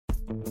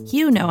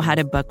You know how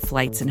to book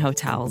flights and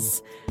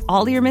hotels.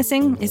 All you're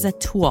missing is a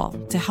tool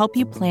to help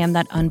you plan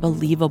that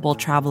unbelievable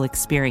travel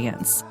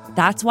experience.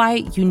 That's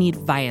why you need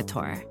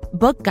Viator.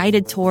 Book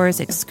guided tours,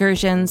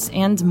 excursions,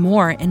 and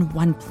more in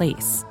one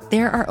place.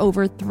 There are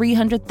over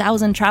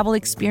 300,000 travel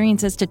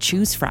experiences to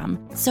choose from,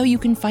 so you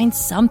can find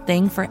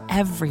something for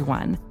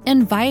everyone.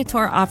 And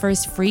Viator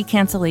offers free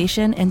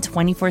cancellation and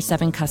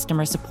 24/7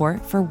 customer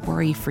support for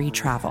worry-free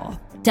travel.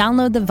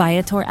 Download the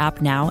Viator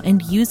app now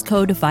and use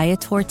code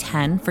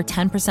Viator10 for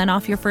 10%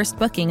 off your first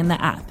booking in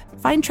the app.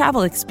 Find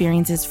travel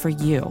experiences for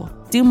you.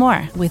 Do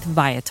more with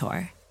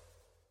Viator.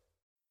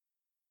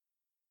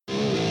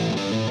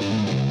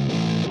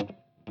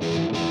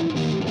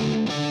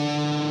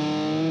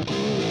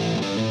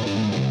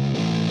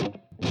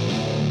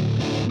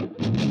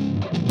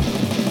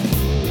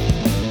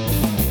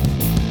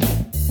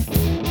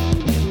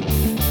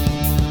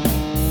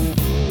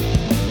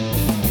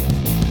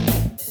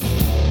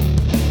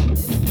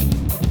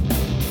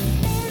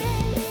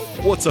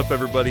 What's up,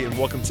 everybody, and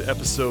welcome to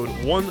episode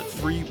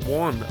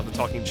 131 of the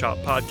Talking Chop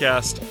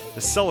podcast,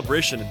 the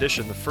celebration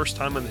edition, the first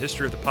time in the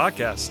history of the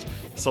podcast,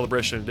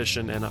 celebration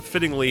edition, and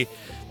fittingly,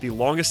 the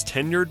longest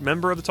tenured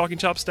member of the Talking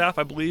Chop staff,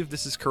 I believe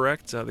this is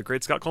correct, the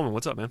great Scott Coleman.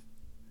 What's up, man?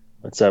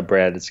 What's up,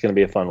 Brad? It's going to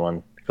be a fun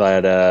one.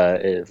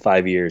 Glad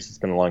 5 years. It's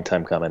been a long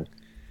time coming.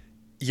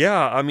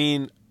 Yeah, I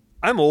mean,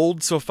 I'm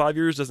old, so 5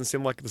 years doesn't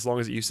seem like as long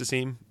as it used to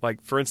seem.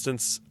 Like, for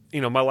instance, you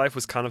know, my life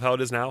was kind of how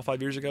it is now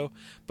 5 years ago,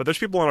 but there's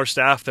people on our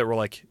staff that were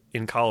like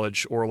in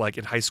college or like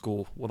in high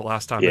school when the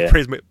last time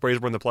the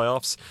Braves were in the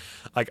playoffs.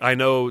 Like, I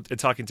know,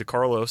 talking to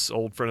Carlos,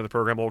 old friend of the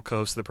program, old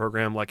co-host of the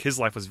program, like his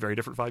life was very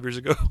different 5 years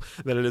ago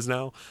than it is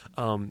now.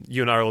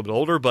 You and I are a little bit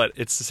older, but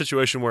it's a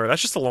situation where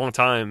that's just a long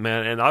time,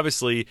 man. And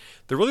obviously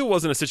there really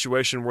wasn't a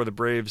situation where the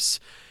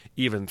Braves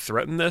even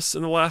threatened this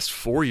in the last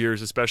 4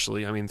 years,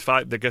 especially. I mean,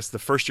 I guess the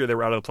first year they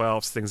were out of the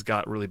playoffs, things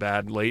got really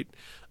bad late,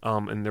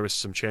 and there was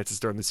some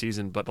chances during the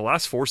season. But the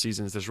last 4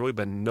 seasons, there's really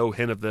been no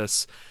hint of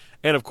this.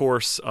 And of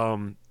course,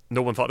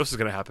 no one thought this was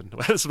going to happen.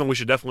 That's something we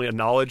should definitely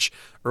acknowledge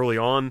early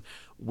on.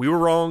 We were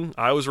wrong.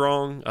 I was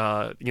wrong.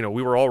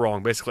 We were all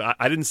wrong, basically.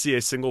 I didn't see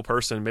a single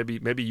person,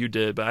 maybe you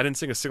did, but I didn't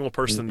see a single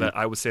person that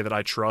I would say that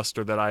I trust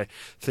or that I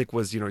think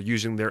was,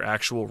 using their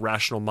actual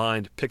rational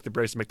mind, pick the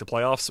Braves to make the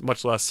playoffs,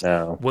 much less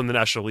win the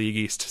National League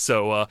East.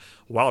 So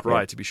wild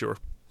ride, to be sure.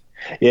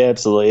 Yeah,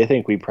 absolutely. I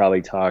think we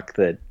probably talked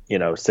that,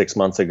 6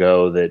 months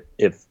ago that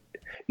if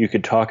you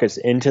could talk us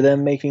into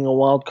them making a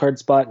wild card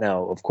spot.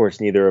 Now, of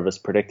course, neither of us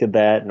predicted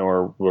that,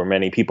 nor were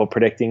many people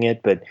predicting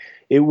it, but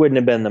it wouldn't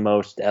have been the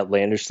most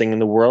outlandish thing in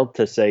the world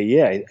to say,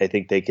 yeah, I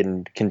think they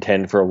can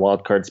contend for a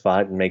wild card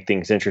spot and make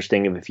things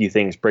interesting if a few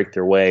things break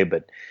their way.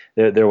 But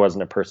there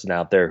wasn't a person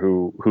out there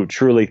who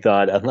truly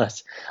thought,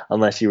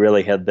 unless you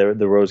really had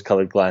the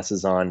rose-colored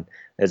glasses on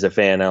as a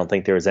fan, I don't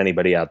think there was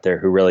anybody out there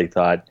who really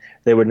thought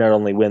they would not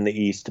only win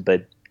the East,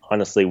 but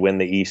honestly win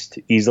the East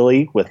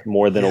easily with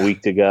more than a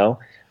week to go.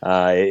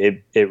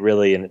 It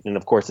really, and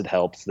of course it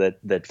helps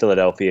that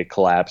Philadelphia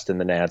collapsed and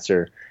the Nats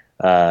are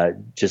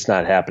just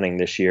not happening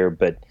this year.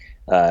 But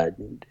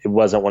it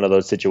wasn't one of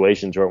those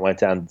situations where it went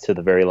down to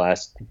the very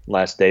last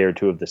day or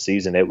two of the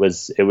season. It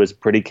was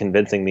pretty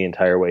convincing the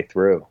entire way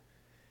through.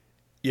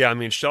 Yeah, I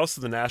mean, shouts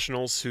to the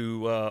Nationals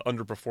who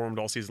underperformed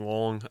all season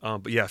long.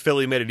 But yeah,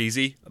 Philly made it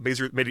easy.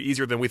 Made it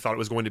easier than we thought it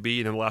was going to be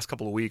in the last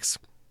couple of weeks.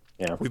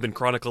 Yeah, we've been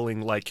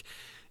chronicling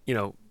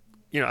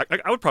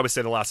I would probably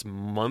say the last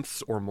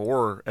month or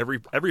more, every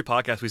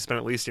podcast we spent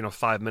at least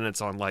 5 minutes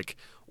on like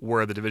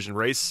where the division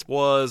race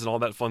was and all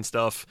that fun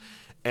stuff.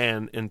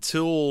 And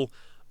until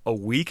a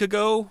week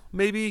ago,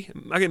 maybe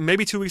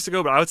 2 weeks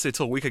ago, but I would say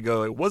till a week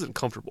ago, it wasn't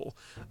comfortable.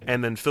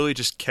 And then Philly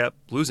just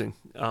kept losing,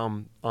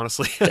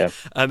 honestly. Yeah.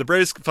 And the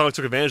Braves finally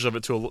took advantage of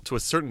it to a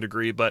certain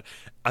degree, but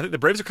I think the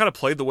Braves have kind of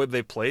played the way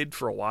they played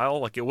for a while.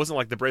 Like, it wasn't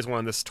like the Braves went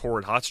on this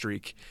torrid hot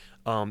streak.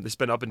 It's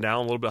been up and down,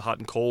 a little bit hot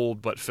and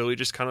cold, but Philly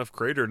just kind of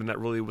cratered, and that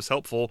really was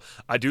helpful,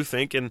 I do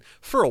think. And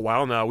for a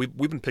while now, we've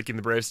been picking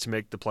the Braves to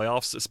make the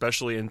playoffs,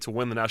 especially, and to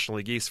win the National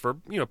League East for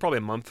probably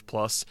a month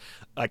plus,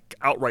 like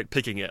outright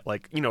picking it.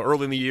 Like,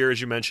 early in the year,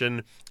 as you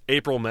mentioned,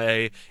 April,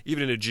 May,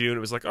 even into June, it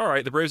was like, all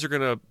right, the Braves are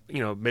gonna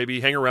maybe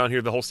hang around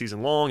here the whole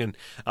season long. And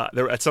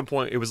there at some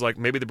point it was like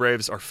maybe the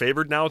Braves are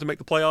favored now to make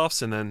the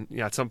playoffs, and then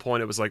at some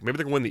point it was like maybe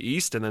they're gonna win the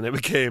East, and then it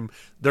became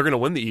they're gonna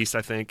win the East,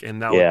 I think, and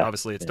now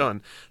obviously it's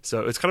done.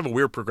 So it's kind of a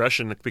weird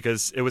progression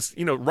because it was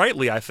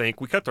rightly, I think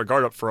we kept our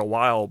guard up for a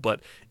while,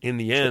 but in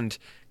the end,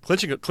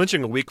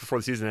 clinching a week before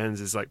the season ends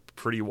is like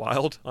pretty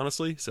wild,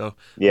 honestly. So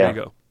there you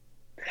go.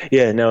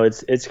 Yeah, no,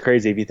 it's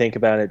crazy if you think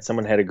about it.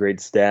 Someone had a great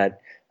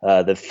stat.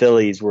 The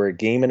Phillies were a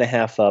game and a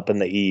half up in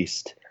the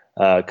East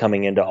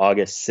coming into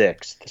August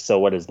 6th. So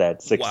what is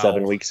that,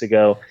 7 weeks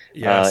ago?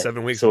 Yeah,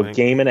 7 weeks. So a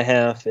game and a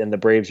half, and the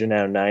Braves are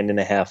now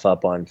 9.5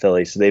 up on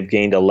Philly. So they've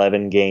gained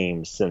 11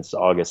 games since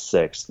August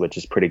 6th, which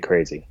is pretty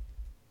crazy.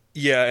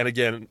 Yeah, and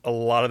again, a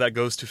lot of that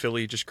goes to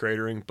Philly just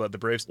cratering, but the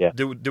Braves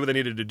do what they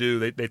needed to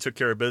do. They took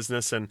care of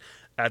business, and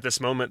at this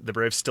moment, the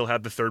Braves still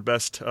have the third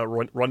best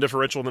run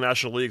differential in the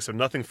National League. So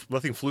nothing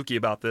fluky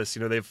about this.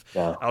 They've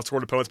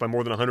outscored opponents by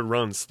more than 100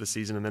 runs this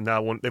season, and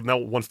then they've now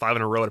won 5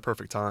 in a row at a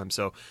perfect time.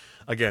 So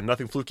again,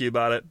 nothing fluky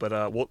about it.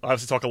 But we'll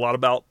obviously talk a lot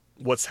about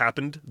what's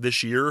happened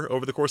this year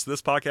over the course of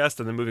this podcast,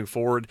 and then moving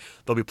forward,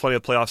 there'll be plenty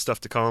of playoff stuff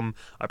to come,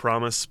 I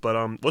promise. But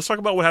let's talk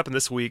about what happened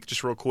this week,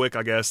 just real quick.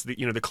 I guess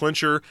the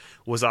clincher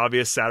was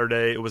obvious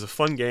Saturday. It was a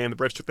fun game. The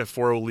Braves took that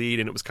 4-0 lead,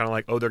 and it was kind of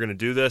like, oh, they're going to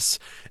do this,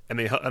 and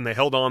they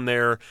held on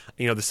there.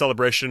 The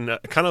celebration,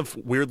 kind of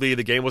weirdly,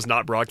 the game was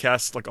not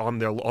broadcast like on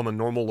the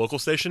normal local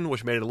station,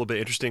 which made it a little bit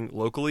interesting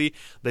locally.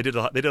 They did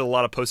a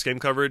lot of post game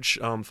coverage.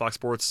 Fox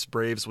Sports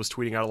Braves was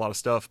tweeting out a lot of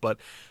stuff, but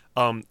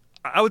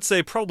I would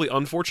say probably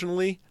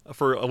unfortunately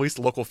for at least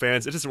local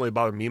fans, it doesn't really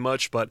bother me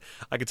much, but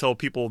I could tell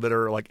people that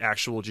are like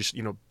actual just,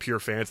 pure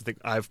fans. I think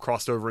I've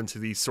crossed over into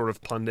the sort of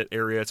pundit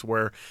area to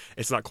where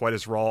it's not quite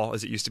as raw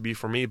as it used to be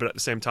for me, but at the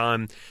same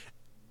time,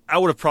 I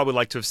would have probably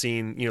liked to have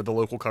seen, the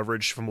local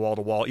coverage from wall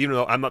to wall, even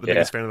though I'm not the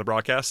biggest fan of the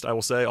broadcast, I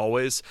will say,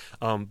 always.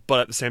 But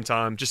at the same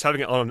time, just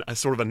having it on a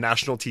sort of a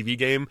national TV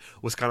game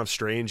was kind of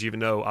strange, even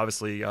though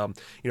obviously,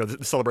 the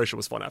celebration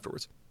was fun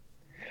afterwards.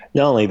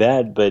 Not only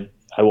that, but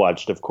I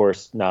watched, of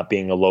course, not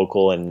being a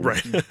local and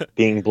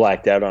being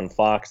blacked out on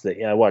Fox.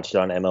 I watched it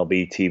on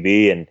MLB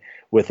TV, and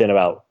within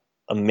about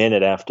a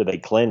minute after they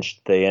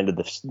clinched, they ended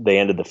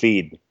the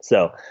feed.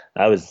 So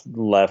I was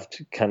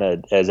left kind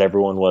of as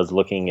everyone was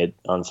looking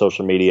on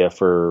social media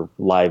for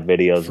live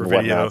videos and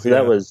whatnot. So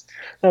that was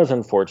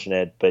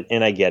unfortunate,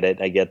 and I get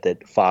it. I get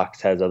that Fox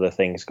has other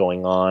things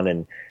going on,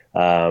 and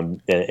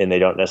they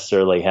don't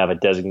necessarily have a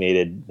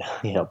designated,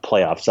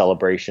 playoff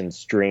celebration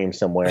stream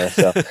somewhere.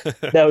 So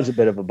that was a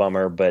bit of a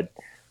bummer, but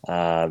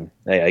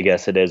I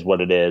guess it is what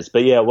it is.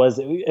 But yeah,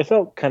 it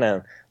felt kind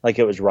of like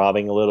it was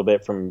robbing a little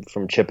bit from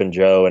Chip and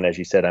Joe. And as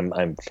you said,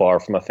 I'm far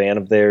from a fan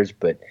of theirs,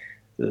 but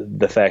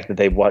the fact that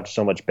they've watched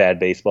so much bad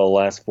baseball the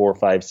last 4 or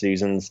 5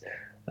 seasons,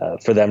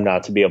 for them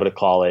not to be able to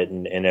call it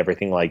and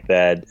everything like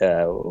that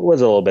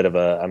was a little bit of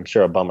I'm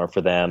sure a bummer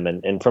for them.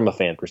 And from a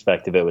fan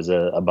perspective, it was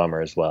a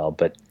bummer as well.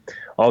 But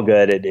all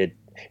good. It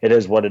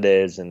is what it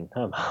is. And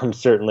I'm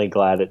certainly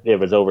glad it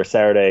was over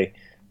Saturday.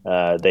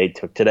 They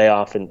took today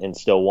off and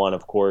still won,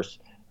 of course.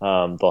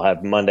 They'll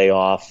have Monday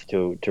off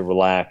to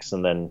relax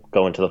and then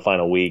go into the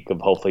final week of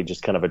hopefully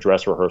just kind of a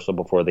dress rehearsal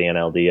before the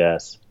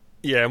NLDS.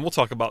 Yeah, and we'll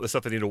talk about the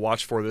stuff they need to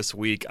watch for this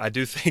week. I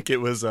do think it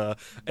was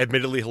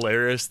admittedly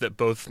hilarious that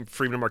both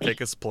Freeman and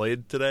Markakis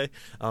played today.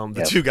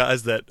 The two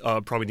guys that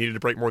probably needed a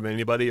break more than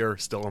anybody are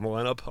still in the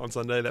lineup on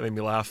Sunday. That made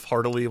me laugh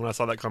heartily when I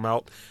saw that come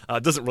out.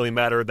 It doesn't really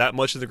matter that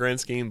much in the grand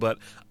scheme, but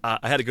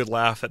I had a good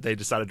laugh that they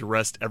decided to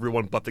rest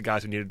everyone but the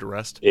guys who needed to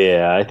rest.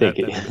 Yeah, I think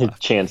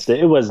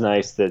it was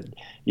nice that,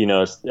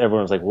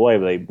 everyone was like, why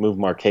would they move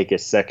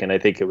Markakis second? I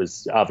think it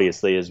was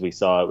obviously, as we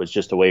saw, it was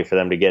just a way for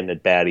them to get in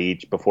at bat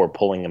each before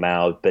pulling him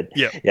out. But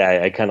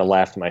I kind of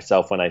laughed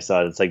myself when I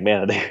saw it. It's like,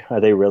 man,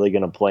 are they really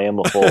going to play him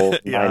a full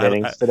 9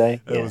 innings today?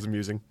 It was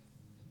amusing.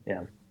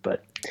 Yeah,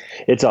 but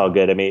it's all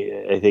good. I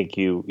mean, I think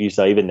you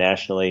saw even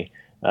nationally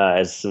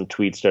as some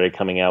tweets started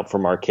coming out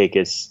from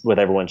Markakis with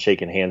everyone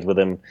shaking hands with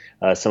him,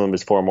 some of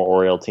his former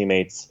Oriole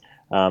teammates.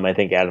 I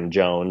think Adam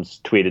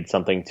Jones tweeted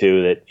something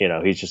too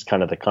that, he's just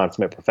kind of the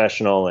consummate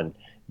professional and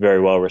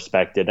very well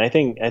respected. And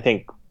I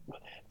think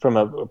from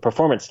a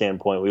performance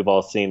standpoint, we've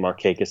all seen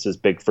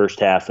Markakis' big first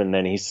half, and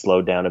then he's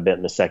slowed down a bit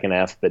in the second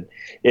half. But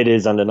it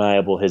is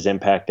undeniable his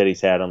impact that he's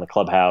had on the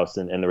clubhouse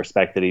and the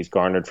respect that he's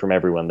garnered from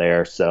everyone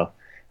there. So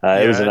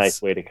it was a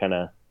nice way to kind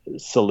of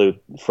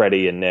salute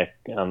Freddie and Nick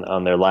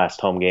on their last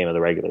home game of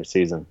the regular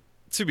season.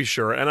 To be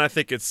sure, and I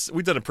think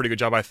we've done a pretty good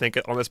job, I think,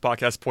 on this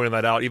podcast pointing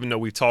that out, even though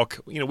we talk,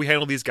 we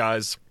handle these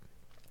guys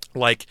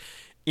like,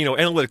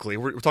 analytically.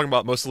 We're talking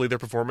about mostly their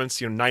performance.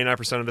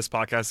 99% of this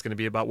podcast is going to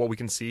be about what we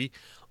can see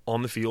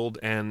on the field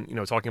and,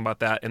 talking about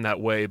that in that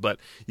way. But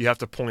you have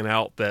to point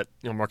out that,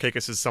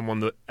 Markakis is someone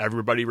that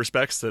everybody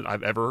respects that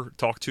I've ever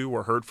talked to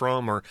or heard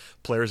from, or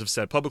players have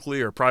said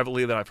publicly or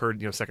privately that I've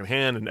heard,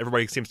 secondhand, and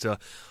everybody seems to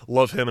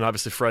love him. And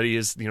obviously Freddie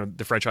is,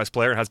 the franchise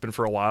player and has been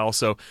for a while.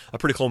 So a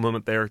pretty cool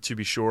moment there, to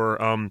be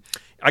sure.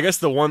 I guess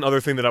the one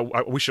other thing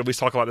that we should at least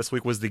talk about this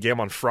week was the game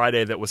on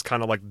Friday that was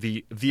kind of like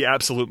the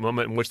absolute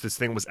moment in which this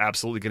thing was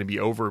absolutely going to be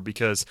over,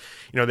 because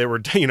they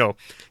were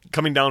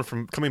coming back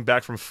from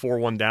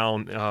 4-1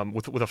 down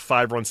with a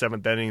 5-run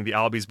seventh inning, the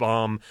Albies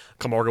bomb,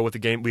 Camargo with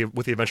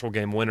the eventual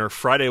game winner.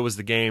 Friday was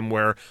the game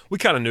where we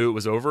kind of knew it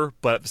was over,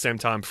 but at the same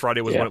time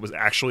Friday was when it was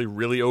actually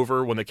really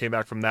over, when they came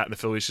back from that and the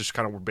Phillies just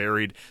kind of were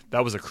buried.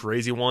 That was a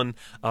crazy one,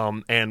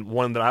 and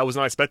one that I was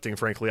not expecting,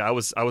 frankly. I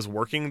was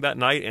working that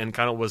night and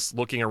kind of was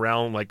looking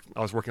around, like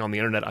I was working on the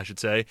internet, I should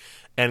say,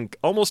 and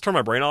almost turned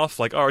my brain off,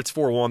 like, oh, it's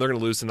 4-1, they're going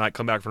to lose tonight,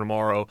 come back for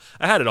tomorrow.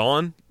 I had it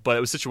on but it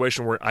was a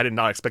situation where I did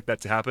not expect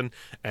that to happen.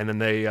 And then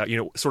they,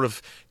 sort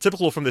of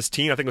typical from this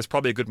team, I think it was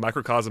probably a good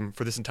microcosm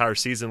for this entire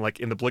season. Like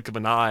in the blink of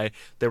an eye,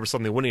 they were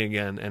suddenly winning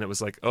again. And it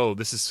was like, oh,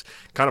 this is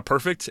kind of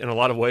perfect in a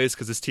lot of ways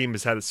because this team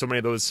has had so many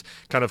of those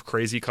kind of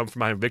crazy come from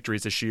behind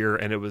victories this year.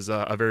 And it was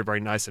a very, very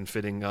nice and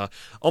fitting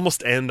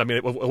almost end. I mean,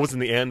 it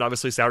wasn't the end.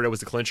 Obviously, Saturday was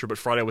the clincher, but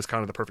Friday was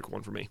kind of the perfect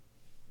one for me.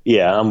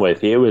 Yeah, I'm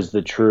with you. It was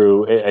the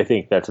true. I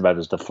think that's about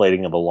as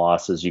deflating of a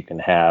loss as you can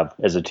have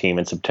as a team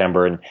in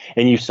September.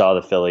 And you saw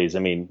the Phillies. I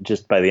mean,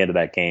 just by the end of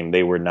that game,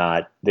 they were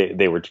not.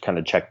 They were kind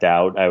of checked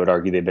out. I would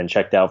argue they've been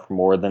checked out for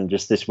more than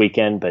just this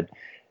weekend. But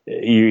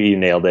you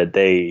nailed it.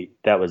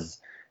 That was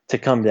to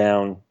come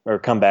down or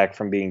come back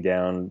from being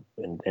down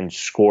and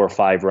score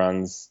 5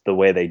 runs the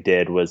way they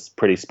did was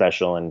pretty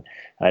special. And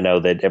I know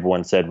that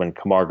everyone said when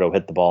Camargo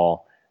hit the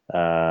ball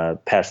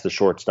past the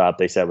shortstop,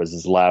 they said it was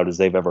as loud as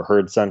they've ever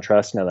heard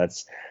SunTrust. Now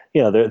that's,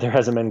 there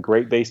hasn't been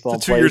great baseball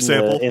played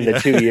in the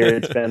 2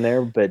 years it's been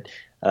there, but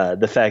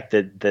the fact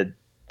that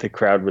the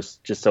crowd was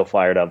just so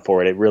fired up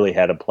for it, it really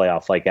had a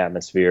playoff like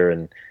atmosphere.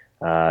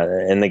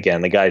 And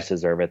again, the guys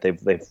deserve it.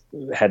 They've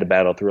had to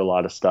battle through a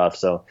lot of stuff.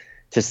 So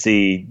to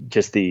see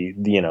just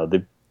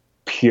the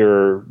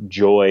pure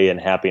joy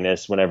and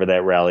happiness whenever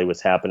that rally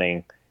was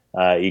happening,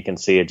 you can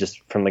see it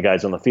just from the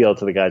guys on the field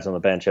to the guys on the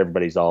bench.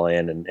 Everybody's all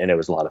in, and it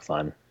was a lot of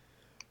fun.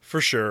 For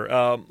sure.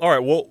 All right,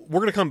 well, we're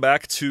going to come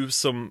back to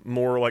some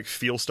more like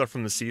feel stuff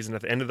from the season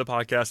at the end of the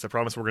podcast. I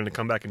promise we're going to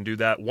come back and do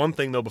that. One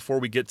thing, though, before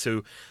we get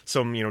to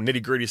some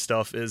nitty-gritty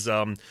stuff is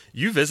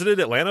you visited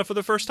Atlanta for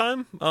the first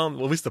time, at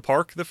least the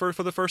park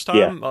for the first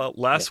time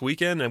last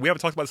weekend, and we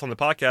haven't talked about this on the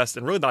podcast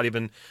and really not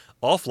even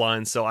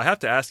offline, so I have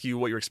to ask you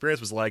what your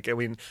experience was like. I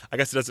mean, I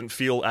guess it doesn't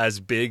feel as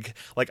big.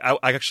 Like, I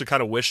actually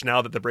kind of wish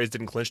now that the Braves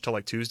didn't clinch till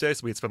like Tuesday,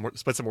 so we'd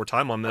spend some more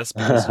time on this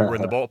because you were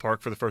in the ballpark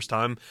for the first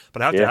time,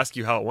 but I have to ask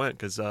you how it went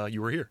because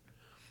you were here.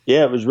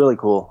 Yeah, it was really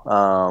cool.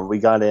 We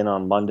got in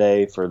on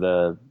Monday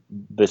for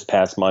this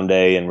past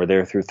Monday, and we're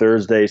there through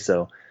Thursday.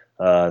 So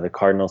the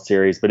Cardinal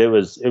series, but it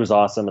was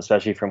awesome,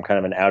 especially from kind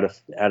of an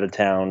out of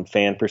town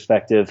fan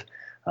perspective.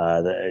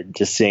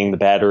 Just seeing the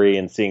Battery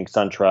and seeing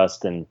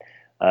SunTrust,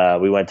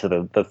 and we went to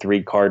the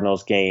 3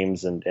 Cardinals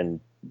games, and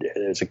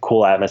it was a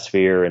cool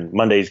atmosphere. And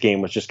Monday's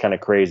game was just kind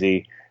of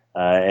crazy,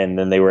 and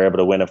then they were able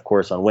to win, of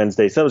course, on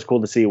Wednesday. So it was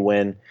cool to see a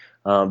win.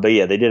 But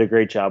yeah, they did a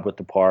great job with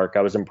the park.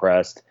 I was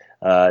impressed.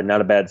 Not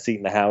a bad seat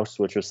in the house,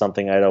 which was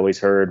something I'd always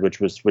heard, which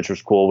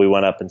was cool. We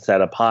went up and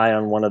sat up high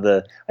on one of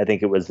I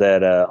think it was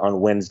that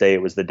on Wednesday,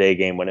 it was the day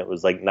game when it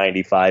was like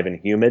 95 and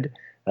humid.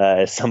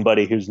 As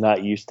somebody who's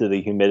not used to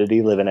the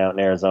humidity living out in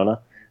Arizona,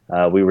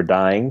 we were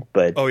dying.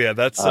 But oh yeah,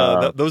 that's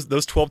those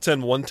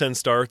 12-10, 110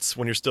 starts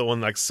when you're still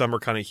in like summer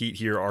kind of heat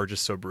here are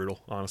just so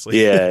brutal,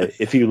 honestly. Yeah,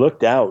 if you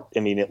looked out, I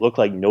mean, it looked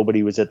like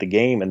nobody was at the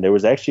game, and there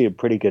was actually a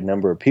pretty good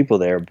number of people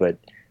there, but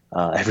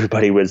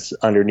everybody was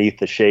underneath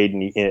the shade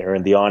or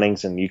in the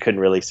awnings, and you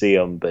couldn't really see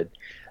them. But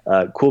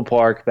cool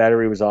park.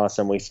 Battery was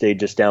awesome. We stayed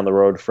just down the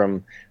road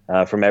from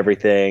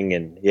everything,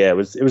 and yeah, it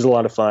was a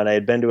lot of fun. I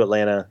had been to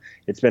Atlanta.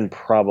 It's been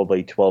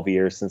probably 12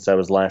 years since I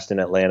was last in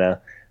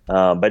Atlanta.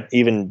 But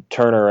even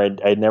Turner,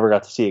 I'd never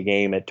got to see a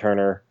game at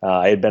Turner.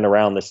 I had been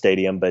around the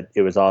stadium, but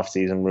it was off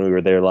season when we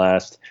were there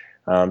last.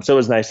 So it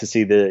was nice to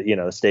see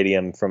the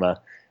stadium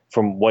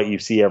from what you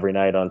see every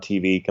night on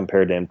TV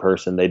compared to in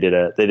person. They did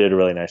a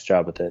really nice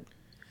job with it.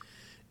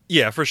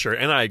 Yeah, for sure.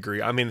 And I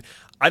agree. I mean,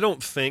 I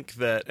don't think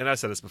that, and I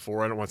said this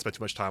before, I don't want to spend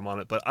too much time on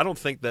it, but I don't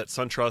think that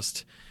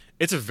SunTrust,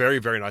 it's a very,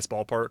 very nice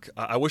ballpark.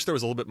 I wish there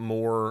was a little bit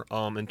more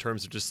in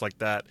terms of just like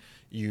that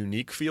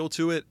unique feel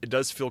to it. It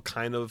does feel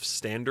kind of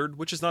standard,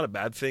 which is not a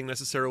bad thing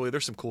necessarily.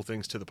 There's some cool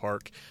things to the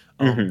park.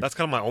 That's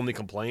kind of my only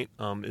complaint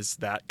is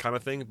that kind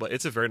of thing. But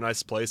it's a very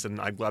nice place,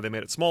 and I'm glad they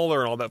made it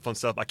smaller and all that fun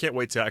stuff. I can't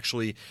wait to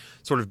actually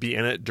sort of be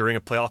in it during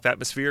a playoff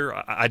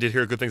atmosphere. I did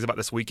hear good things about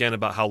this weekend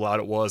about how loud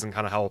it was and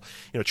kind of how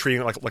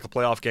treating it like a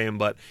playoff game.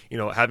 But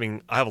I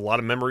have a lot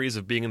of memories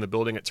of being in the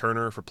building at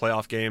Turner for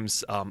playoff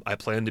games. I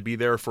plan to be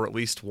there for at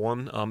least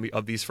one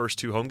of these first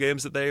 2 home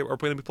games that they are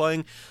planning to be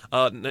playing.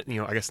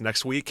 I guess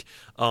next week.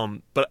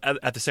 But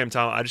at the same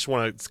time, I just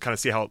want to kind of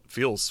see how it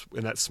feels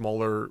in that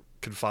smaller,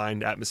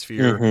 confined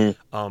atmosphere.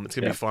 It's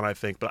gonna be fun, I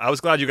think. But I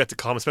was glad you got to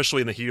come,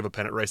 especially in the heat of a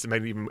pennant race. It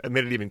made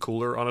it even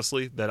cooler,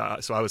 honestly.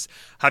 So I was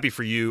happy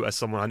for you as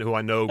someone who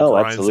I know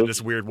grinds in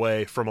this weird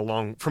way from a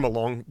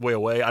long way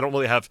away. I don't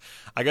really have.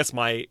 I guess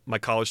my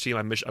college team.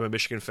 I'm a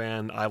Michigan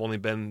fan. I've only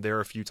been there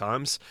a few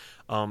times,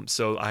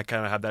 so I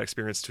kind of have that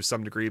experience to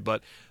some degree,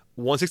 but.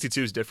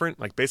 162 is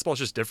different. Like baseball is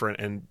just different,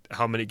 and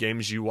how many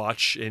games you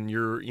watch, and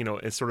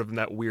it's sort of in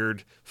that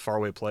weird,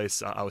 faraway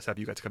place. I was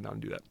happy you got to come down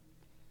and do that.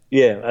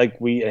 Yeah, I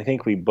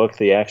think we booked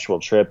the actual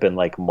trip in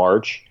like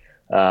March.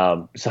 So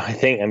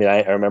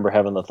I remember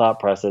having the thought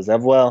process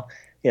of, well,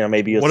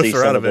 maybe you'll see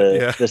some of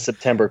the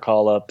September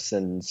call-ups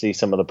and see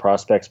some of the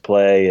prospects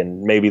play,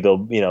 and maybe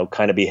they'll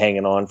kind of be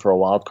hanging on for a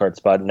wild card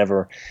spot.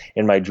 Never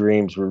in my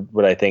dreams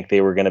would I think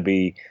they were going to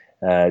be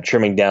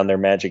trimming down their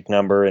magic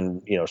number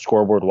and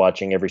scoreboard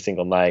watching every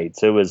single night.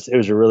 So it was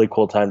a really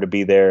cool time to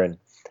be there, and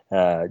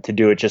to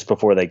do it just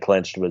before they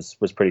clinched was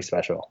pretty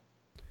special.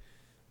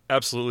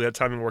 Absolutely, that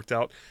timing worked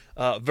out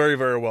very,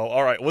 very well.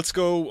 All right, let's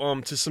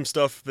go to some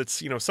stuff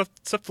that's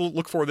stuff to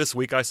look for this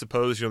week. I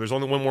suppose there's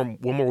only one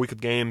more week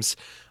of games.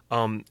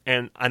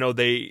 And I know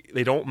they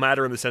don't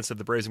matter in the sense that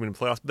the Braves are in the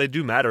playoffs, but they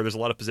do matter. There's a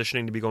lot of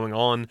positioning to be going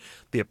on.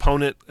 The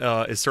opponent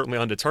is certainly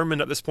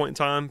undetermined at this point in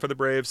time for the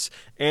Braves,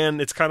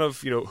 and it's kind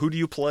of who do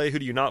you play, who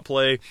do you not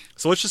play.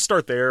 So let's just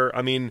start there.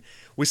 I mean,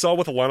 we saw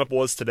what the lineup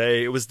was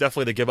today. It was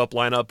definitely the give up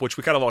lineup, which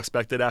we kind of all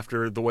expected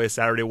after the way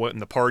Saturday went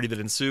and the party that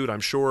ensued,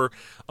 I'm sure.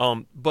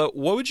 But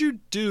what would you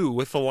do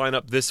with the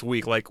lineup this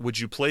week? Like, would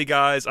you play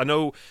guys? I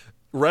know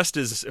rest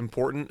is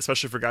important,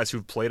 especially for guys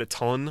who've played a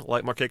ton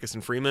like Markakis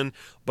and Freeman,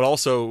 but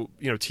also,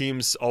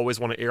 teams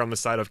always want to err on the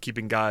side of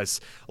keeping guys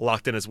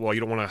locked in as well. You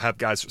don't want to have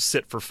guys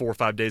sit for 4 or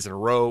 5 days in a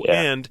row.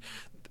 Yeah. And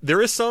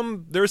there is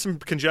some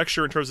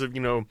conjecture in terms of,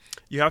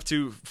 you have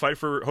to fight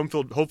for home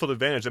field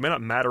advantage. It may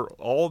not matter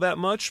all that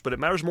much, but it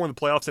matters more in the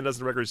playoffs than it does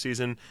in the regular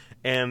season.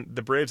 And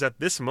the Braves at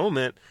this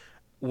moment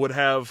would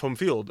have home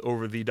field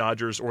over the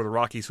Dodgers or the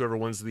Rockies, whoever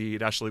wins the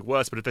National League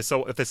West. But if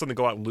they suddenly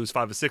go out and lose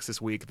 5 to 6 this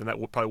week, then that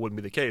probably wouldn't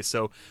be the case.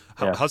 So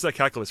how's that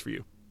calculus for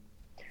you?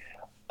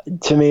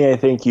 To me, I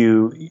think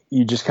you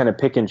just kind of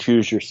pick and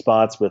choose your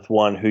spots with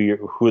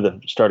who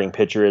the starting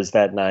pitcher is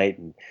that night.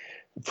 And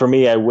for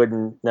me, I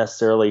wouldn't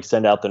necessarily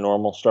send out the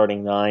normal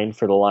starting 9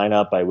 for the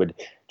lineup. I would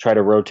try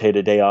to rotate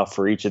a day off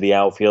for each of the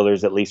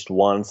outfielders at least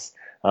once.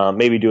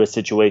 Maybe do a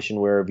situation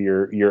where of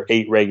your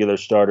 8 regular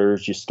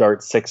starters, you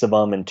start 6 of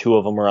them and 2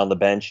 of them are on the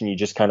bench, and you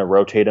just kind of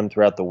rotate them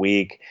throughout the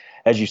week.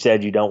 As you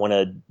said, you don't want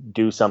to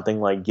do something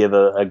like give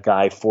a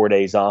guy 4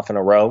 days off in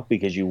a row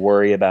because you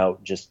worry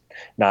about just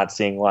not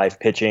seeing live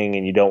pitching,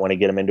 and you don't want to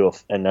get him into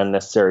an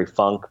unnecessary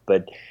funk.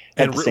 But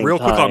and real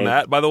quick on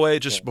that, by the way,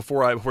 just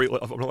before I'm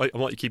gonna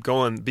let you keep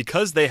going,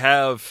 because they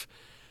have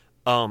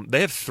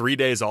 3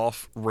 days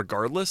off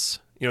regardless.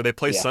 They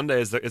play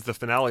Sunday as the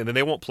finale, and then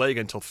they won't play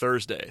again until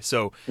Thursday.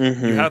 So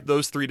you have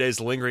those 3 days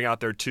lingering out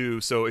there too.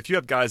 So if you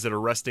have guys that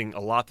are resting a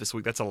lot this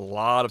week, that's a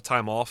lot of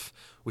time off,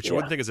 which you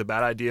wouldn't think is a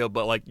bad idea.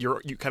 But like you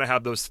kind of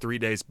have those 3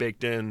 days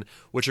baked in,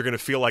 which are going to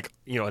feel like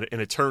an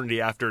eternity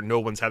after no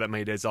one's had that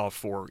many days off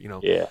for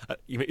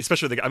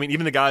especially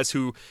even the guys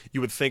who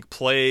you would think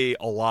play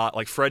a lot,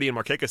 like Freddie and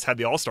Markakis had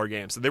the All-Star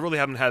game, so they really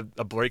haven't had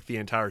a break the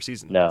entire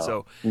season.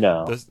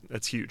 No,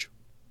 that's huge.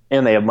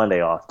 And they have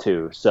Monday off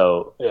too,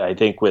 so I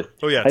think with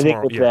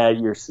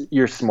that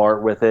you're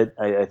smart with it.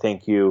 I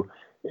think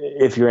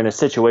if you're in a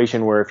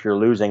situation where if you're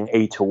losing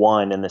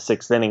 8-1 in the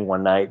 6th inning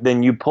one night,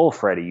 then you pull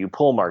Freddie, you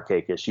pull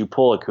Markakis, you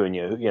pull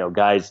Acuna.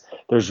 Guys,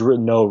 there's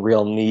no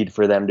real need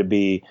for them to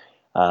be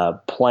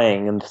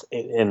playing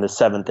in the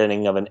 7th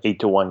inning of an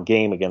 8-1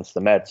 game against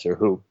the Mets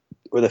or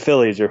the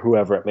Phillies or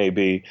whoever it may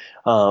be.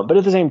 But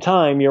at the same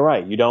time, you're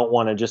right. You don't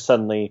want to just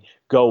suddenly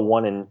go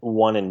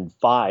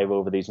 1-5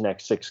 over these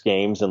next 6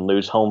 games and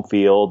lose home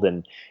field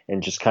and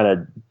just kind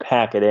of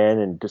pack it in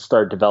and just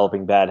start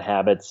developing bad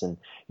habits. And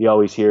you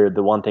always hear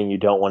the one thing you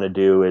don't want to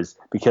do is,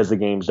 because the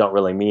games don't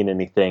really mean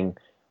anything,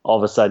 all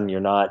of a sudden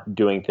you're not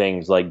doing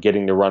things like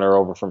getting the runner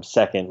over from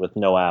second with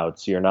no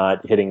outs. You're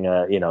not hitting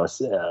a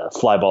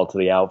fly ball to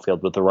the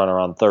outfield with the runner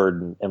on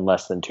third in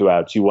less than 2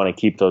 outs. You want to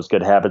keep those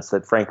good habits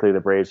that, frankly, the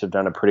Braves have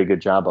done a pretty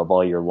good job of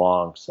all year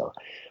long. So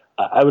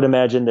I would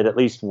imagine that at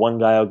least one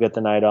guy will get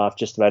the night off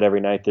just about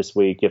every night this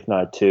week, if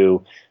not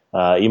 2.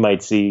 You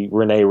might see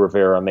Rene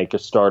Rivera make a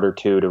start or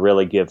 2 to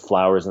really give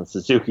Flowers and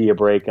Suzuki a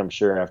break. I'm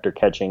sure after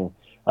catching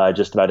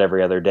just about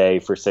every other day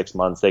for 6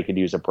 months, they could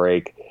use a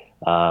break.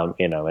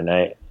 And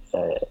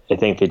I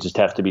think they just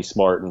have to be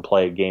smart and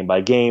play it game by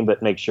game,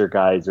 but make sure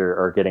guys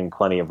are getting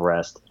plenty of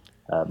rest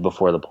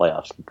before the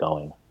playoffs get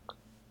going.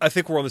 I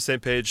think we're on the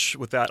same page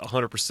with that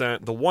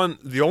 100%.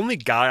 The only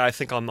guy I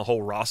think on the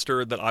whole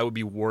roster that I would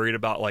be worried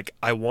about, like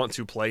I want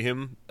to play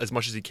him as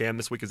much as he can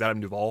this week, is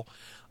Adam Duvall.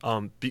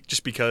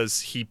 Just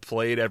because he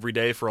played every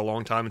day for a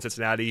long time in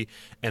Cincinnati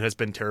and has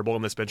been terrible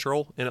in this bench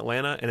role in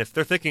Atlanta. And if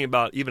they're thinking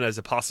about even as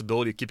a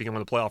possibility of keeping him on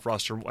the playoff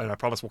roster, and I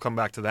promise we'll come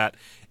back to that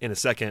in a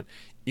second,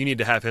 you need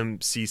to have him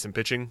see some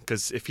pitching,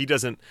 because if he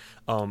doesn't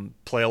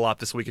play a lot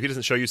this week, if he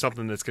doesn't show you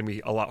something, that's going to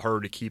be a lot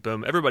harder to keep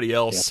him. Everybody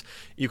else,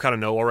 you kind of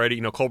know already.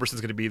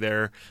 Culberson's going to be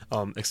there,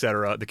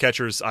 etc. The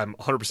catchers, I'm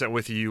 100%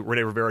 with you.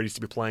 Rene Rivera needs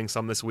to be playing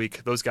some this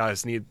week. Those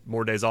guys need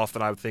more days off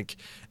than I would think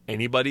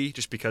anybody,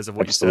 just because of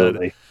what you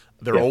said.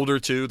 They're older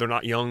too. They're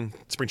not young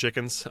spring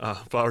chickens,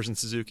 Flowers and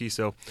Suzuki.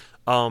 So,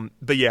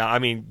 but yeah, I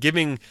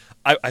mean,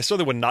 I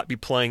certainly would not be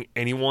playing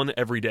anyone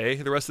every day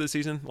the rest of the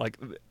season. Like,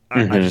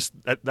 I just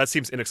that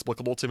seems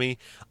inexplicable to me.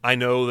 I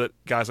know that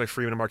guys like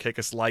Freeman and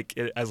Markakis like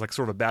it as like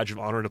sort of a badge of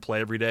honor to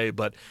play every day,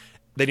 but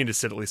they need to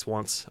sit at least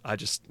once. I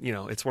just,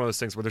 it's one of those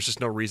things where there's just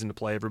no reason to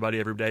play everybody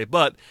every day,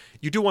 but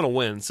you do want to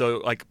win.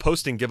 So like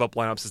posting give up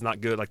lineups is not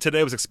good. Like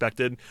today was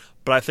expected,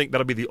 but I think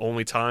that'll be the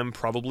only time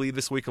probably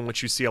this week in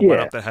which you see a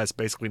lineup that has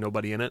basically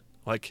nobody in it.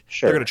 Like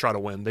they're going to try to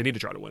win. They need to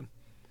try to win.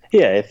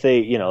 Yeah, if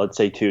they, let's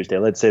say Tuesday,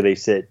 let's say they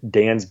sit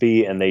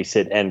Dansby and they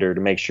sit Ender to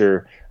make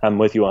sure I'm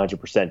with you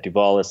 100%.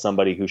 Duvall is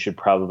somebody who should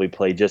probably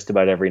play just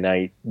about every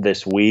night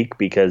this week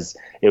because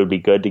it would be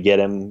good to get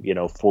him,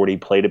 40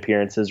 plate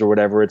appearances or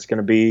whatever it's going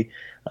to be.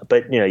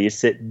 But, you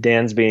sit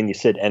Dansby and you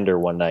sit Ender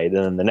one night. And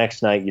then the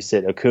next night you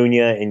sit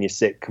Acuna and you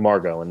sit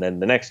Camargo. And then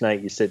the next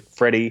night you sit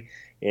Freddie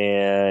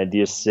and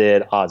you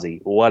sit Ozzy,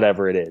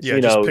 whatever it is. Yeah,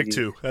 just pick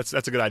two. That's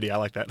a good idea. I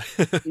like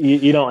that.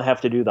 you don't have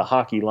to do the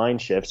hockey line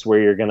shifts where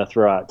you're going to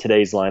throw out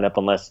today's lineup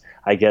unless,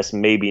 I guess,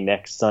 maybe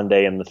next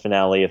Sunday in the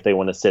finale if they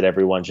want to sit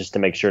everyone just to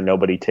make sure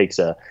nobody takes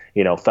a,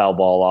 foul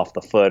ball off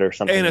the foot or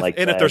something like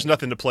that. And if there's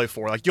nothing to play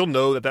for, you'll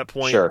know at that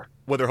point sure.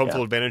 whether home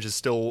field advantage is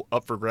still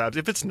up for grabs.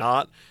 If it's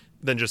not,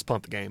 then just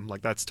punt the game.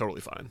 That's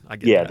totally fine. I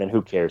get that. Then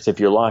who cares? If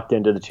you're locked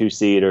into the 2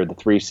 seed or the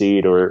 3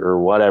 seed or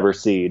whatever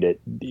seed,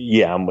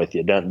 I'm with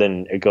you.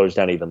 Then it goes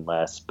down even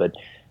less. But,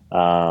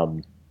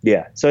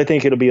 so I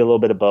think it'll be a little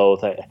bit of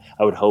both. I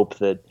would hope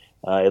that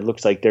it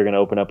looks like they're going to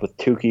open up with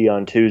Tukey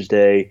on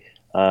Tuesday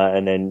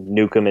and then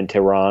Newcomb and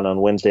Tehran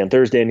on Wednesday and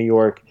Thursday in New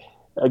York.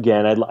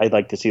 Again, I'd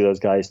like to see those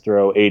guys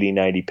throw 80,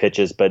 90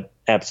 pitches, but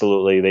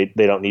absolutely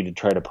they don't need to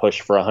try to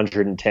push for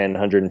 110,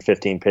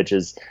 115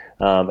 pitches.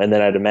 And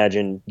then I'd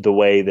imagine the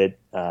way that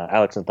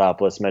Alex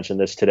Anthopoulos mentioned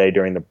this today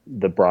during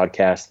the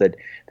broadcast, that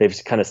they've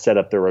kind of set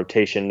up their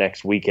rotation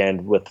next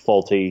weekend with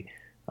Fulte,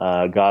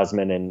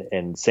 Gosman,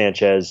 and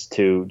Sanchez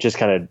to just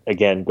kind of,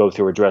 again, go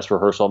through a dress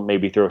rehearsal,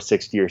 maybe throw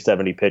 60 or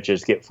 70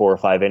 pitches, get 4 or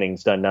 5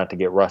 innings done, not to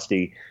get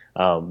rusty,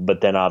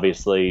 but then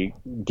obviously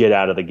get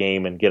out of the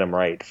game and get them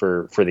right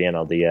for the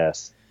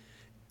NLDS.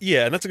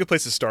 Yeah, and that's a good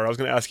place to start. I was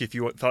going to ask you if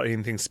you thought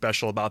anything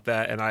special about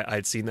that, and I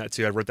had seen that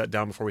too. I wrote that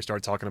down before we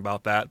started talking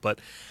about that, but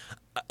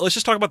let's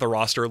just talk about the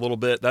roster a little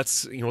bit.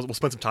 That's, we'll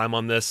spend some time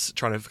on this,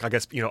 trying to, I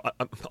guess,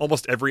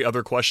 almost every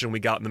other question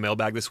we got in the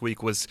mailbag this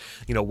week was,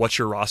 what's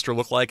your roster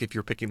look like if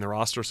you're picking the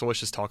roster? So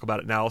let's just talk about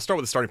it now. I'll start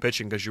with the starting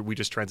pitching because we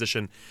just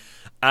transition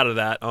out of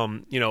that.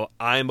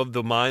 I'm of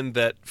the mind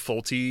that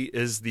Fulte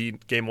is the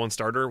game 1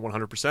 starter,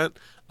 100%.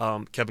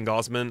 Kevin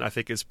Gosman, I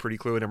think, is pretty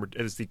clearly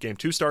is the game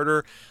 2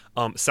 starter.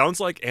 Sounds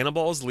like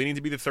Anibal is leaning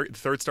to be the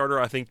third starter.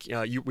 I think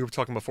we were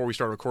talking before we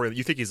started recording that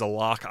you think he's a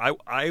lock.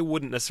 I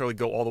wouldn't necessarily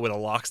go all the way to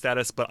lock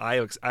status, but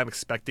I'm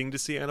expecting to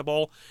see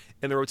Anibal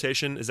in the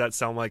rotation. Does that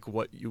sound like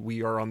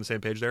we are on the same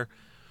page there?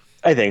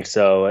 I think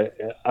so.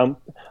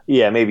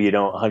 Maybe you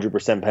don't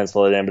 100%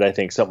 pencil it in, but I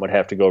think something would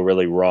have to go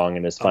really wrong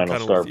in his final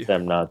start for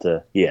them not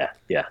to.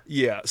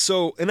 Yeah.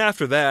 So, and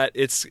after that,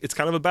 it's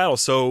kind of a battle.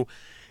 So,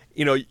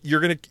 you're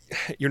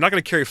not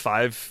gonna carry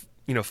 5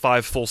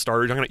 full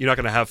starters. You're not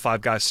gonna have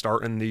 5 guys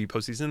start in the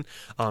postseason.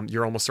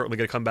 You're almost certainly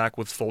gonna come back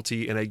with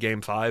Fulte in a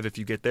game 5 if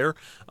you get there.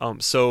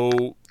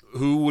 So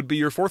who would be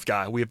your 4th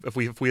guy?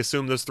 If we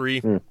assume those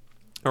 3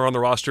 are on the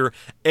roster,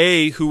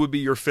 A, who would be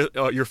your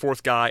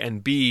 4th guy,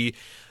 and B,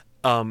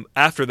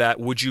 after that,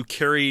 would you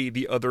carry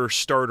the other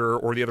starter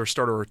or the other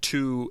starter or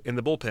 2 in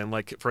the bullpen?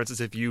 Like, for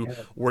instance, if you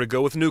were to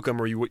go with Newcomb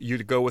or you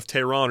to go with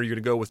Tehran or you to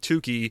go with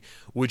Tukey,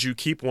 would you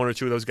keep 1 or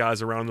 2 of those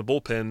guys around the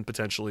bullpen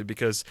potentially?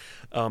 Because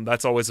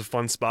that's always a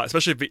fun spot,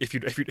 especially if you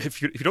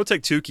don't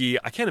take Tukey.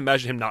 I can't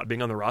imagine him not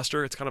being on the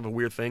roster. It's kind of a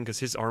weird thing because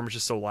his arm is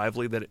just so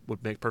lively that it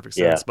would make perfect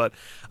sense. But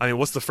I mean,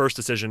 what's the first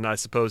decision? I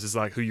suppose is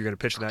like who you're going to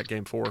pitch in that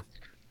game for.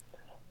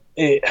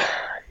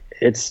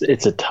 It's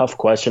a tough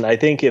question. I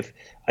think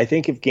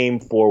if game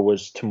 4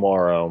 was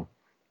tomorrow,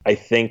 I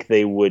think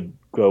they would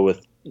go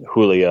with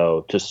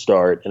Julio to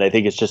start. And I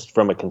think it's just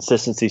from a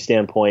consistency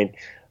standpoint.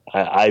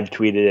 I've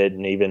tweeted it,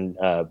 and even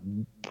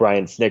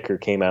Brian Snicker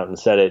came out and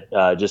said it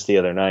just the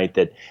other night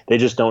that they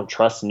just don't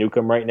trust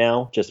Newcomb right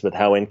now, just with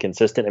how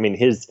inconsistent. I mean,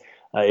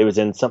 it was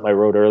in something I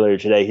wrote earlier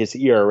today. His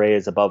ERA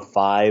is above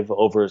 5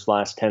 over his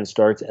last 10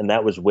 starts, and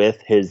that was with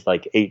his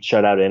 8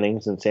 shutout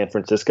innings in San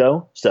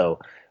Francisco. So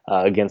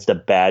against a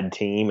bad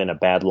team and a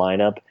bad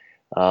lineup.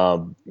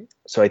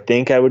 So I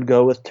think I would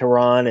go with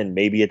Tehran, and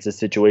maybe it's a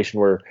situation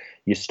where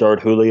you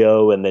start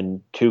Julio and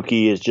then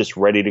Tukey is just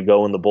ready to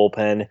go in the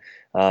bullpen.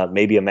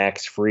 Maybe a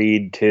Max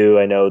Fried too.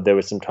 I know there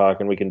was some talk,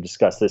 and we can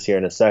discuss this here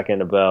in a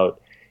second, about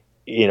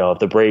if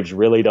the Braves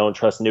really don't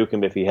trust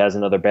Newcomb if he has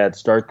another bad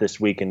start this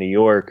week in New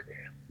York,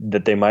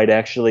 that they might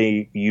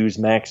actually use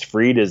Max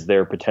Fried as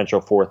their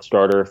potential 4th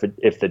starter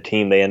if the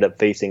team they end up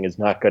facing is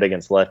not good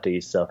against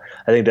lefties. So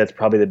I think that's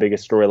probably the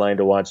biggest storyline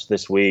to watch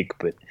this week.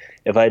 But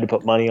if I had to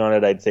put money on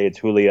it, I'd say it's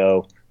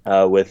Julio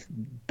with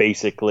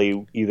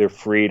basically either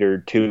Fried or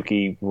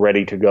Tukey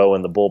ready to go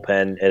in the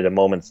bullpen at a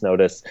moment's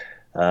notice.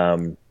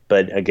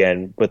 But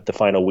again, with the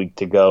final week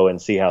to go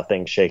and see how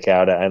things shake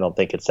out, I don't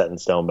think it's set in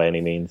stone by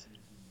any means.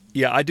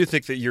 Yeah, I do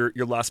think that your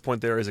last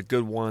point there is a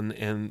good one,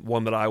 and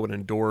one that I would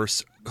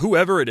endorse.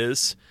 Whoever it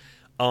is,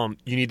 you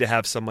need to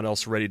have someone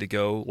else ready to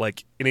go.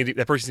 Like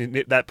that person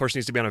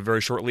needs to be on a very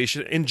short leash.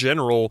 In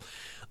general,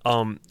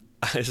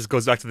 this just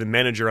goes back to the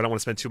manager. I don't want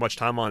to spend too much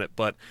time on it,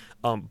 but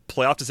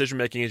playoff decision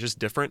making is just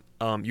different.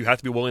 You have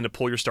to be willing to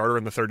pull your starter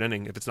in the 3rd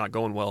inning if it's not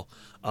going well.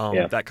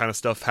 That kind of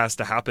stuff has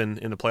to happen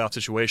in the playoff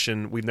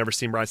situation. We've never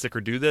seen Brian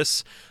Sticker do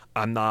this.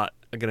 I'm not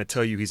going to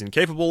tell you he's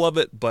incapable of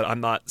it, but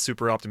I'm not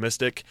super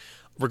optimistic.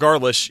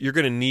 Regardless, you're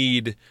going to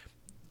need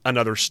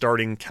another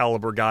starting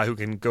caliber guy who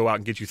can go out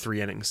and get you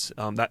 3 innings.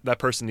 That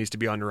person needs to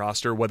be on your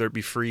roster, whether it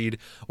be Fried,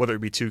 whether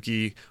it be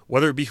Tukey,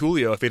 whether it be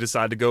Julio, if they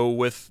decide to go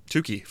with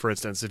Tukey, for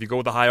instance. If you go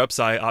with the high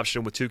upside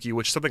option with Tukey,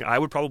 which is something I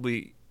would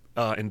probably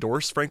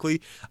endorse,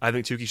 frankly. I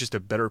think Tukey's just a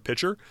better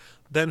pitcher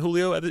than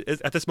Julio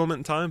at this moment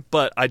in time.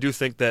 But I do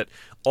think that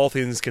all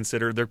things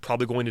considered, they're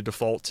probably going to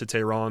default to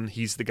Teheran.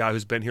 He's the guy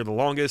who's been here the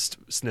longest.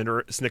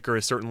 Snitker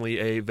is certainly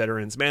a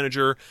veterans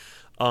manager.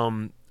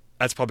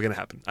 That's probably going to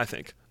happen, I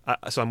think.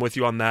 So I'm with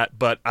you on that,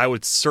 but I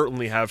would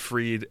certainly have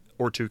Fried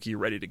or Tukey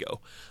ready to go.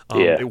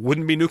 It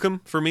wouldn't be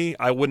Newcomb for me.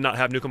 I would not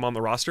have Newcomb on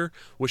the roster,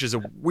 which is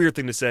a weird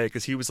thing to say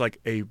because he was like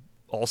a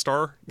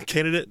all-star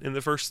candidate in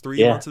the first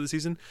 3 months of the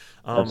season.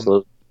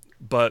 Absolutely.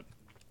 But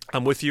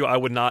I'm with you.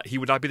 He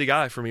would not be the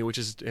guy for me,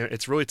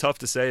 it's really tough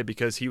to say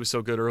because he was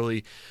so good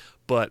early,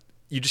 but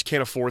you just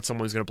can't afford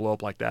someone who's going to blow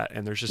up like that,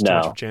 and there's just too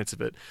much of a chance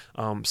of it.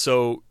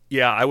 So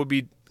yeah, I would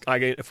be.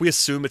 If we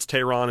assume it's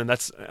Teheran, and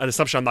that's an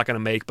assumption I'm not going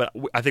to make, but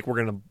I think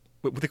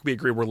we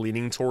agree we're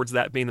leaning towards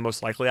that being the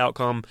most likely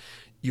outcome.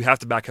 You have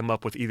to back him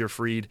up with either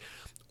Fried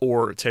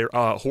or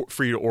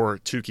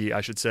Tukey, I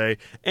should say.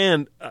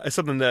 And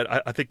something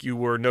that I think you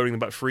were noting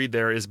about Fried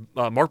there is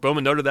Mark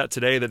Bowman noted that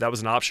today that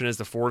was an option as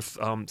the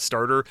 4th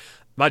starter.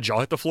 My jaw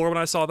hit the floor when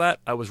I saw that.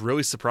 I was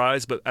really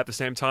surprised, but at the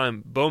same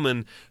time,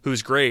 Bowman,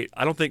 who's great,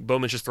 I don't think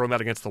Bowman's just throwing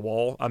that against the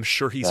wall. I'm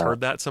sure he's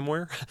heard that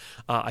somewhere.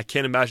 I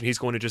can't imagine he's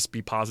going to just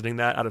be positing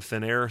that out of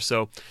thin air.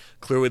 So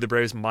clearly the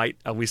Braves might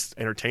at least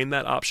entertain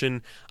that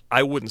option.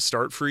 I wouldn't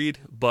start Fried,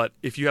 but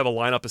if you have a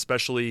lineup,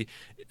 especially,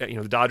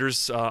 the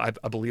Dodgers, I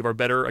believe, are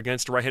better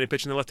against right-handed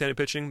pitching than left-handed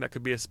pitching. That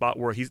could be a spot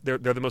where they're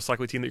the most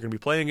likely team that you're going to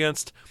be playing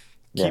against.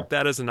 Keep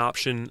that as an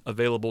option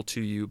available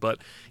to you, but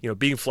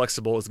being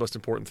flexible is the most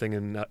important thing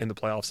in the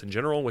playoffs in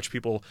general. Which I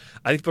think people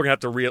are going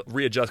to have to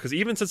readjust because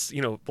even since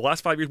the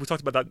last 5 years we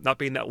talked about that not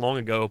being that long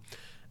ago.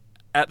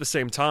 At the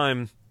same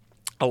time,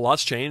 a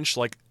lot's changed,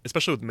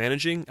 especially with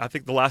managing. I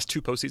think the last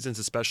 2 postseasons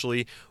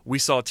especially, we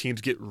saw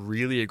teams get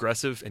really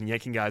aggressive and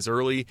yanking guys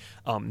early.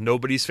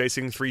 Nobody's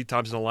facing 3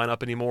 times in a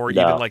lineup anymore,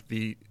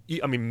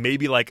 even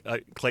maybe like a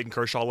Clayton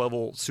Kershaw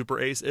level super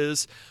ace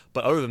is.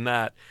 But other than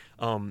that,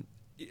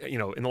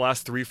 in the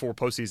last 3-4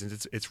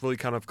 postseasons, it's really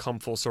kind of come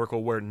full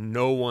circle where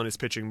no one is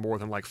pitching more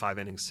than 5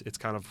 innings. It's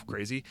kind of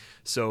crazy.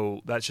 So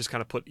that's just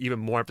kind of put even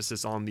more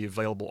emphasis on the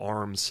available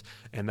arms,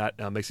 and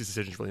that makes these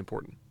decisions really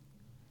important.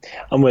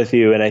 I'm with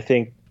you, and I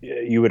think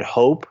you would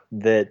hope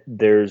that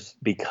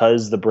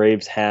because the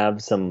Braves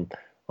have some,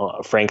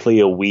 frankly,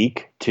 a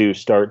week to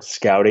start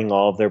scouting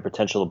all of their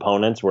potential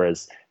opponents,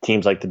 whereas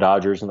teams like the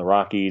Dodgers and the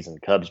Rockies and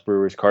Cubs,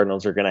 Brewers,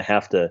 Cardinals are going to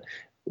have to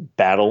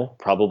battle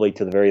probably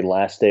to the very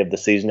last day of the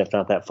season, if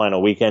not that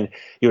final weekend.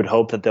 You would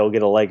hope that they'll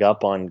get a leg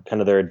up on kind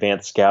of their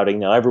advanced scouting.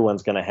 Now,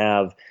 everyone's going to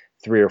have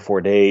 3 or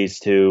 4 days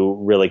to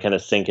really kind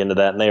of sink into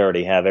that, and they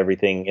already have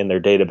everything in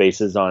their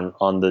databases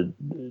on the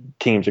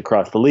teams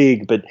across the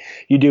league. But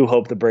you do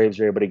hope the Braves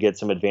are able to get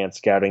some advanced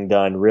scouting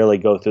done, really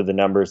go through the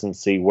numbers and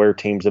see where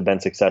teams have been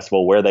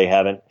successful, where they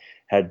haven't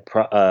had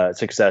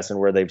success, and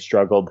where they've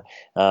struggled,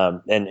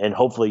 and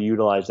hopefully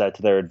utilize that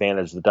to their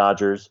advantage. The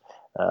Dodgers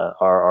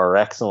are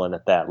excellent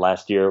at that.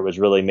 Last year, it was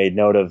really made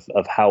note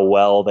of how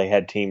well they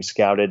had teams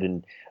scouted.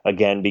 And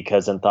again,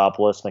 because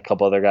Anthopoulos and a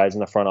couple other guys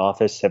in the front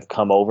office have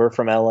come over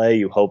from LA,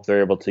 you hope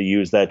they're able to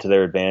use that to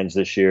their advantage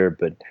this year.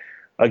 But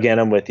again,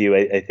 I'm with you.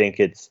 I think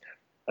it's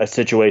a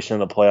situation in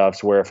the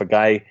playoffs where if a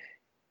guy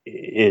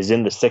is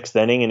in the 6th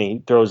inning and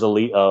he throws a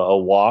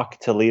walk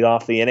to lead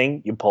off the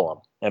inning, you pull him.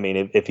 I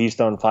mean, if he's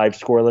thrown 5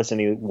 scoreless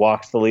and he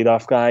walks the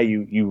leadoff guy,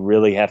 you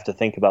really have to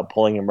think about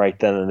pulling him right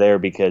then and there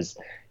because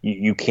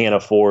you can't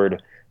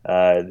afford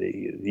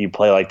you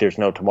play like there's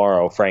no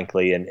tomorrow,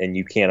 frankly, and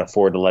you can't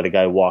afford to let a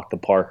guy walk the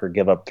park or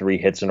give up 3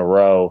 hits in a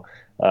row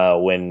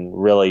when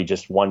really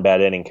just one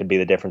bad inning could be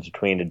the difference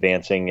between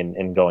advancing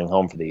and going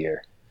home for the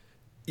year.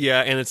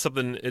 Yeah, and it's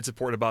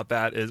important about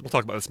that is we'll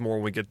talk about this more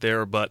when we get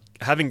there, but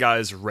having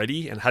guys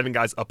ready and having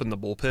guys up in the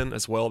bullpen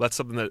as well, that's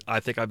something that I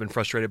think I've been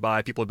frustrated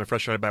by. People have been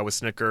frustrated by with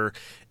Snitker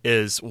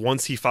is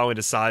once he finally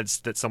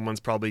decides that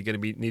someone's probably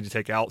going to need to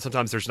take out,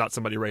 sometimes there's not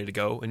somebody ready to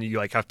go and you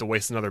have to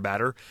waste another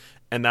batter,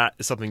 and that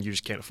is something you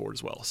just can't afford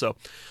as well. So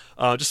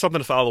just something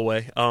to file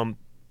away.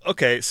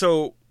 Okay,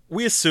 so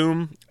we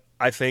assume,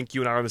 I think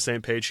you and I are on the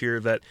same page here,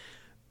 that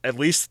at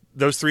least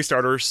those 3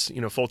 starters,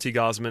 Fulte,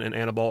 Gausman, and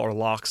Anibal are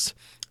locks.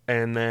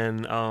 And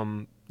then,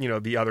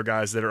 the other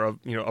guys that are,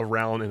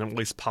 around and at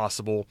least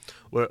possible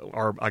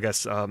are, I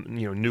guess,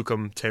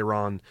 Newcomb,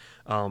 Teheran,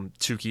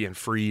 Tukey, and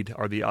Fried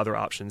are the other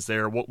options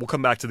there. We'll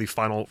come back to the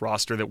final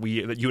roster that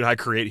you and I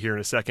create here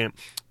in a second.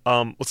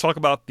 Let's talk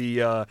about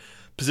the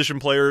position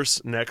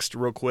players next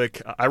real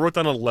quick. I wrote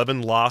down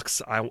 11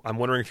 locks. I'm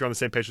wondering if you're on the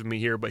same page with me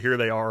here, but here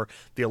they are,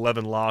 the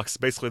 11 locks.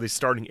 Basically, the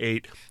starting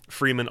 8,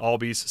 Freeman,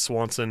 Albies,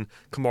 Swanson,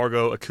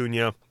 Camargo,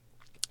 Acuna,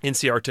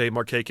 Inciarte,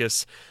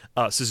 Markakis,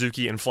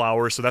 Suzuki and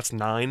Flowers, so that's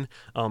 9.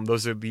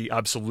 Those are the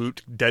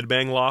absolute dead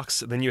bang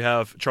locks. Then you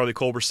have Charlie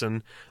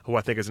Culberson, who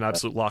I think is an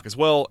absolute lock as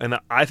well, and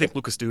I think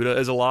Lucas Duda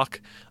is a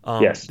lock.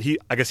 Yes.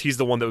 I guess he's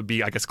the one that would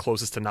be,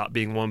 closest to not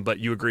being one, but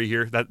you agree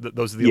here that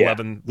those are the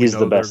 11. He's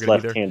the best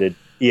left-handed.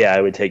 Yeah,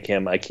 I would take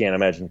him. I can't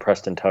imagine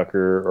Preston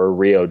Tucker or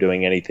Rio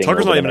doing anything.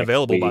 Tucker's not even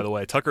available, by the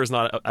way. Tucker is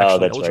not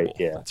actually eligible. Right.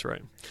 Yeah. That's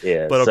right.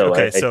 Yeah, but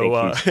okay, I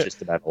think he's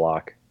just about a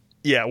lock.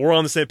 Yeah, we're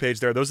on the same page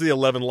there. Those are the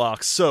 11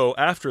 locks. So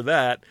after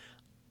that,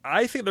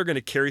 I think they're going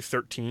to carry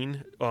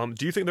 13.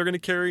 Do you think they're going to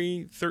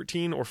carry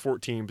 13 or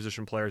 14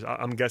 position players?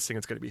 I'm guessing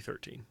it's going to be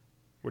 13.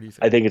 What do you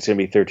think? I think it's going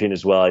to be 13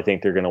 as well. I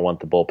think they're going to want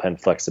the bullpen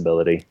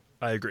flexibility.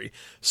 I agree.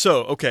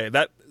 So, okay,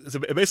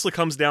 it basically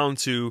comes down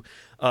to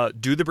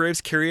do the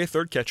Braves carry a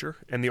third catcher?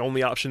 And the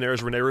only option there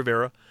is Rene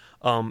Rivera.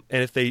 And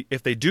if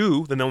they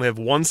do, then they only have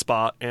one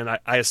spot, and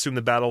I assume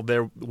the battle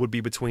there would be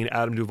between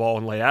Adam Duvall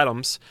and Lane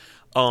Adams.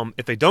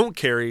 If they don't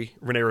carry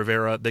Rene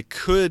Rivera, they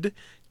could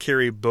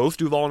carry both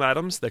Duvall and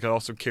Adams. They could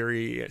also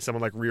carry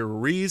someone like Rio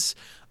Ruiz.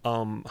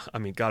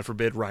 God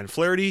forbid, Ryan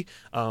Flaherty.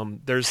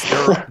 There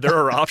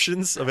are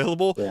options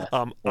available.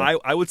 Yeah.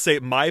 I would say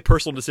my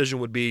personal decision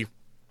would be,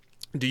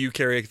 do you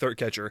carry a third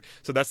catcher?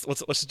 So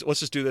let's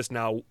just do this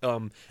now.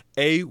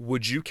 A,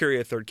 would you carry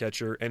a third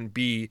catcher? And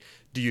B,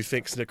 do you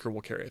think Snitker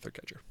will carry a third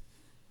catcher?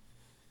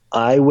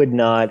 I would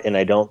not, and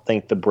I don't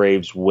think the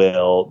Braves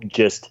will.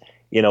 Just,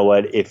 you know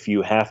what, if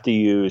you have to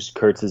use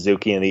Kurt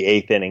Suzuki in the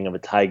 8th inning of a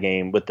tie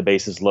game with the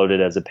bases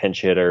loaded as a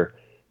pinch hitter,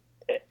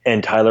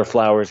 and Tyler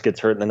Flowers gets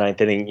hurt in the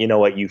 9th inning, you know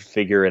what, you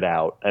figure it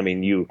out. I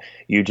mean, you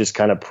just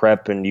kind of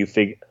prep and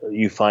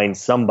you find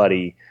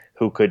somebody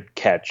who could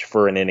catch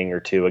for an inning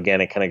or two.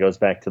 Again, it kind of goes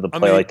back to the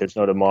play like there's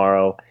no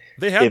tomorrow.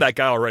 They have that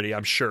guy already,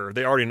 I'm sure.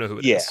 They already know who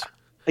it is.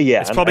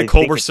 Yeah, it's probably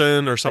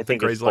Culberson or something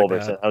crazy like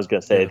that. I was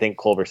going to say, I think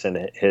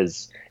Culberson,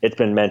 it's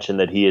been mentioned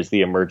that he is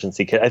the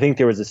emergency kit. I think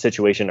there was a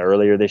situation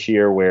earlier this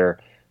year where,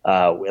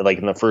 like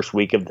in the first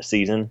week of the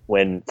season,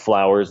 when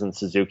Flowers and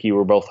Suzuki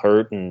were both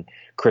hurt and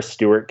Chris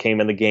Stewart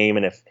came in the game,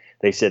 and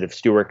if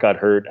Stewart got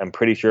hurt, I'm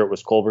pretty sure it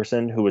was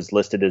Culberson who was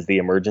listed as the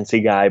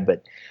emergency guy.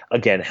 But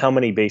again, how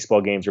many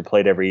baseball games are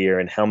played every year,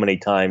 and how many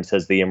times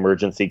has the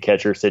emergency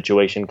catcher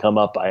situation come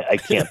up? I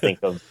can't think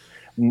of.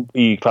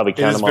 You probably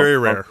count them very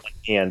rare.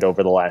 And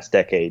over the last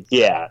decade.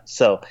 Yeah.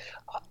 So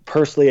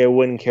personally, I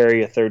wouldn't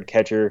carry a third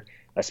catcher,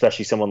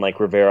 especially someone like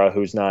Rivera,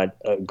 who's not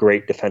a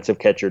great defensive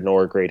catcher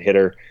nor a great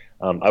hitter.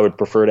 I would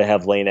prefer to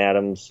have Lane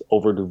Adams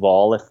over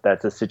Duvall if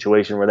that's a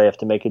situation where they have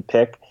to make a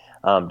pick,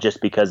 just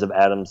because of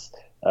Adams,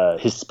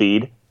 his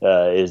speed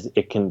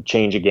it can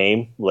change a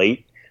game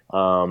late.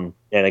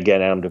 And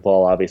again, Adam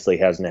Duvall obviously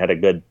hasn't had a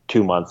good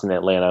 2 months in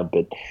Atlanta,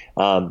 but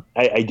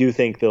I do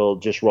think they'll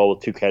just roll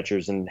with two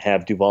catchers and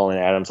have Duvall and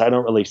Adams. I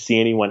don't really see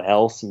anyone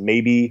else.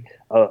 Maybe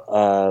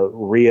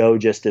Rio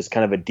just as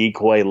kind of a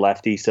decoy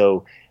lefty,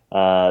 so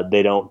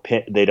they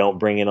don't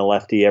bring in a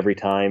lefty every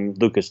time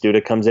Lucas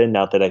Duda comes in.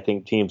 Not that I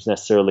think teams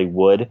necessarily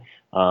would,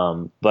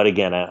 but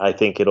again, I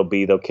think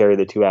they'll carry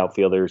the two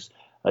outfielders.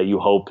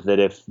 You hope that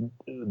if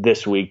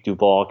this week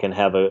Duvall can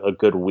have a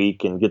good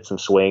week and get some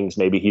swings,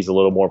 maybe he's a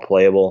little more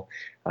playable.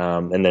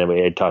 And then we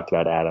had talked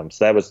about Adams.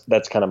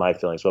 That's kind of my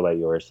feelings. What about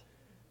yours?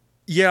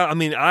 Yeah, I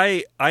mean,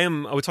 I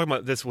was talking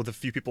about this with a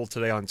few people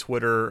today on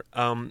Twitter.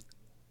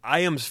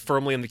 I am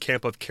firmly in the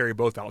camp of carry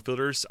both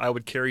outfielders. I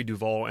would carry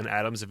Duvall and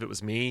Adams if it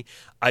was me.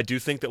 I do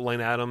think that Lane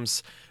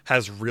Adams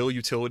has real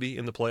utility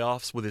in the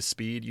playoffs with his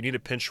speed. You need a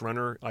pinch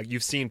runner.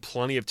 You've seen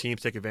plenty of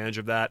teams take advantage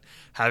of that,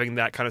 having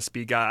that kind of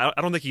speed guy.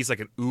 I don't think he's like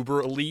an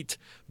uber elite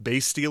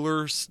base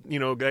stealer,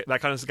 that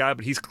kind of guy,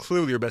 but he's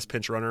clearly your best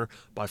pinch runner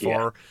by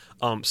far.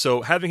 Yeah.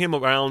 So having him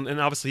around, and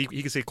obviously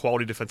he can say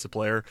quality defensive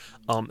player,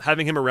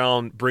 having him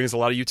around brings a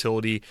lot of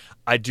utility.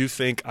 I do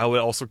think I would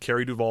also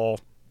carry Duvall.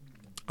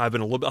 I've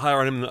been a little bit higher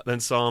on him than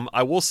some.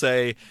 I will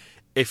say,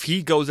 if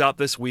he goes out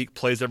this week,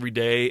 plays every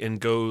day, and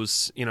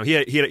goes, he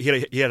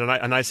had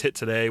a nice hit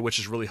today, which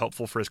is really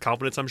helpful for his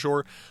confidence, I'm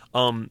sure.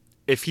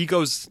 If he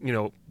goes,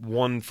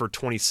 1 for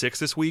 26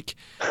 this week,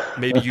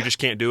 maybe you just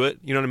can't do it.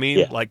 You know what I mean?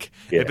 Yeah.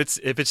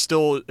 If it's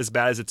still as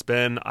bad as it's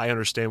been, I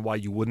understand why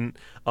you wouldn't.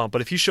 But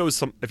if he shows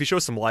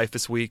some life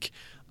this week,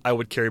 I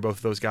would carry both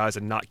of those guys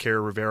and not carry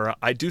Rivera.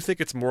 I do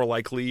think it's more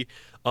likely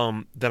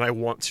than I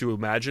want to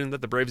imagine that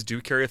the Braves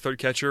do carry a third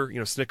catcher.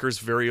 Snitker's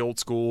very old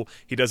school.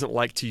 He doesn't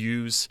like to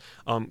use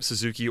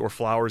Suzuki or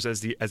Flowers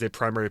as a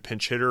primary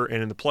pinch hitter,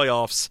 and in the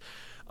playoffs,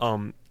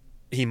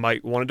 he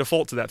might want to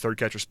default to that third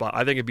catcher spot. I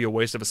think it'd be a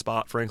waste of a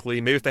spot,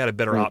 frankly. Maybe if they had a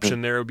better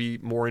option there, it would be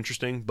more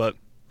interesting. But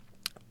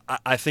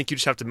I think you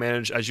just have to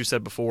manage, as you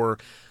said before,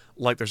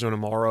 like there's no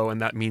tomorrow,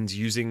 and that means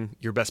using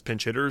your best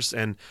pinch hitters.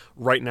 And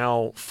right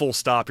now, full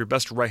stop, your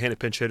best right-handed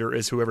pinch hitter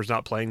is whoever's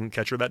not playing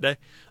catcher that day,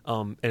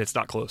 and it's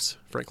not close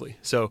frankly.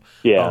 So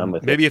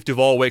maybe if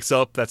Duvall wakes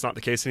up, that's not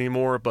the case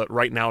anymore. But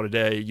right now,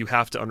 today, you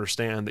have to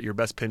understand that your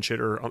best pinch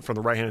hitter from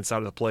the right-handed side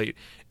of the plate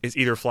is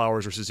either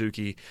Flowers or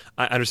Suzuki.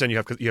 I understand you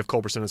have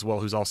Culberson as well,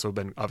 who's also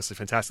been obviously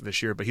fantastic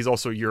this year, but he's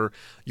also your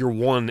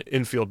one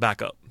infield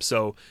backup.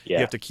 So you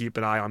have to keep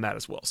an eye on that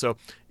as well. So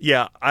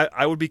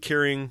I would be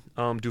carrying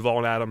Duvall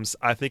and Adams.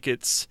 I think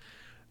it's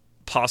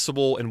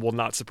possible and will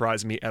not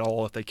surprise me at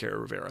all if they carry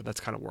Rivera. That's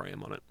kind of where I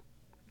am on it.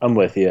 I'm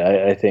with you.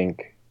 I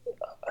think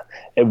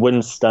it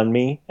wouldn't stun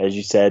me, as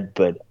you said,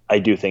 but I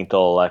do think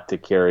they'll elect to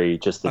carry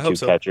just the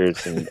two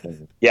catchers.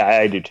 And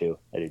I do too.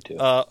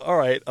 All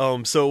right.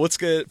 So let's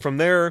get from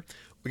there.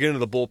 We get into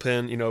the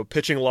bullpen.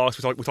 Pitching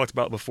locks. We talked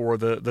about before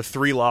the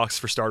three locks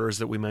for starters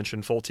that we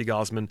mentioned: Folty,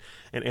 Gausman,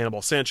 and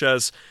Anibal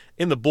Sanchez.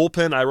 In the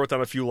bullpen, I wrote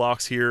down a few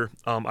locks here.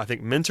 I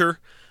think Minter,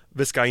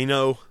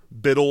 Vizcaino,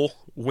 Biddle,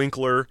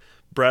 Winkler,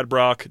 Brad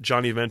Brock,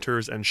 Johnny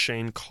Venters, and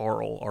Shane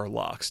Carl are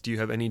locks. Do you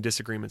have any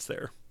disagreements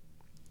there?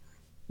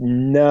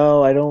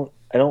 No, I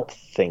don't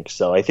think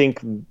so. I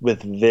think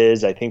with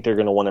Viz, I think they're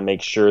going to want to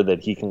make sure that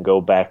he can go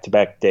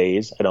back-to-back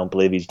days. I don't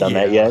believe he's done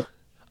that yet.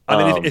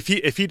 I mean, if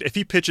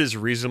he pitches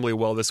reasonably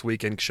well this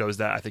week and shows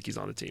that, I think he's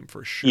on the team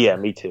for sure. Yeah,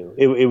 me too.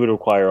 It would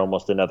require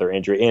almost another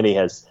injury, and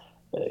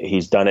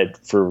he's done it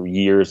for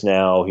years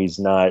now. He's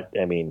not.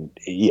 I mean,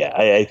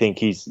 I think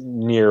he's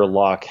near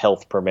lock,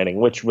 health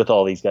permitting. Which with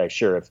all these guys,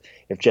 sure.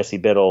 If Jesse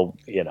Biddle,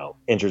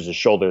 injures his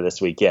shoulder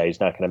this week, he's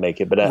not going to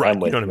make it. But I'm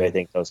with you. I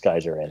think those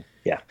guys are in.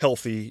 Yeah,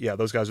 healthy. Yeah,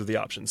 those guys are the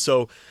options.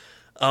 So.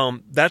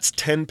 That's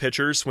 10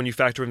 pitchers when you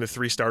factor in the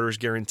 3 starters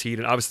guaranteed,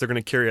 and obviously they're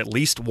going to carry at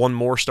least one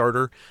more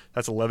starter.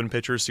 That's 11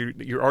 pitchers. So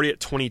you're already at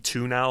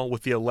 22 now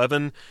with the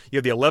 11. You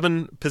have the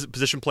 11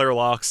 position player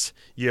locks.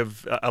 You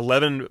have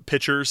 11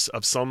 pitchers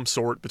of some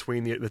sort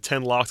between the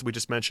 10 locks that we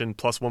just mentioned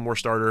plus one more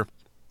starter.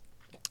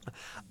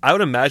 I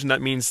would imagine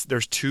that means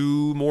there's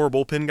 2 more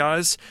bullpen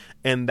guys,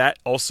 and that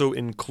also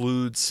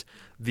includes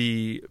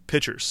the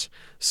pitchers.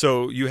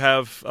 So you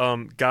have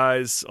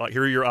guys,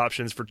 here are your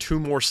options for 2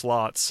 more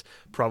slots,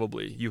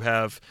 probably. You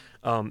have,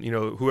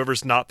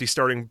 whoever's not the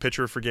starting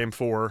pitcher for Game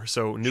 4.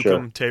 So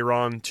Newcomb,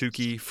 Tehran,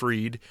 Tukey,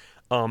 Fried.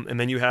 And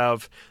then you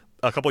have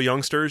a couple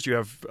youngsters. You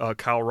have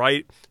Kyle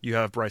Wright. You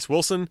have Bryce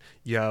Wilson.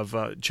 You have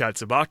Chad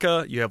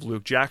Sabaka. You have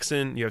Luke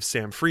Jackson. You have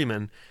Sam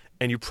Freeman.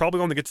 And you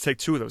probably only get to take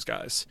 2 of those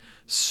guys.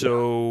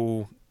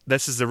 So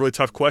this is a really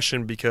tough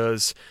question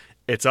because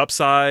it's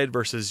upside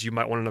versus you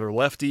might want another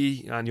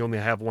lefty, and you only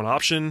have one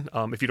option.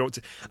 If you don't,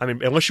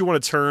 unless you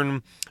want to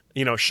turn,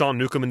 Sean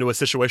Newcomb into a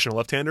situational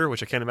left-hander,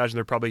 which I can't imagine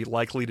they're probably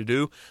likely to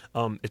do.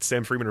 It's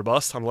Sam Freeman or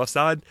bust on the left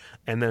side,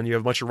 and then you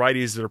have a bunch of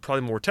righties that are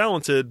probably more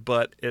talented,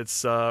 but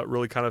it's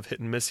really kind of hit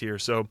and miss here.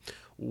 So,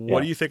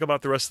 what do you think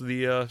about the rest of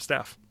the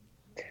staff?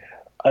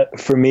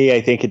 For me,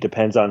 I think it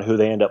depends on who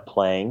they end up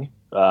playing.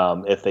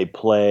 If they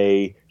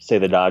play, say,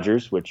 the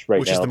Dodgers, which now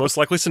is the most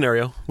likely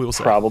scenario, we will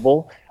say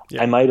probable.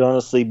 Yeah. I might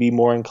honestly be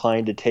more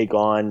inclined to take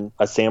on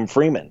a Sam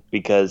Freeman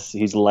because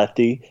he's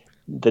lefty.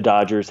 The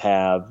Dodgers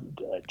have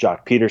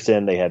Jock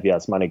Peterson. They have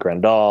Yasmani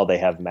Grandal. They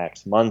have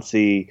Max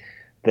Muncy.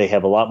 They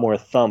have a lot more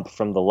thump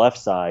from the left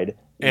side.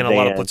 And a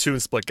lot of platoon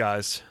split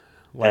guys.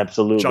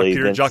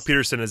 Absolutely. Jock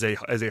Peterson is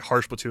a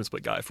harsh platoon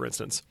split guy, for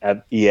instance.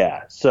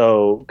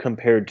 So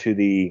compared to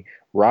the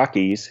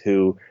Rockies,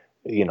 who –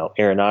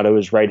 Arenado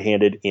is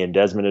right-handed. Ian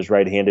Desmond is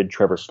right-handed.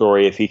 Trevor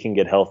Story, if he can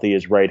get healthy,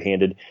 is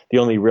right-handed. The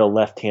only real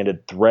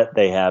left-handed threat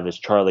they have is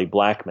Charlie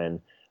Blackmon.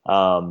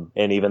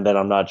 And even then,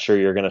 I'm not sure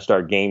you're going to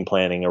start game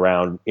planning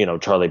around,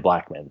 Charlie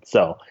Blackmon.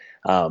 So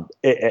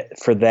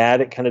for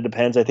that, it kind of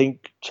depends. I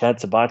think Chad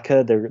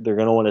Sabatka, they're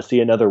going to want to see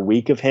another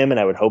week of him,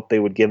 and I would hope they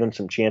would give him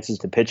some chances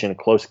to pitch in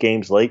close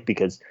games late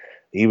because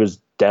he was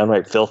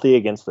downright filthy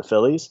against the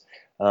Phillies.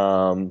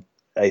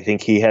 I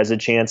think he has a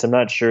chance. I'm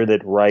not sure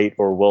that Wright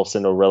or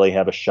Wilson will really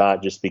have a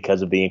shot just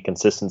because of the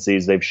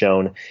inconsistencies they've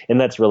shown,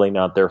 and that's really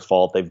not their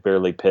fault. They've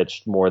barely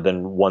pitched more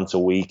than once a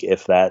week,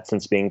 if that,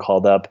 since being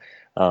called up.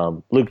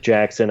 Luke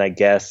Jackson, I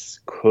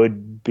guess,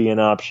 could be an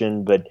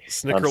option, but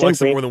Snicker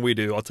likes him more than we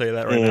do. I'll tell you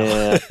that right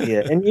now.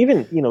 Yeah, and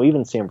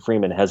even Sam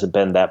Freeman hasn't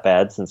been that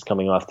bad since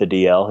coming off the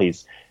DL.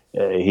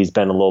 He's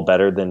been a little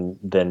better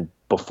than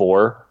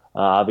before,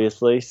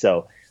 obviously.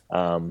 So.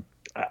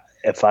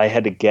 If I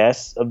had to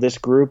guess of this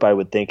group, I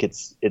would think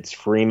it's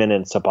Freeman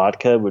and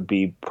Sabatka would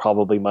be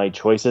probably my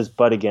choices.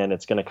 But again,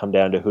 it's going to come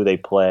down to who they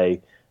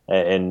play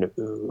and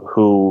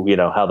who,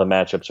 how the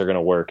matchups are going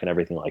to work and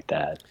everything like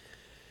that.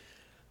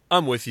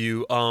 I'm with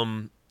you.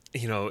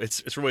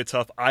 It's really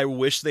tough. I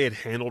wish they had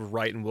handled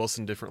Wright and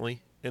Wilson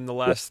differently in the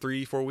last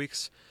 3-4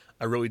 weeks.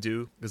 I really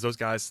do, because those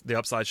guys, the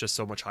upside is just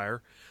so much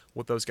higher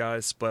with those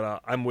guys.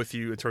 But I'm with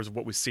you in terms of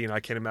what we've seen. I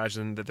can't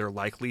imagine that they're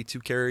likely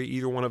to carry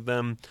either one of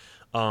them.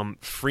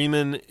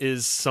 Freeman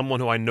is someone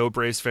who I know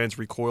Braves fans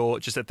recoil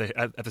just at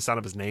the sound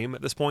of his name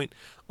at this point.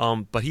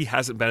 But he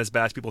hasn't been as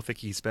bad as people think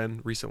he's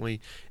been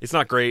recently. It's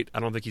not great. I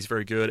don't think he's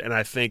very good. And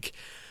I think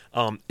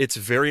it's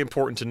very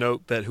important to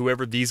note that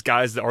whoever these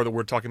guys that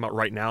we're talking about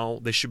right now,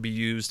 they should be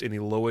used in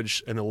the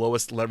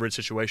lowest leverage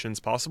situations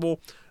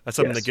possible. That's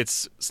something that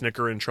gets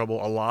Snitker in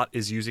trouble a lot,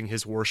 is using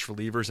his worst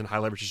relievers in high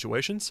leverage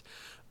situations.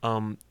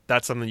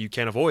 That's something you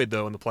can't avoid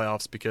though in the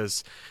playoffs,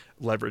 because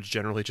leverage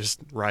generally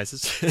just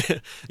rises.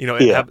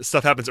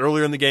 Stuff happens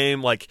earlier in the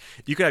game. Like,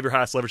 you could have your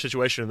highest leverage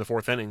situation in the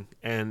fourth inning,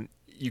 and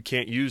you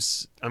can't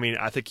use. I mean,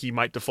 I think he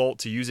might default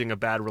to using a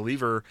bad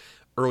reliever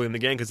early in the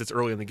game because it's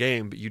early in the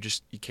game, but you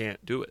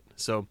can't do it.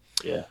 So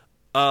I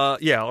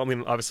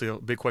mean, obviously,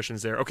 big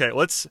questions there. Okay,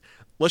 let's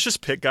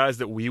just pick guys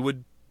that we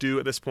would do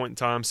at this point in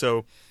time.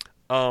 So,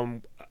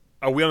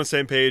 are we on the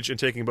same page in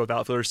taking both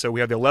outfielders? So we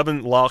have the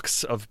 11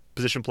 locks of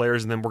position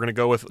players, and then we're going to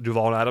go with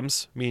Duvall and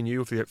Adams, me and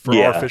you, for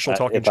our official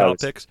talking shop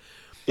picks.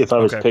 If I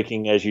was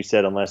picking, as you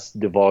said, unless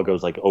Duvall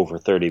goes like over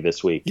 30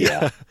 this week,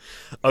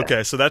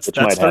 Okay, so that's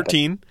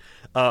 13.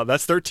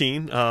 That's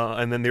 13.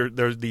 And then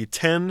there's the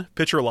 10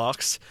 pitcher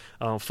locks: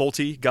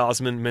 Fulte,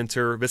 Gausman,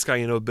 Minter,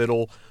 Vizcaino,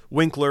 Biddle,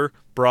 Winkler,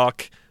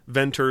 Brock,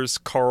 Venters,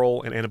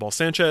 Carl, and Anibal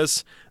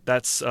Sanchez.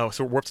 That's so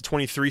we're up to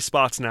 23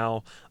 spots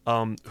now.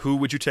 Who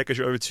would you take as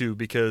your other two?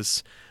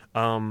 Because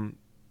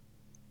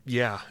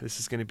this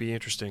is going to be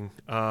interesting.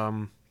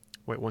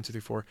 Wait, 1, 2,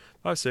 3, 4,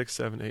 5, 6,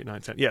 7, 8,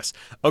 9, 10. Yes.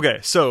 Okay,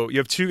 so you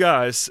have two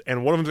guys,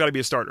 and one of them's got to be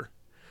a starter.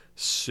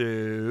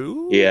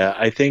 So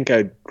I think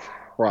I'd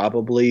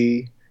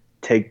probably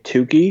take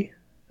Tukey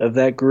of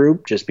that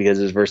group just because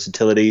of his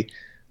versatility,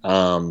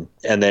 and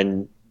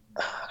then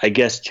I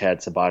guess Chad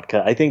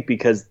Sabatka. I think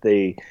because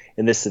in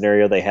this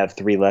scenario they have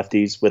three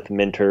lefties with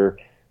Minter,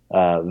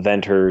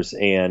 Venters,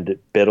 and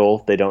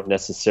Biddle. They don't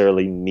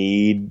necessarily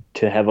need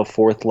to have a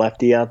fourth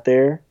lefty out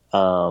there.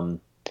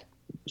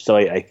 So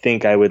I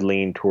think I would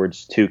lean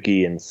towards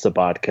Tukey and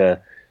Sabatka.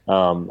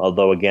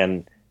 Although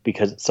again,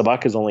 because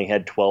Sabatka's only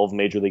had 12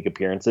 major league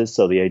appearances,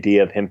 so the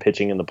idea of him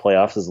pitching in the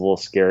playoffs is a little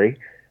scary.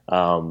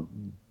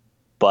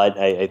 But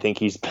I think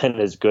he's been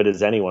as good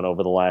as anyone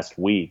over the last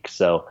week.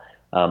 So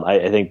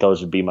I think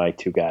those would be my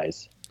two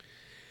guys.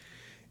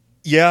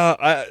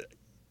 Yeah,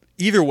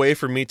 either way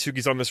for me,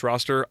 Tukey's on this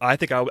roster. I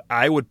think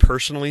I would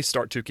personally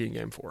start Tukey in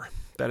Game 4.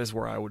 That's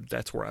where I would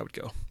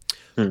go.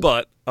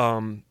 But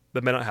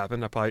that may not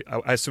happen.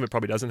 I assume it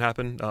probably doesn't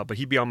happen. But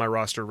he'd be on my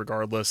roster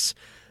regardless.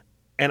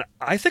 And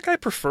I think I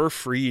prefer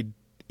Fried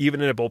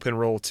even in a bullpen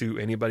role to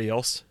anybody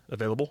else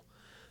available.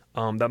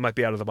 That might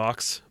be out of the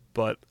box,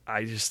 but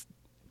I just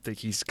think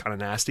he's kind of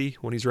nasty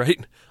when he's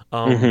right.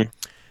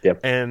 Yep.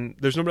 And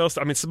there's nobody else.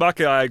 I mean,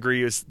 Sabatka, I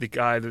agree, is the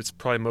guy that's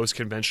probably most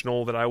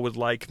conventional that I would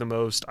like the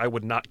most. I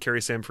would not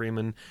carry Sam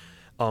Freeman,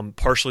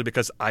 partially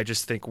because I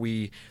just think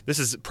this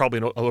is probably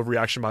an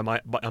overreaction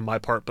on my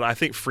part, but I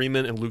think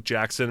Freeman and Luke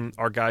Jackson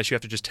are guys you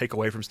have to just take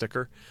away from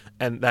Snitker.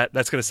 And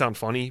that's going to sound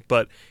funny,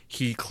 but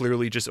he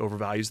clearly just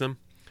overvalues them.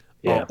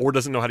 Or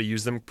doesn't know how to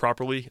use them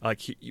properly.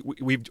 Like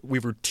we've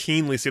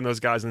routinely seen those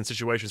guys in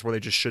situations where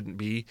they just shouldn't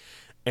be,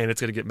 and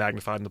it's going to get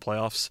magnified in the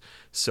playoffs.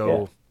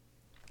 So,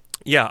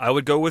 I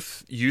would go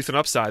with youth and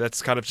upside.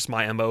 That's kind of just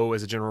my MO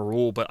as a general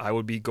rule, but I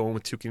would be going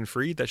with Tukey and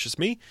Fried. That's just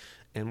me,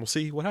 and we'll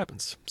see what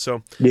happens.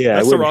 So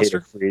that's the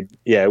roster.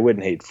 I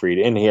wouldn't hate Fried,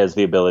 and he has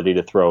the ability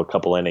to throw a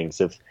couple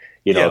innings if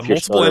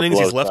multiple innings.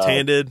 He's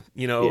left-handed.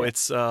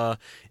 It's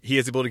he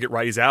has the ability to get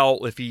righties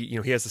out if he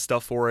has the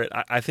stuff for it.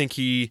 I think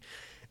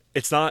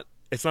it's not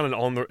an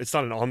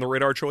on the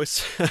radar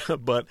choice,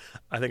 but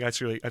I think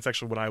that's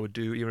actually what I would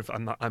do, even if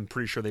I'm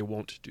pretty sure they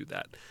won't do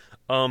that.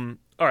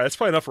 All right, that's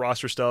probably enough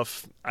roster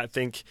stuff. I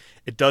think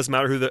it does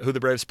matter who the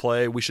Braves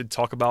play. We should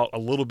talk about a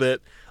little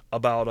bit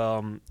about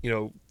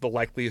the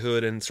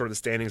likelihood and sort of the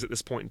standings at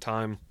this point in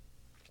time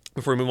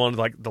before we move on to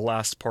like the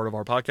last part of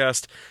our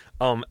podcast.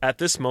 At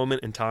this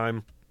moment in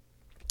time,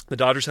 the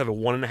Dodgers have a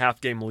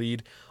 1.5 game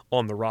lead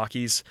on the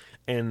Rockies,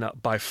 and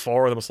by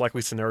far the most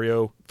likely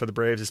scenario for the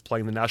Braves is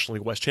playing the National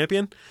League West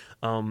champion.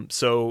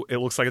 So it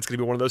looks like it's going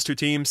to be one of those two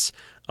teams.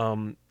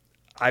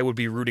 I would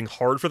be rooting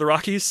hard for the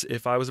Rockies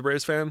if I was a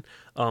Braves fan.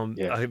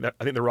 I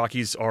think the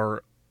Rockies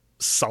are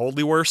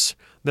solidly worse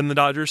than the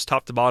Dodgers,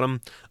 top to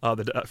bottom.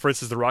 For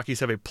instance, the Rockies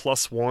have a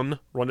 +1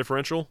 run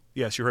differential.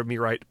 Yes, you heard me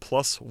right,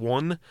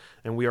 +1,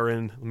 and we are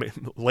in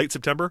late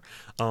September.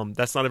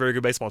 That's not a very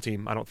good baseball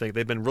team, I don't think.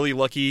 They've been really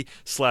lucky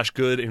 /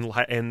 good in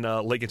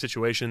late game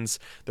situations.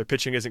 Their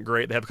pitching isn't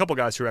great. They have a couple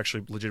guys who are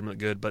actually legitimately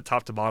good, but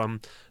top to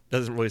bottom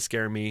doesn't really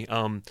scare me.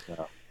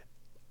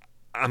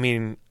 I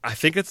mean, I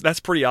think that's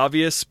pretty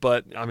obvious,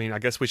 but I mean, I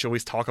guess we should at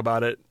least talk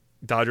about it.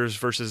 Dodgers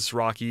versus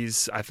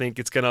Rockies. I think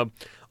it's going to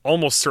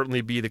almost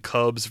certainly be the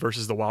Cubs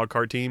versus the wild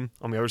card team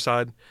on the other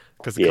side,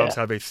 because the Cubs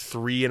have a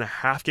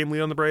 3.5 game lead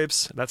on the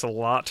Braves. That's a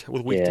lot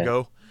with a week to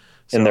go.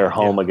 So, and they're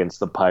home against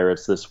the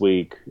Pirates this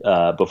week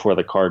before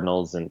the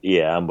Cardinals. And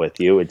I'm with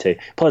you.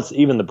 Plus,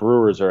 even the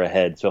Brewers are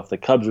ahead. So if the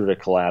Cubs were to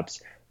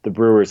collapse, the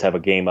Brewers have a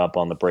game up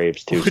on the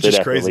Braves too. Which is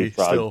crazy.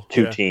 Still,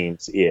 two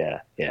teams.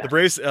 Yeah. The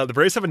Braves have a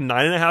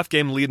 9.5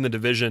 game lead in the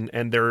division,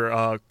 and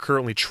they're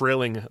currently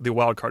trailing the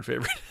wild card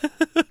favorite.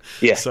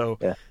 Yeah. So,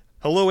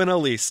 hello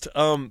NL East.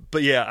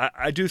 But yeah,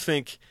 I do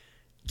think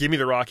give me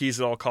the Rockies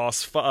at all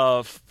costs.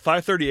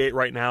 538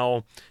 right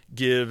now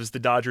gives the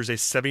Dodgers a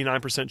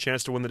 79%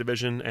 chance to win the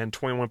division and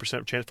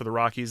 21% chance for the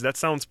Rockies. That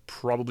sounds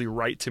probably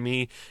right to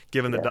me,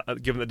 given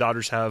the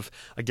Dodgers have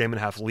a game and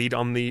a half lead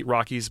on the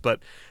Rockies. But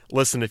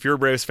listen, if you're a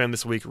Braves fan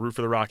this week, root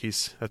for the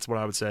Rockies. That's what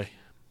I would say.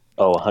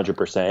 Oh,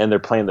 100%. And they're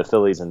playing the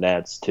Phillies and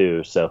Nats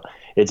too. So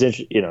it's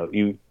interesting.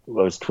 I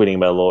was tweeting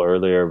about a little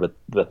earlier with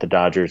the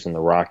Dodgers and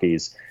the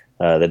Rockies.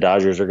 The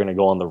Dodgers are going to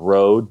go on the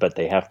road, but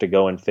they have to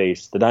go and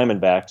face the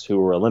Diamondbacks, who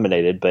were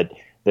eliminated. But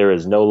there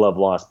is no love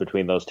lost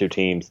between those two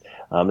teams.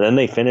 Then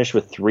they finish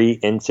with 3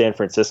 in San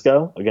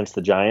Francisco against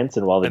the Giants.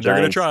 And while the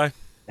Giants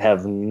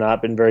have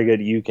not been very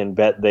good, you can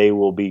bet they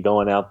will be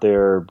going out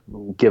there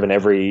giving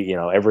every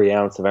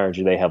ounce of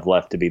energy they have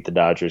left to beat the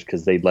Dodgers,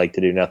 because they'd like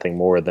to do nothing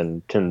more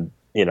than to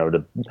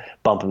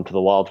bump them to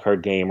the wild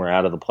card game or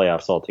out of the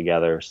playoffs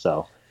altogether.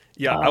 So.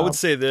 Yeah, I would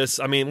say this.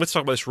 I mean, let's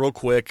talk about this real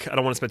quick. I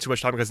don't want to spend too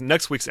much time because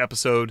next week's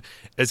episode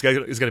is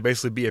going to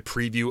basically be a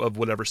preview of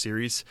whatever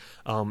series.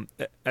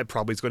 It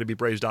probably is going to be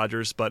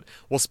Braves-Dodgers, but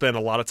we'll spend a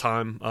lot of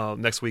time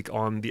next week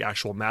on the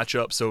actual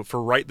matchup. So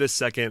for right this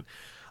second,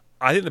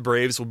 I think the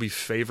Braves will be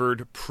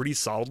favored pretty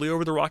solidly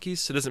over the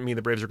Rockies. It doesn't mean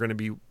the Braves are going to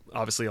be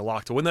obviously a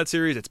lock to win that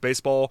series. It's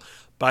baseball.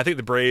 But I think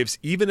the Braves,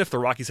 even if the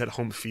Rockies had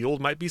home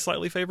field, might be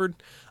slightly favored.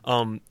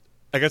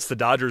 Against the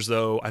Dodgers,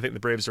 though, I think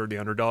the Braves are the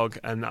underdog,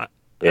 and I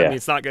mean,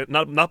 it's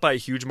not by a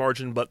huge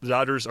margin, but the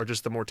Dodgers are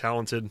just the more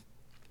talented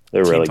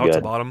team, really top good.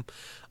 To bottom.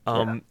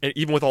 And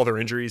even with all their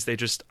injuries, I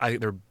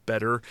think they're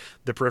better.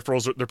 Their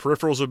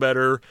peripherals are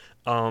better.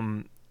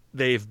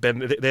 They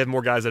have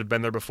more guys that have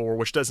been there before,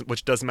 which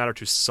doesn't matter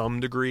to some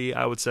degree,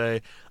 I would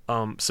say.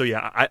 So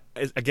yeah,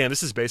 again,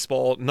 this is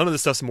baseball. None of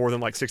this stuff's more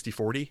than like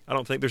 60-40. I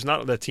don't think there's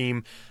not a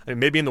team. I mean,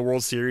 maybe in the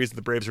World Series,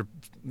 the Braves are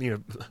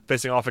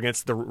facing off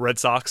against the Red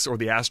Sox or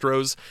the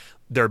Astros.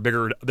 They're a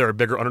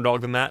bigger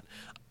underdog than that.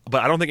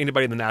 But I don't think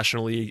anybody in the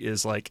National League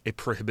is like a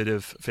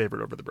prohibitive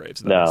favorite over the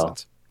Braves. No,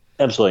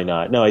 absolutely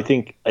not. No, I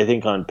think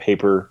on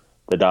paper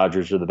the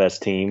Dodgers are the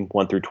best team,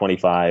 1 through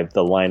 25.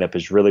 The lineup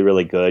is really,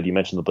 really good. You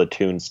mentioned the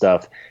platoon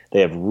stuff.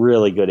 They have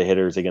really good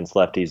hitters against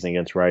lefties and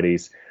against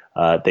righties.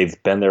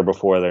 They've been there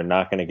before. They're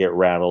not going to get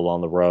rattled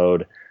on the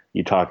road.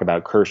 You talk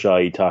about Kershaw.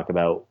 You talk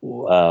about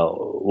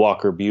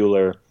Walker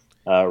Buehler.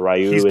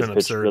 Ryu has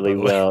pitched really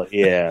well.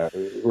 Yeah,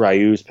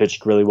 Ryu's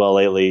pitched really well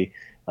lately.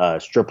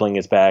 Stripling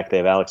is back. They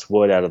have Alex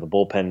Wood out of the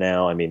bullpen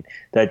now. I mean,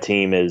 that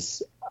team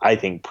is, I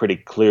think, pretty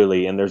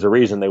clearly, and there's a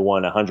reason they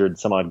won 100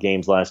 some odd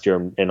games last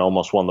year and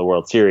almost won the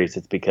World Series.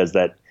 It's because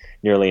that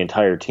nearly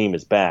entire team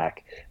is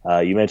back.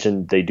 You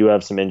mentioned they do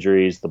have some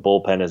injuries. The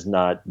bullpen has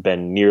not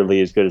been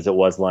nearly as good as it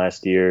was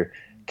last year.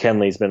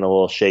 Kenley's been a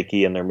little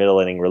shaky, and their middle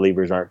inning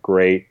relievers aren't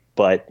great.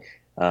 But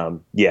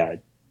 10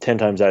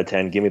 times out of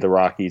 10, give me the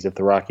Rockies. If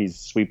the Rockies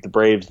sweep the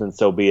Braves, then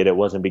so be it. It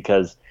wasn't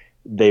because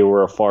they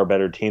were a far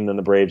better team than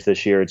the Braves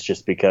this year. It's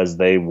just because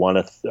they won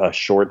a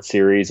short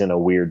series in a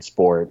weird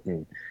sport.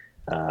 And,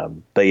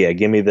 but yeah,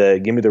 give me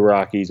the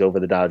Rockies over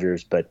the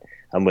Dodgers. But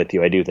I'm with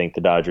you. I do think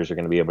the Dodgers are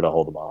going to be able to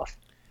hold them off.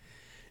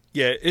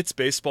 Yeah, it's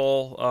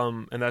baseball,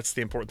 and that's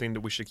the important thing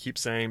that we should keep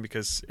saying,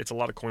 because it's a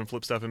lot of coin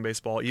flip stuff in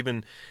baseball.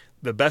 Even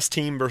the best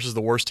team versus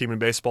the worst team in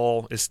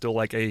baseball is still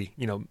like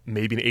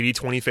maybe an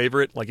 80-20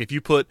 favorite. Like if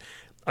you put,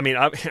 the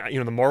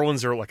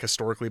Marlins are like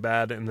historically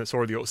bad, and so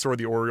are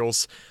the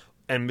Orioles.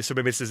 And so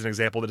maybe this is an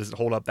example that doesn't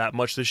hold up that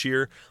much this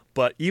year.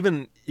 But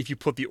even if you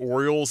put the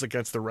Orioles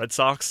against the Red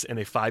Sox in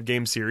a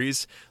 5-game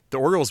series, the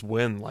Orioles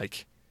win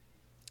like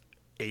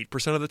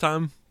 8% of the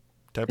time,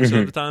 10%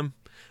 of the time.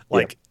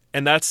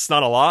 And that's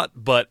not a lot.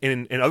 But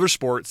in other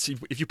sports,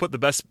 if you put the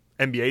best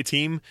NBA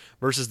team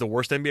versus the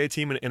worst NBA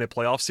team in a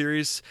playoff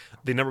series,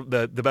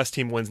 the best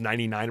team wins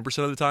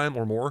 99% of the time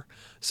or more.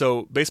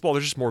 So baseball,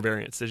 there's just more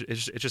variance.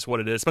 It's just what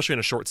it is, especially in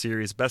a short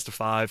series. Best of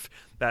 5,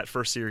 that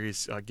first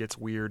series gets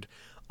weird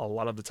a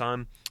lot of the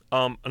time.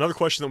 Another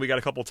question that we got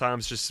a couple of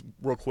times, just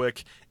real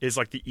quick, is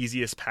like the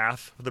easiest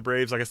path for the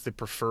Braves. I guess the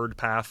preferred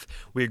path.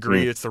 We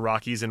agree it's the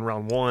Rockies in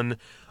round 1.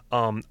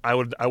 I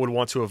would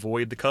want to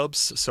avoid the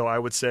Cubs, so I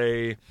would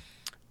say.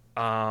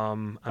 I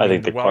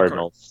think the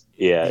Cardinals.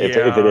 Yeah, if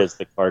it is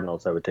the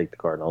Cardinals, I would take the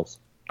Cardinals.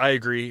 I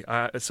agree.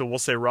 So we'll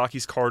say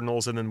Rockies,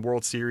 Cardinals, and then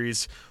World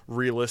Series.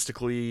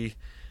 Realistically,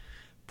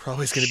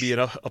 probably is going to be an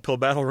uphill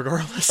battle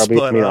regardless.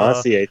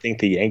 Honestly, I think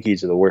the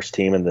Yankees are the worst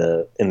team in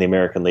the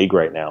American League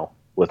right now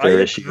with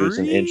their issues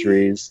and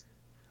injuries.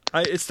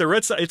 It's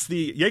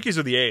the Yankees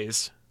or the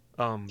A's.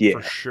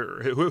 For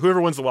sure.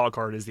 Whoever wins the wild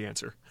card is the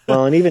answer.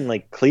 Well, and even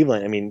like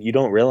Cleveland. I mean, you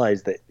don't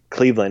realize that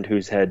Cleveland,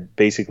 who's had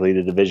basically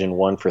the Division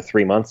 1 for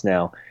 3 months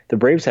now, the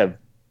Braves have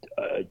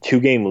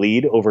 2-game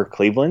lead over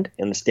Cleveland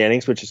in the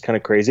standings, which is kind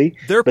of crazy.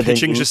 Their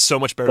pitching is just so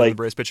much better than the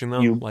Braves pitching, though.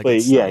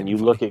 And you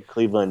look at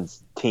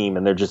Cleveland's team,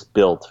 and they're just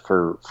built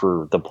for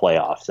the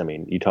playoffs. I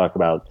mean, you talk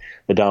about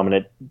the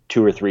dominant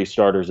 2 or 3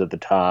 starters at the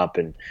top,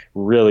 and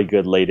really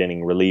good late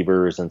inning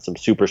relievers, and some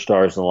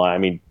superstars in the line. I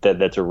mean,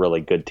 that's a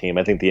really good team.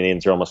 I think the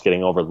Indians are almost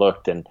getting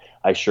overlooked, and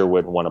I sure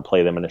wouldn't want to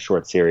play them in a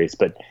short series.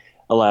 But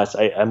alas,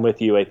 I'm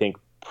with you. I think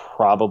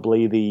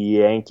probably the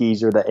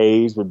Yankees or the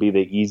A's would be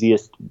the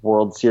easiest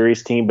World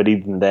Series team. But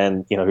even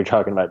then, you're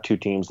talking about 2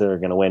 teams that are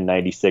going to win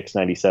 96,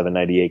 97,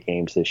 98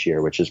 games this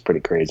year, which is pretty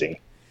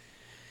crazy.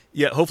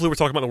 Yeah, hopefully we're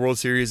talking about the World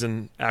Series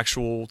in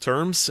actual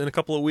terms in a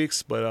couple of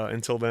weeks. But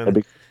until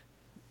then,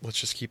 let's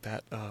just keep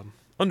that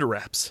under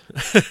wraps.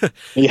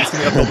 Yeah. It's going to be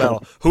an uphill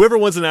battle. Whoever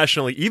wins the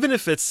National League, even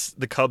if it's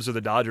the Cubs or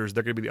the Dodgers,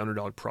 they're going to be the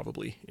underdog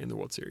probably in the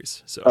World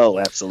Series. So. Oh,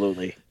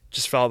 absolutely.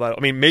 Just follow that.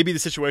 I mean, maybe the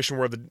situation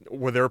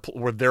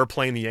where they're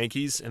playing the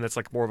Yankees and it's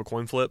like more of a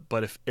coin flip.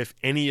 But if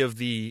any of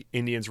the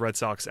Indians, Red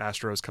Sox,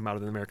 Astros come out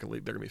of the American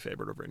League, they're going to be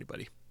favored over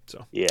anybody.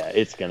 So yeah,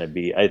 it's going to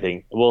be. I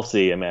think we'll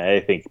see. I mean,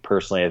 I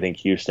think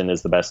Houston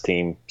is the best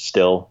team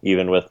still,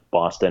 even with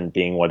Boston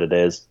being what it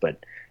is.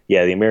 But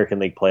yeah, the American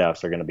League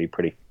playoffs are going to be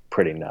pretty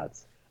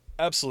nuts.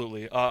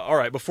 Absolutely. All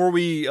right. Before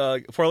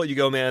I let you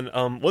go, man,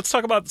 let's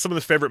talk about some of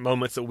the favorite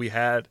moments that we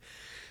had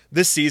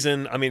this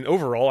season. I mean,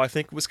 overall, I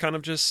think it was kind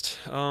of just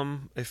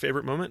a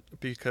favorite moment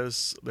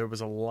because there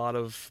was a lot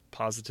of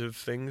positive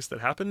things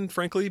that happened,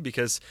 frankly,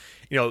 because,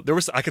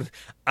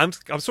 I'm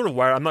sort of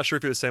wired. I'm not sure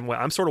if you're the same way.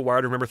 I'm sort of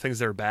wired to remember things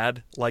that are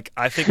bad. Like,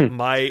 I think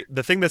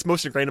the thing that's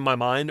most ingrained in my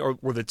mind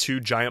were the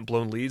 2 giant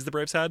blown leads the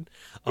Braves had.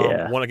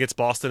 One against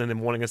Boston and then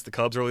one against the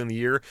Cubs early in the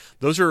year.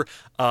 Those are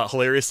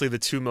hilariously the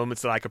 2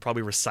 moments that I could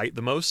probably recite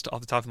the most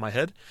off the top of my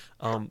head.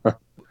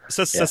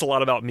 Says a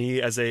lot about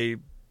me as a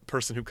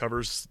person who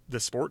covers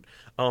this sport.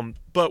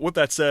 But with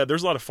that said,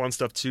 there's a lot of fun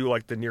stuff too,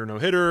 like the near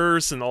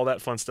no-hitters and all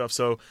that fun stuff.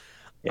 So,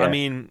 yeah. I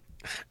mean,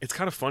 it's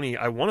kind of funny.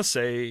 I want to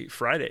say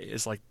Friday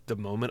is like the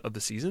moment of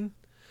the season.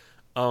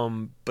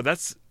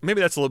 But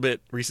maybe that's a little bit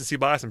recency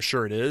bias. I'm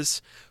sure it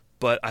is.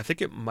 But I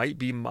think it might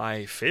be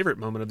my favorite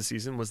moment of the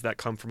season was that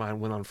come from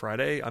behind win on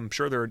Friday. I'm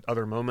sure there are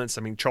other moments.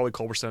 I mean, Charlie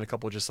Culberson had a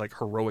couple of just like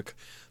heroic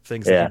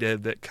things that he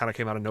did that kind of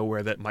came out of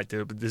nowhere that might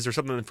do. But is there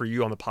something for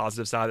you on the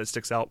positive side that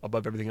sticks out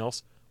above everything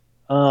else?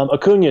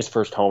 Acuna's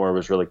first homer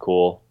was really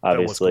cool,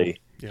 obviously.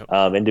 Cool. Yep.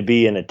 And to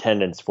be in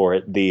attendance for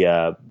it,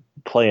 the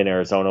play in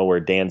Arizona where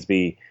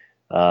Dansby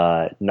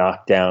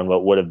knocked down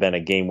what would have been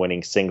a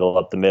game-winning single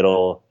up the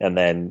middle and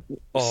then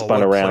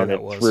spun around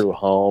and threw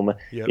home.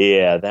 Yep.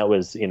 Yeah, that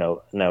was,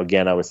 now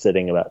again, I was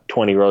sitting about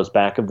 20 rows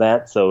back of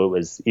that, so it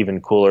was even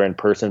cooler in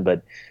person,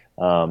 but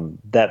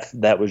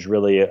that was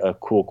really a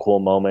cool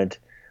moment.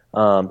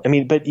 I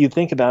mean, but you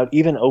think about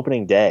even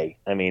opening day.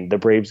 I mean, the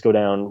Braves go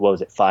down,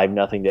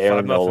 5-0 to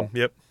Aaron Nola.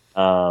 Yep.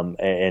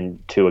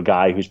 And to a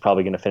guy who's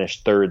probably going to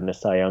finish 3rd in the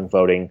Cy Young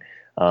voting,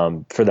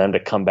 for them to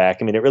come back.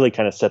 I mean, it really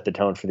kind of set the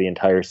tone for the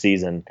entire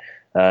season.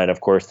 And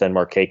of course, then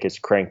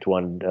Markakis cranked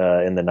one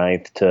in the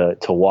 9th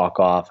to walk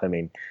off. I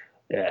mean,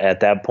 at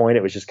that point,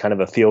 it was just kind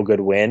of a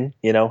feel-good win.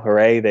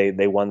 Hooray!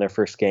 They won their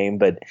first game,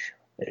 but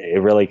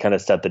it really kind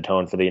of set the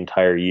tone for the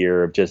entire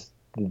year of just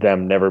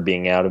them never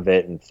being out of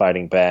it and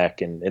fighting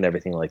back and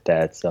everything like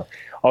that. So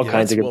all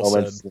kinds of good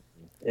moments.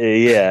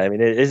 Yeah, I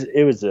mean,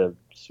 it was a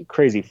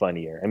crazy fun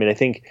year. I mean, I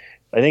think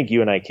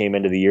you and I came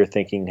into the year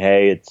thinking,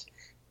 hey,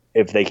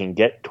 if they can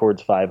get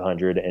towards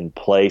 500 and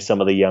play some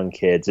of the young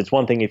kids, it's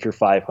one thing if you're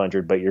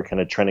 500, but you're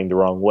kind of trending the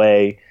wrong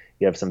way.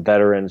 You have some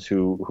veterans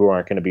who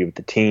aren't going to be with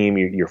the team.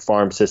 Your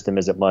farm system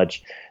isn't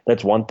much.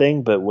 That's one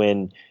thing. But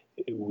when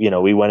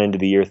we went into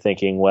the year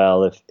thinking,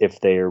 well,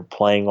 if they're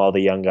playing all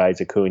the young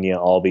guys, Acuna,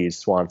 Albies,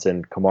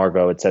 Swanson,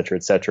 Camargo, et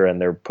cetera,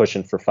 and they're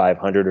pushing for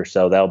 500 or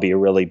so, that'll be a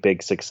really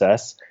big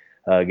success,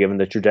 given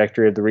the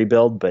trajectory of the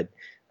rebuild. But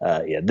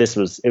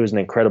it was an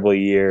incredible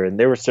year, and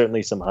there were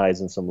certainly some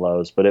highs and some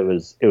lows, but it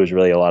was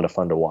really a lot of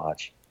fun to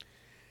watch.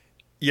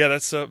 Yeah,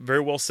 that's very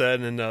well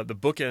said, and the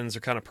bookends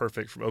are kind of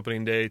perfect from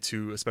opening day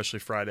to especially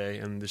Friday,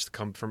 and just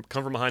come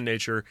from behind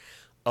nature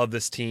of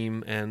this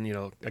team. And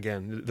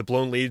again, the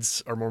blown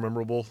leads are more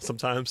memorable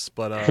sometimes,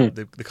 but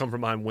the come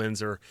from behind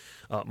wins are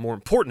more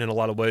important in a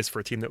lot of ways for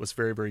a team that was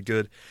very, very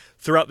good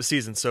throughout the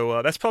season.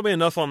 So that's probably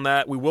enough on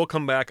that. We will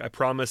come back, I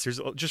promise. Here's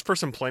just for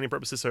some planning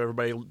purposes, so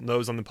everybody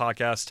knows on the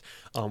podcast.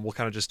 We'll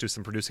kind of just do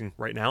some producing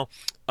right now.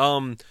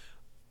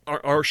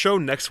 Our show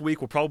next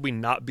week will probably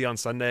not be on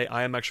Sunday.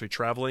 I am actually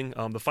traveling.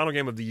 The final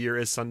game of the year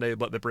is Sunday,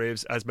 but the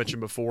Braves, as mentioned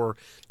before,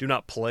 do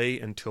not play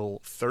until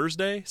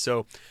Thursday.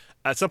 So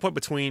at some point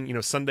between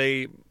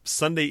Sunday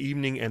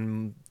evening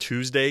and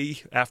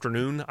Tuesday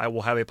afternoon, I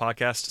will have a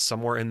podcast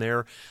somewhere in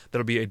there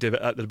that'll be an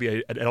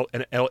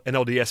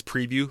NLDS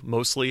preview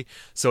mostly.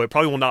 So it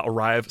probably will not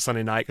arrive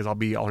Sunday night because I'll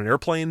be on an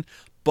airplane.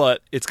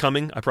 But it's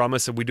coming, I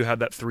promise, and we do have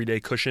that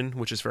 3-day cushion,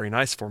 which is very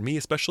nice for me,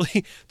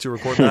 especially, to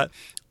record that.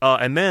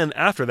 And then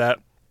after that,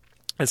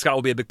 and Scott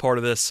will be a big part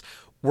of this,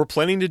 We're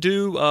planning to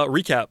do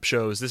recap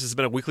shows. This has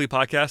been a weekly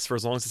podcast for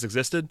as long as it's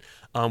existed,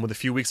 with a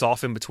few weeks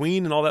off in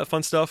between and all that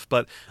fun stuff.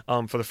 But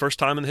for the first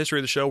time in the history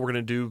of the show, we're going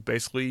to do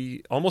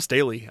basically almost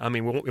daily. I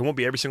mean, it won't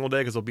be every single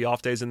day because there'll be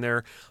off days in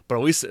there. But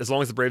at least as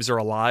long as the Braves are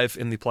alive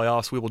in the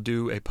playoffs, we will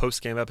do a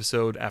post-game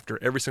episode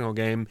after every single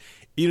game,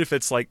 even if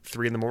it's like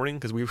 3 a.m.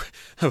 Because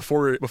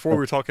before we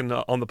were talking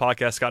on the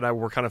podcast, Scott and I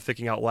were kind of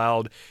thinking out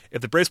loud,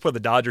 if the Braves play the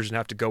Dodgers and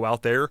have to go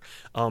out there,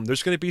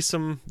 there's going to be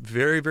some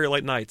very, very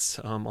late nights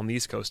on the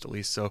East Coast at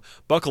least. So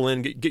buckle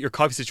in, get your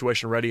coffee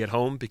situation ready at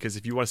home, because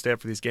if you want to stay up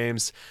for these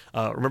games,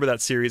 remember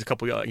that series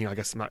I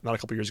guess not a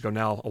couple years ago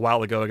now, a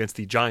while ago against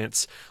the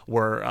Giants,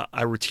 where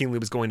I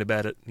routinely was going to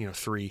bed at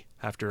 3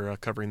 after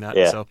covering that.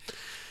 Yeah. So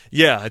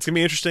yeah, it's gonna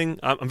be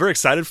interesting. I'm very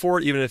excited for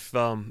it, even if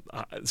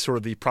sort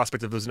of the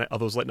prospect of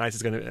those late nights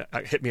is gonna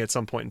hit me at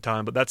some point in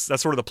time. But that's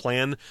sort of the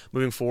plan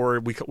moving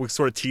forward. We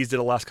sort of teased it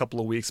the last couple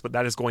of weeks, but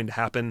that is going to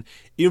happen.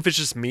 Even if it's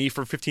just me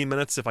for 15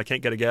 minutes, if I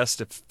can't get a guest,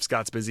 if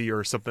Scott's busy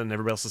or something,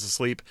 everybody else is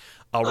asleep,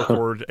 I'll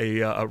record a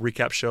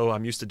recap show.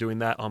 I'm used to doing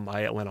that on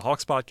my Atlanta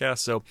Hawks podcast,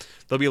 so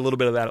there'll be a little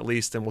bit of that at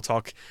least, and we'll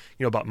talk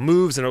about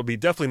moves, and it'll be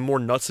definitely more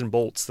nuts and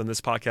bolts than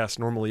this podcast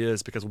normally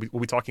is, because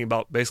we'll be talking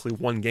about basically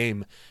one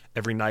game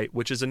every night,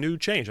 which is a new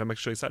change. I'm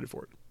actually excited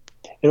for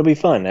it. It'll be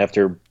fun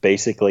after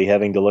basically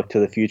having to look to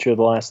the future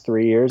the last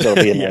 3 years.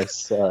 It'll be a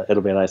nice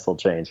little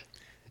change.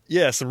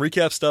 Yeah, some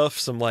recap stuff,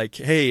 some like,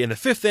 hey, in the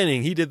 5th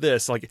inning, he did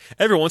this. Like,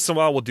 every once in a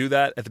while, we'll do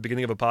that at the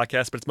beginning of a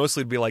podcast, but it's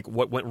mostly to be like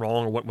what went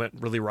wrong or what went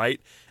really right.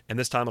 And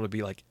this time it'll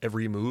be like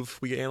every move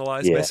we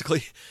analyze,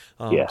 basically.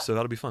 So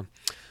that'll be fun.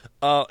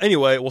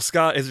 Anyway, well,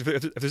 Scott, if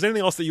there's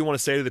anything else that you want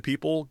to say to the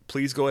people,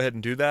 please go ahead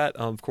and do that.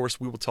 Of course,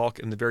 we will talk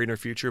in the very near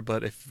future,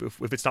 but if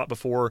it's not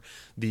before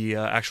the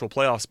actual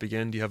playoffs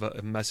begin, do you have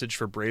a message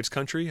for Braves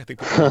country? I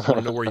think people want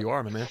to know where you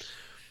are, my man.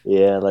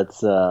 Yeah,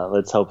 let's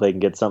hope they can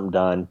get something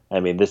done.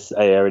 I mean,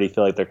 I already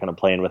feel like they're kind of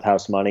playing with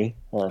house money,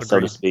 so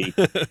to speak.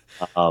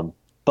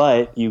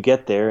 But you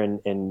get there,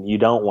 and you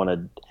don't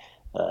want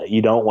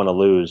to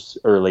lose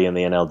early in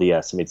the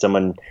NLDS. I mean,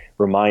 someone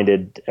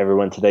reminded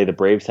everyone today the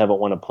Braves haven't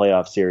won a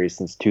playoff series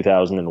since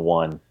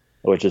 2001,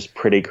 which is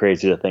pretty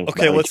crazy to think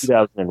about.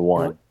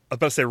 2001. I was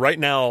about to say, right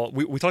now,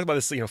 we talked about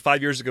this,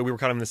 5 years ago, we were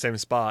kind of in the same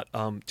spot.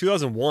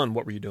 2001,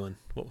 what were you doing?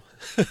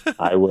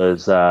 I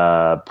was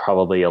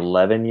probably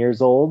 11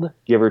 years old,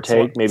 give or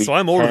take. Maybe. So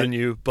I'm older than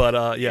you, but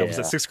was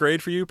it 6th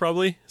grade for you,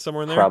 probably?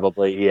 Somewhere in there?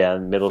 Probably, yeah,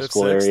 middle 5th,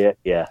 school 6th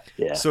area.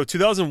 Yeah. So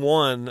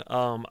 2001,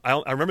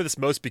 I remember this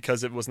most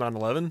because it was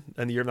 9/11,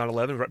 and the year of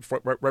 9/11,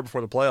 right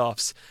before the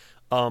playoffs.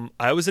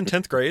 I was in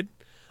 10th grade.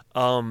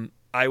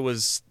 I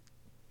was,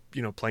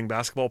 playing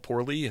basketball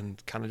poorly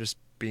and kind of just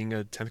being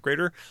a 10th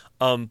grader,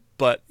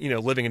 but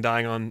living and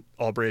dying on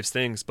all Braves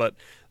things. But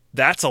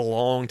that's a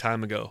long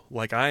time ago.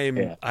 Like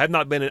I've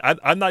not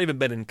even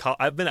been in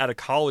I've been out of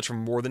college for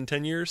more than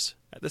 10 years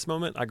at this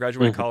moment. I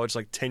graduated college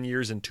like 10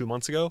 years and 2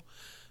 months ago.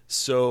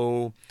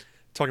 So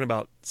talking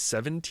about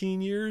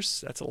 17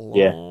 years, that's a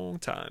long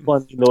time. Well,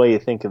 the way you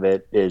think of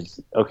it is,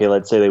 okay,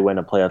 let's say they win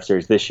a playoff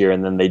series this year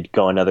and then they'd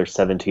go another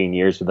 17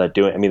 years without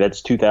doing it. I mean,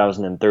 that's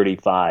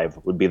 2035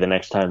 would be the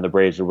next time the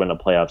Braves would win a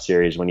playoff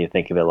series when you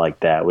think of it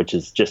like that, which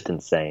is just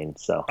insane.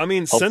 So I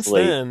mean, since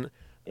then,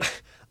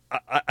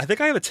 I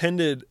think I have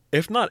attended,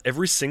 if not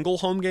every single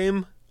home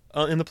game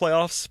in the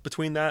playoffs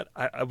between that.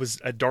 I was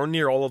at darn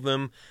near all of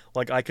them.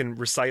 Like, I can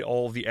recite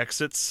all of the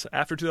exits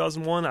after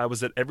 2001. I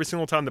was at every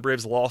single time the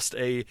Braves lost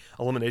a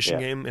elimination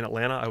game in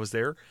Atlanta. I was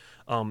there.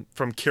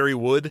 From Kerry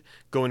Wood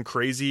going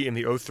crazy in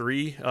the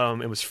 03.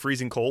 It was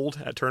freezing cold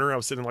at Turner. I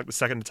was sitting like the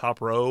second to top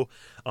row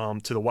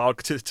to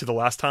the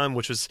last time,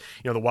 which was,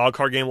 the wild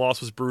card game loss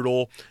was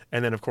brutal.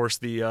 And then, of course,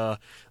 the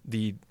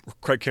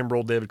Craig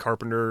Kimbrell, David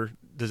Carpenter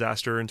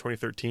disaster in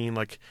 2013.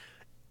 Like,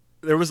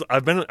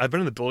 I've been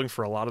in the building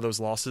for a lot of those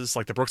losses,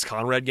 like the Brooks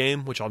Conrad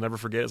game, which I'll never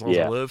forget as long as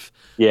I live.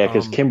 Yeah,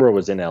 because Kimbrell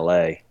was in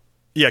LA.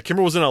 Yeah,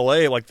 Kimbrell was in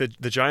LA. Like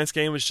the Giants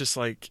game was just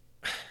like,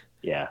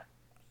 yeah,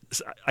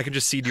 I can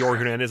just see Dior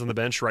Hernandez on the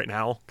bench right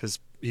now because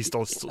he's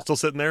still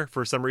sitting there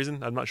for some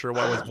reason. I'm not sure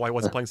why he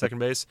wasn't playing second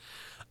base.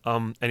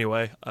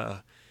 Anyway,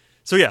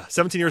 so yeah,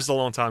 17 years is a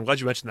long time. I'm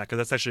glad you mentioned that because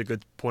that's actually a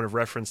good point of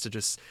reference to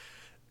just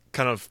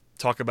kind of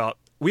talk about.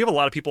 We have a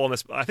lot of people on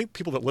this. I think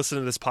people that listen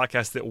to this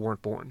podcast that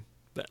weren't born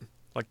then.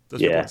 Like,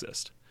 those people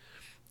exist.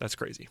 That's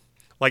crazy.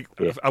 Like,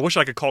 I wish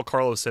I could call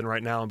Carlos in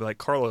right now and be like,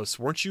 Carlos,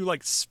 weren't you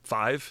like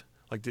 5?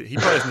 Like, he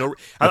probably has no.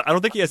 I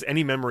don't think he has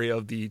any memory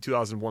of the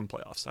 2001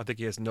 playoffs. I think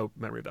he has no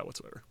memory of that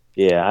whatsoever.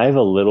 Yeah, I have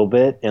a little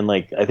bit, and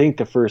like I think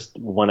the first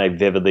one I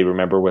vividly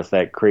remember was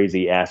that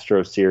crazy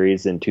Astros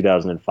series in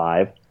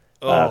 2005.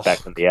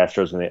 Back when the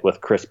Astros with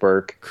Chris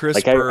Burke,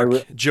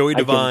 Joey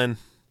Devine.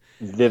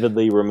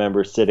 Vividly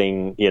remember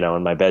sitting,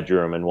 in my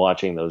bedroom and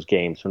watching those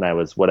games when I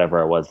was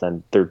whatever I was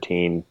then,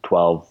 13,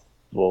 12,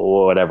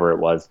 whatever it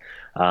was.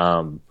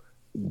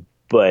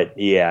 But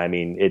yeah, I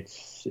mean,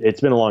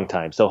 it's been a long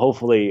time. So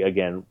hopefully,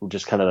 again,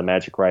 just kind of the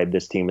magic ride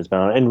this team has been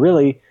on. And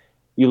really,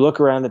 you look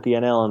around at the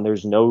NL and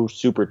there's no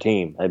super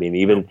team. I mean,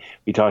 even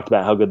we talked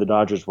about how good the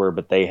Dodgers were,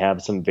 but they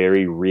have some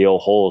very real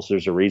holes.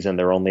 There's a reason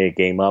they're only a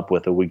game up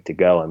with a week to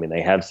go. I mean,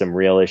 they have some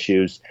real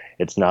issues.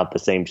 It's not the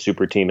same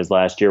super team as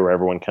last year where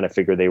everyone kind of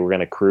figured they were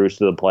going to cruise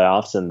to the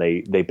playoffs, and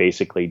they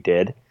basically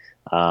did.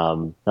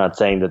 Not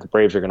saying that the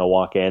Braves are going to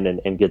walk in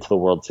and get to the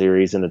World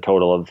Series in a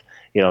total of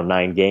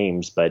 9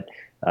 games, but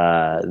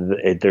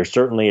there's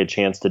certainly a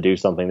chance to do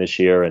something this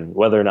year. And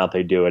whether or not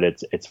they do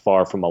it, it's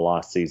far from a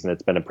lost season.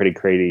 It's been a pretty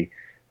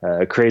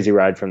crazy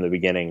ride from the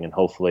beginning, and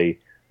hopefully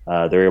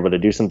they're able to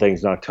do some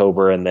things in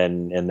October and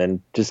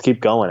then just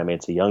keep going. I mean,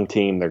 it's a young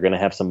team. They're going to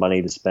have some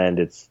money to spend.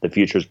 The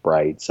future's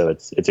bright, so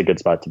it's a good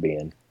spot to be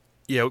in.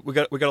 Yeah, we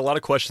got a lot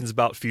of questions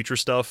about future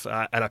stuff,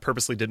 and I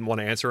purposely didn't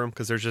want to answer them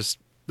because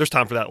there's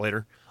time for that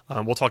later.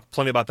 We'll talk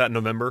plenty about that in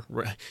November.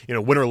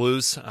 Win or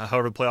lose,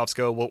 however the playoffs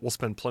go, we'll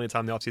spend plenty of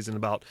time in the offseason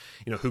about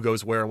who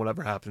goes where and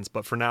whatever happens.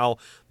 But for now,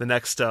 the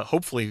next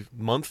hopefully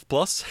month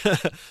plus,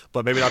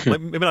 but maybe not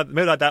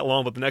that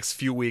long. But the next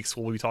few weeks,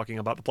 we'll be talking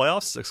about the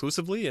playoffs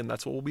exclusively, and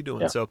that's what we'll be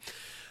doing. Yeah. So,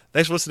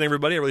 thanks for listening,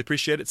 everybody. I really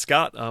appreciate it,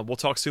 Scott. We'll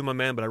talk soon, my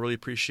man. But I really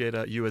appreciate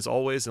you as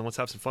always, and let's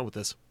have some fun with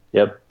this.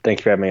 Yep.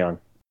 Thanks for having me on.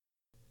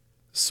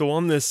 So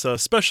on this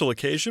special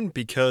occasion,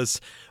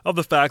 because of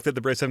the fact that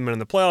the Braves haven't been in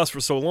the playoffs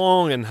for so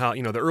long and how,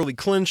 the early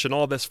clinch and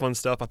all this fun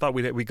stuff, I thought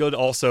we'd go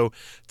also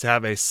to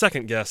have a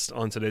second guest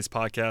on today's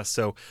podcast.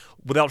 So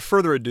without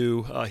further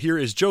ado, here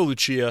is Joe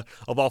Lucia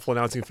of Awful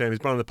Announcing Fame. He's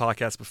been on the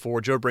podcast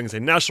before. Joe brings a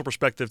national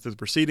perspective to the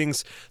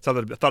proceedings. So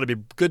I thought it'd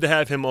be good to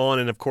have him on.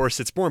 And of course,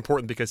 it's more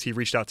important because he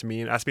reached out to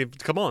me and asked me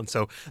to come on.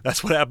 So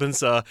that's what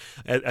happens at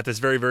this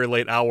very, very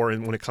late hour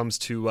and when it comes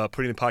to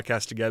putting the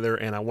podcast together.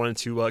 And I wanted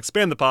to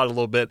expand the pod a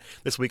little bit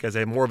this week as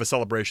more of a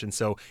celebration.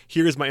 So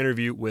here's my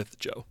interview with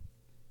Joe.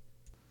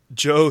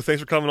 Joe, thanks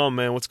for coming on,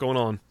 man. What's going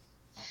on?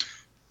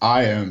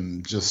 I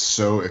am just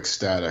so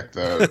ecstatic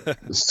that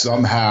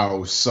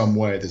somehow, some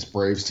way, this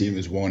Braves team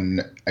has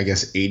won, I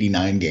guess,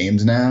 89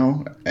 games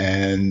now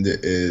and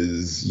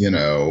is,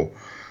 the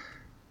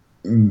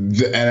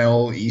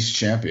NL East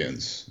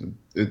champions.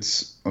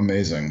 It's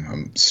amazing.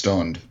 I'm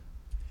stunned.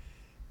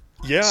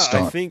 Yeah,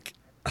 stunned.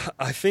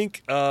 I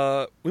think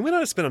we might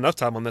not have spent enough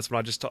time on this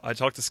when I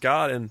talked to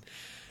Scott, and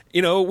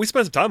we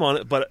spent some time on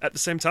it, but at the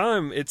same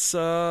time, it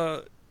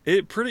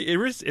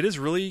is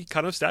really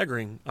kind of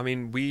staggering. I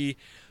mean, we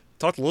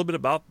talked a little bit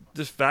about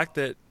the fact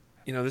that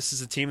this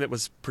is a team that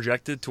was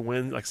projected to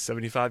win like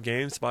 75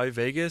 games by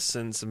Vegas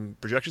and some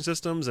projection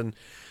systems, and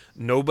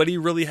nobody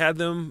really had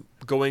them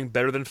going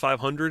better than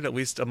 500, at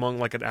least among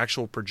like an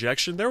actual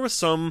projection. There was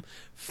some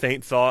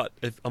faint thought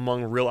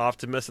among real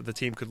optimists that the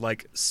team could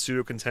like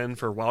pseudo contend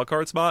for a wild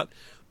card spot,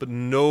 but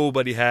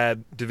nobody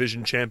had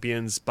division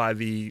champions by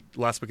the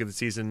last week of the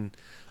season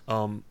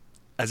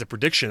as a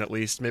prediction. At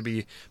least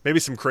maybe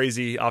some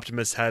crazy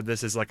optimists had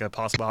this as like a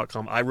possible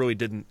outcome. I really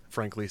didn't,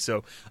 frankly.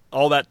 So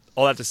all that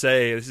to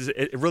say,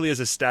 it really is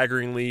a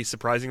staggeringly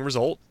surprising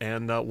result,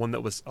 and one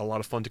that was a lot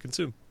of fun to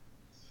consume.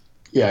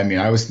 Yeah, I mean,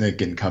 I was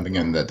thinking coming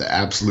in that the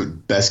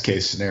absolute best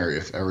case scenario,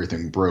 if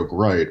everything broke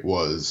right,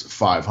 was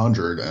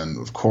 500,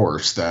 and of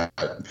course that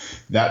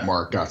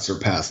mark got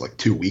surpassed like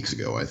 2 weeks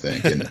ago, I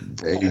think, and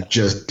they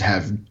just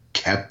have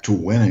kept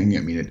winning.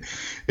 I mean,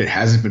 it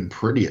hasn't been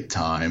pretty at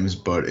times,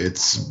 but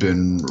it's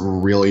been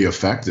really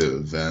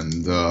effective,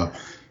 and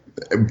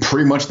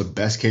pretty much the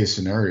best case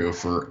scenario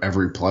for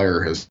every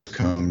player has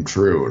come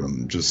true, and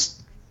I'm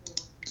just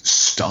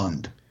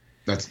stunned.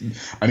 That's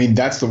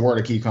the word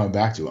I keep coming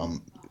back to.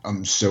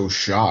 I'm so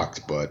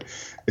shocked, but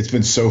it's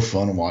been so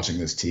fun watching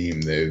this team.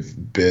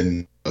 They've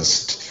been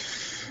just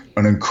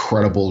an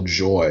incredible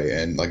joy,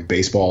 and like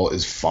baseball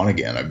is fun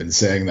again. I've been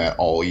saying that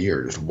all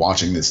year. Just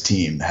watching this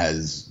team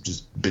has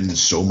just been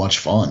so much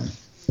fun.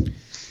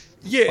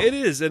 Yeah, it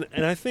is, and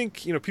I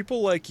think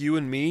people like you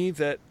and me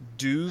that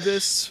do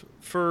this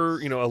for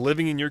a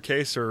living in your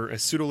case, or a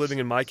pseudo living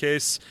in my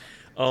case.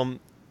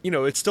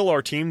 It's still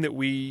our team that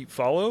we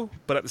follow,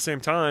 but at the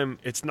same time,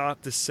 it's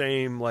not the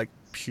same like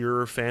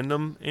pure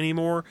fandom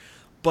anymore.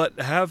 But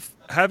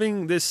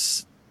having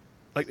this,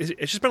 like,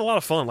 it's just been a lot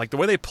of fun. Like the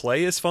way they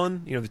play is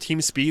fun. The team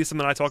speed is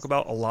something I talk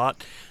about a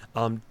lot.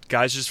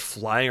 Guys just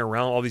flying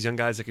around, all these young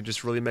guys that can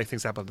just really make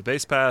things happen at the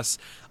base pass,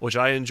 which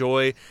I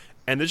enjoy.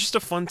 And it's just a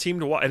fun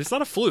team to watch. And it's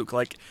not a fluke.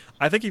 Like,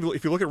 I think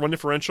if you look at run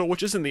differential,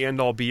 which isn't the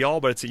end-all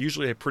be-all, but it's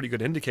usually a pretty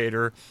good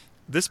indicator,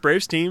 this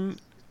Braves team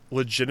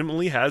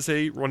legitimately has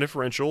a run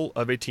differential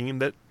of a team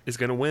that is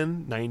going to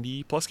win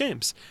 90 plus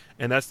games,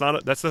 and that's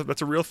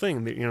a real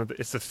thing.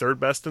 It's the third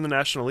best in the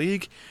National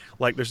League.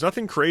 Like, there's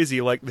nothing crazy.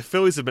 Like, the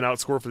Phillies have been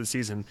outscored for the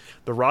season.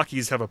 The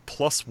Rockies have a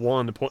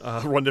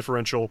 +1 run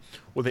differential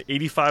with an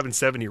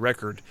 85-70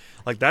 record.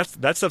 Like,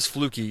 that stuff's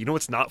fluky.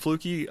 It's not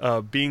fluky.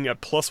 Being at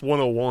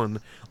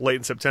 +101 late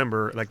in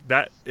September, like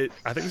that.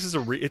 I think this is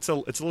it's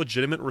a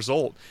legitimate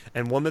result,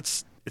 and one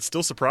that's. It's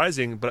still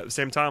surprising, but at the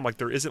same time, like,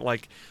 there isn't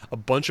like a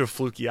bunch of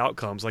fluky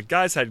outcomes. Like,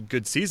 guys had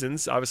good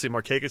seasons. Obviously,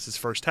 Markakis'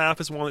 first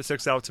half is one that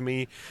sticks out to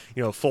me.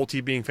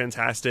 Folty being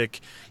fantastic.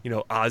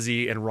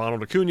 Ozzie and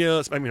Ronald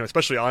Acuna.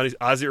 Especially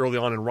Ozzie early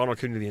on and Ronald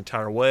Acuna the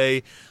entire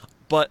way.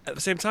 But at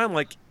the same time,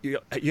 like you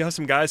have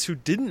some guys who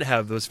didn't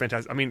have those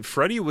fantastic. I mean,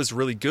 Freddie was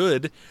really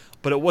good,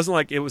 but it wasn't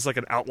like it was like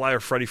an outlier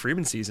Freddie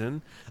Freeman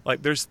season.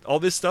 Like there's all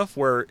this stuff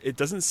where it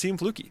doesn't seem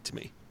fluky to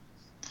me.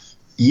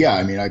 Yeah,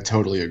 I mean, I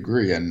totally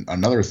agree. And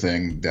another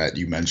thing that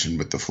you mentioned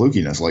with the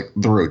flukiness, like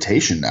the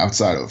rotation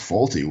outside of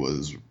Folty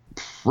was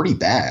pretty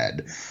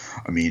bad.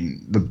 I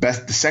mean,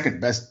 the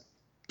second best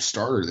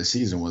starter of the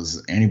season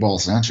was Anibal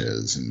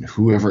Sanchez, and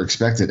whoever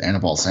expected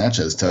Anibal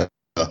Sanchez to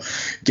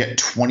get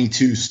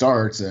 22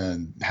 starts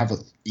and have a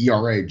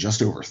ERA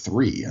just over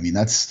 3. I mean,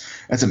 that's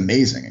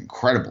amazing,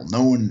 incredible.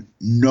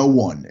 No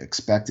one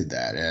expected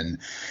that. And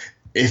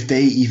if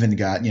they even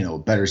got, a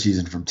better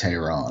season from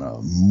Teheran,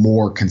 a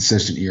more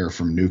consistent year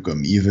from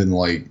Newcomb, even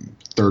like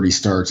 30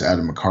 starts out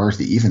of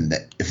McCarthy, even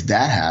that, if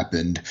that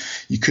happened,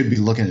 you could be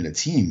looking at a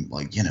team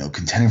like,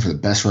 contending for the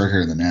best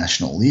record in the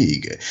National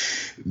League.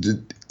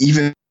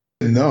 Even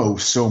though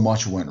so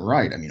much went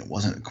right, I mean, it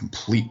wasn't a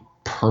complete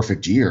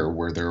perfect year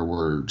where there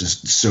were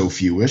just so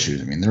few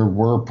issues. I mean, there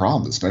were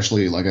problems,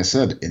 especially, like I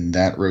said, in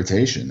that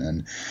rotation.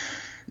 And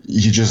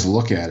you just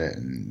look at it,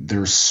 and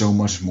there's so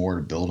much more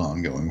to build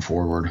on going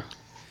forward.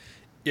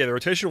 Yeah, the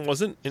rotation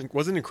wasn't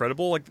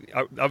incredible. Like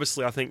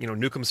obviously, I think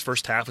Newcomb's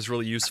first half was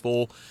really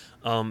useful.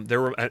 There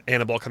were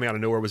Anibal coming out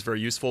of nowhere was very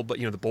useful, but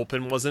the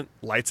bullpen wasn't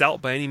lights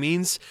out by any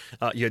means.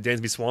 You had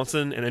Dansby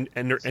Swanson and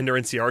Ender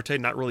Inciarte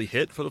not really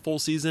hit for the full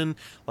season.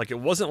 Like it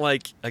wasn't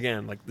like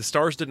the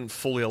stars didn't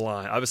fully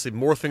align. Obviously,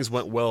 more things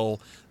went well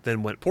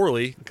than went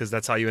poorly, because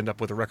that's how you end up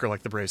with a record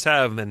like the Braves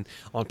have and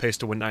on pace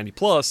to win 90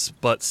 plus.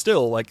 But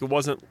still, like it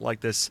wasn't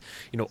like this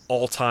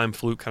all-time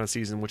fluke kind of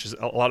season, which is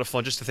a lot of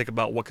fun just to think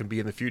about what can be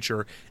in the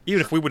future.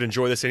 Even if we would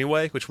enjoy this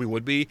anyway, which we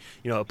would be,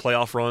 a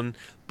playoff run.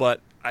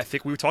 But I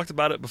think we talked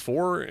about it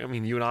before. I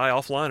mean, you and I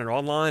offline or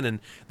online, and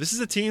this is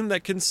a team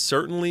that can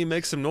certainly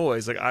make some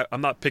noise. Like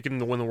I'm not picking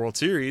to win the World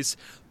Series,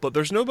 but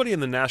there's nobody in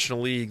the National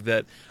League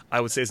that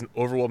I would say is an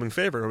overwhelming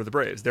favorite over the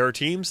Braves. There are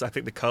teams, I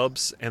think the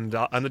Cubs and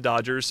the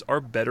Dodgers are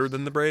better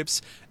than the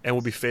Braves and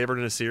will be favored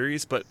in a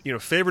series. But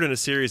favored in a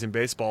series in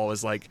baseball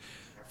is like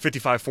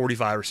 55-45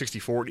 or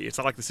 60-40. It's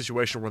not like the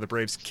situation where the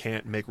Braves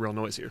can't make real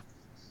noise here.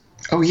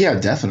 Oh, yeah,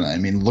 definitely. I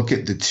mean, look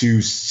at the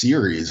two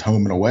series,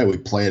 home and away. We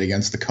played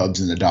against the Cubs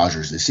and the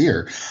Dodgers this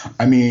year.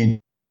 I mean,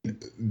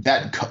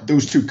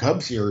 those two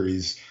Cubs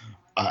series,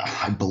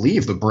 I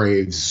believe the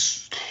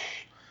Braves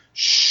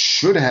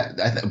should have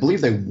 – I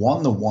believe they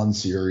won the one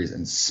series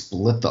and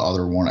split the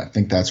other one. I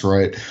think that's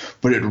right.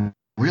 But it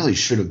really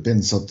should have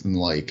been something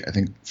like, I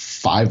think,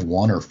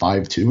 5-1 or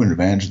 5-2 in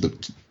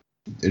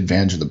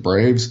advantage of the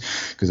Braves,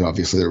 because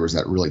obviously there was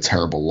that really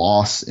terrible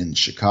loss in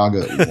Chicago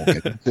that we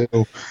won't get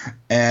into.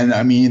 And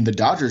I mean, the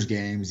Dodgers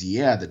games,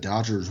 the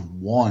Dodgers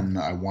won,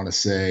 I want to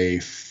say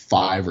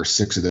 5 or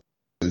 6 of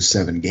those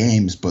 7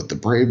 games, but the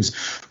Braves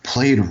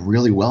played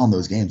really well in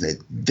those games.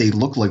 They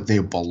looked like they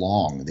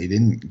belong. They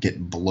didn't get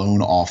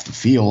blown off the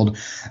field.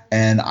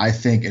 And I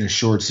think in a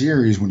short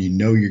series, when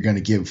you're going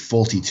to give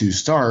Folty 2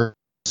 starts,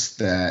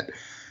 that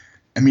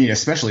I mean,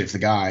 especially if the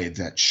guy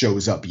that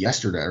shows up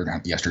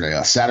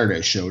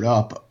Saturday showed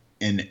up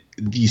in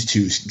these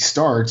 2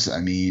 starts, I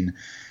mean,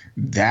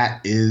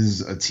 that is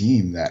a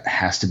team that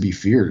has to be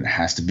feared and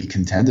has to be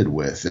contended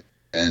with.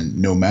 And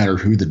no matter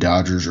who the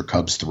Dodgers or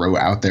Cubs throw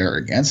out there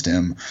against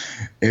him,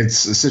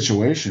 it's a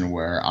situation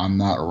where I'm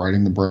not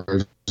writing the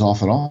Braves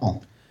off at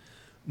all.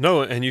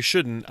 No, and you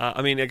shouldn't.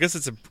 I mean, I guess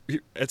it's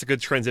a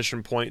good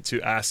transition point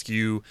to ask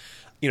you,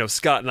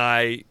 Scott and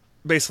I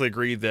basically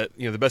agreed that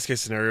the best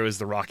case scenario is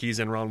the Rockies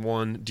in round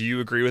 1. Do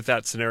you agree with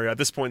that scenario at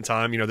this point in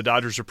time? The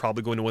Dodgers are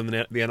probably going to win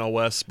the NL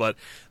West, but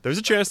there's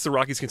a chance the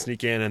Rockies can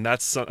sneak in, and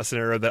that's a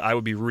scenario that I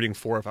would be rooting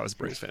for if I was a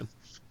Braves fan.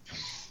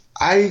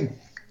 I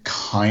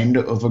kind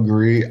of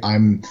agree.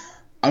 I'm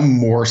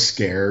more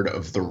scared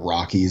of the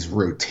Rockies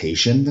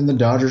rotation than the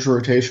Dodgers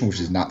rotation, which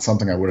is not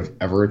something I would have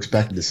ever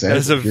expected to say. That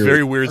is a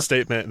very weird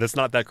statement. That's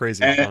not that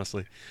crazy,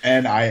 honestly.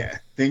 And I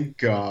think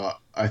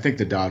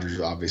the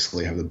Dodgers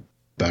obviously have the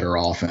better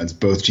offense.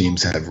 Both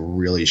teams have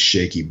really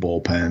shaky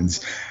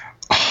bullpens.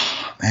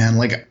 Oh, man,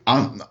 like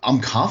I'm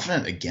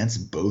confident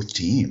against both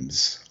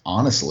teams.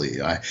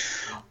 Honestly,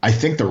 I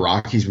think the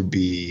Rockies would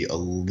be a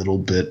little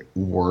bit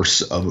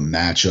worse of a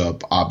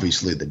matchup.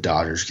 Obviously, the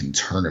Dodgers can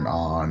turn it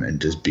on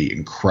and just be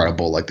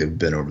incredible like they've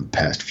been over the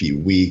past few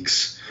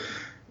weeks.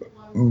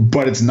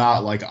 But it's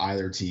not like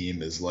either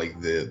team is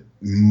like the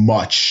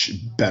much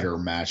better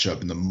matchup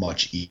and the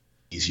much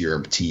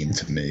easier team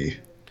to me.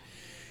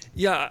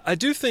 Yeah, I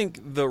do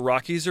think the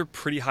Rockies are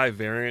pretty high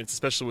variance,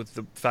 especially with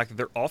the fact that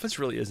their offense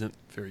really isn't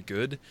very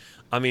good.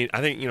 I mean,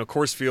 I think,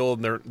 Coors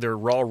Field, their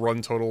raw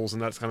run totals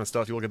and that kind of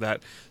stuff, you look at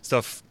that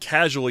stuff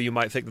casually, you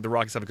might think that the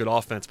Rockies have a good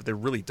offense, but they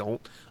really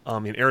don't.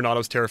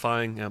 Arenado's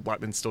terrifying.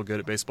 Blackman's still good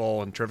at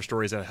baseball, and Trevor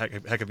Story's had a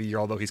heck of a year,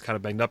 although he's kind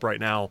of banged up right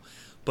now.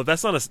 But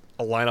that's not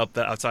a lineup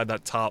that outside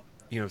that top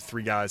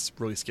 3 guys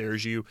really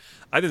scares you.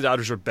 I think the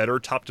Dodgers are better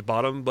top to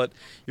bottom, but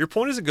your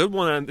point is a good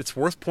one, and it's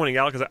worth pointing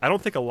out because I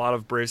don't think a lot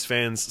of Braves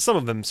fans, some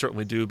of them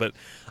certainly do, but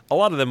a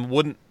lot of them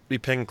wouldn't be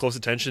paying close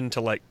attention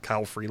to like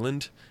Kyle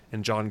Freeland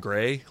and John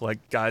Gray,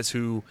 like guys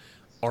who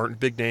aren't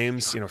big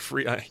names.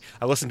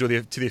 I listened to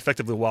the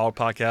Effectively Wild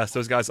podcast.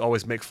 Those guys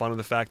always make fun of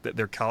the fact that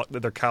their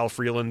Kyle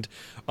Freeland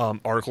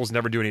articles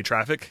never do any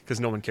traffic because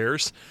no one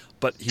cares.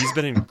 But he's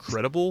been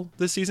incredible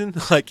this season.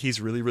 Like, he's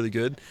really, really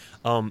good.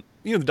 The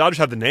Dodgers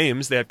have the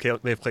names. They have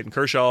Clayton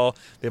Kershaw.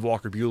 They have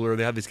Walker Buehler.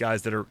 They have these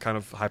guys that are kind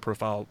of high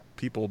profile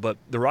people. But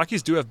the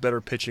Rockies do have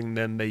better pitching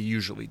than they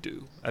usually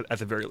do, at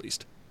the very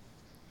least.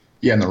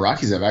 Yeah, and the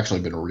Rockies have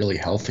actually been really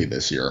healthy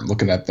this year. I'm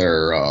looking at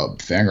their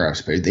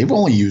Fangraphs page. They've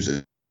only used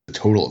a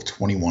total of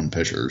 21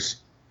 pitchers.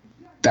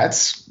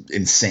 That's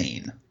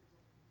insane.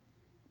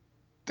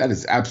 That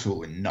is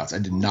absolutely nuts. I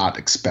did not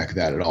expect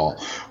that at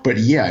all. But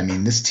yeah, I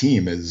mean, this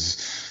team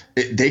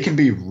they can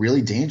be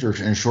really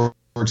dangerous in a short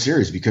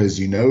series because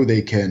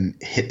they can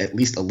hit at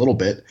least a little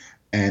bit,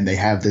 and they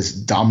have this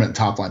dominant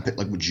top line pit.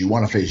 Like, would you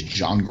want to face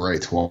John Gray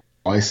twice?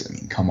 I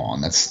mean, come on,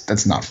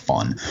 that's not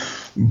fun.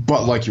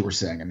 But like you were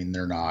saying, I mean,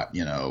 they're not,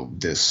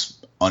 this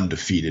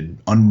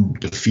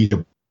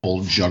undefeatable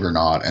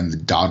juggernaut, and the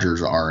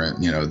Dodgers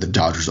aren't, the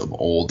Dodgers of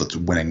old that's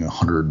winning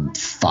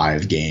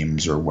 105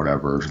 games or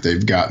whatever.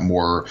 They've got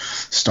more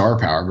star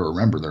power, but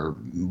remember, their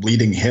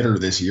leading hitter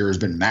this year has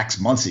been Max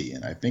Muncy,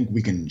 and I think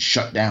we can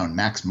shut down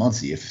Max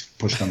Muncy if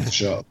push comes to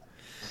shove.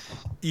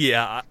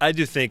 Yeah, I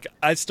do think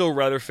I'd still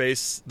rather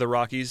face the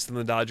Rockies than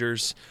the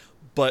Dodgers.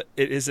 But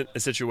it isn't a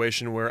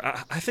situation where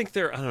I think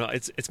I don't know.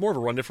 It's more of a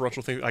run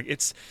differential thing. Like,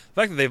 it's the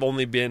fact that they're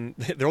only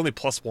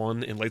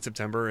 +1 in late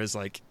September is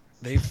like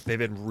they've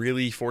been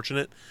really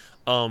fortunate.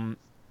 But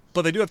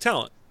they do have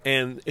talent,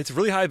 and it's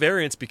really high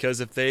variance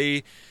because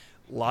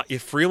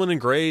if Freeland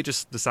and Gray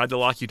just decide to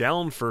lock you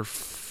down for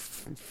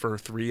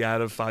 3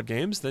 out of 5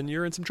 games, then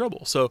you're in some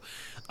trouble. So,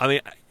 I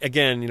mean,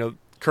 again,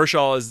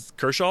 Kershaw is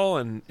Kershaw,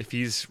 and if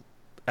he's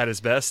at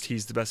his best,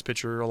 he's the best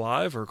pitcher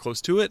alive or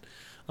close to it.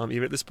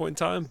 Even at this point in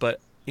time. But,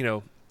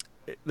 the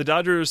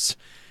Dodgers,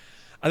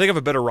 I think, have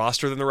a better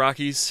roster than the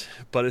Rockies,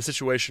 but a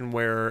situation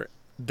where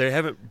they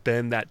haven't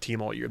been that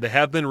team all year. They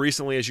have been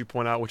recently, as you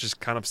point out, which is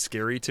kind of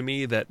scary to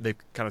me that they've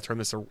kind of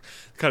turned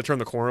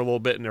the corner a little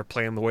bit, and they're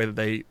playing the way that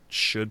they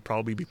should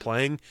probably be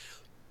playing.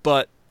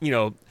 But,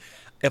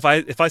 if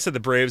I said the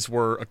Braves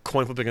were a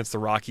coin flip against the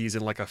Rockies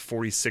in like a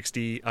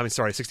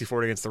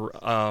 60-40 against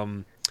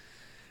the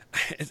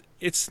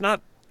it's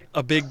not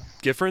a big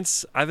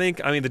difference, I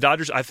think. I mean, the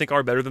Dodgers, I think,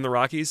 are better than the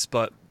Rockies,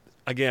 but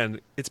again,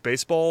 it's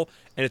baseball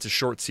and it's a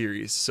short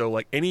series. So,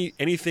 like,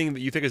 anything that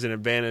you think is an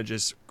advantage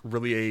is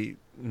really a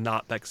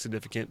not that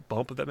significant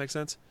bump, if that makes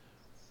sense.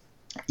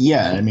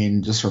 Yeah, I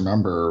mean, just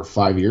remember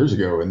 5 years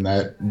ago in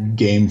that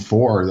Game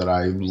 4 that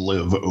I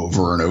live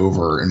over and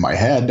over in my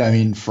head, I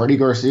mean, Freddie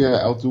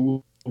Garcia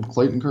outdueled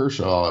Clayton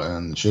Kershaw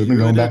and should have been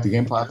going back to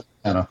Game 5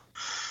 Atlanta.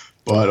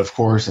 But of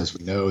course, as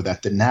we know,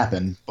 that didn't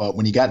happen. But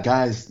when you got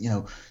guys,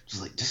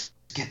 just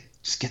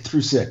get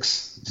through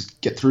 6, just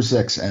get through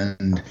 6,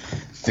 and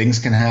things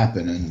can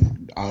happen.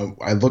 And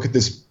I look at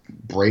this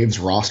Braves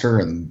roster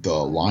and the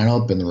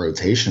lineup and the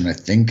rotation. I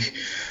think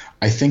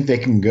they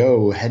can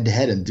go head to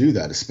head and do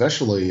that,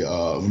 especially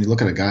when you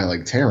look at a guy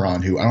like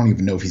Teheran, who I don't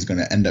even know if he's going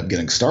to end up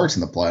getting starts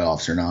in the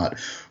playoffs or not.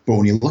 But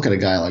when you look at a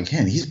guy like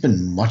him, he's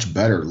been much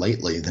better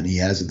lately than he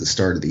has at the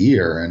start of the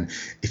year. And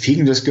if he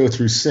can just go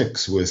through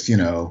 6 with,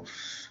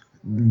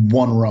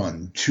 1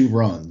 run, 2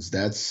 runs,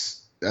 that's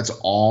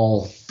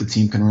all the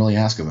team can really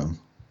ask of him.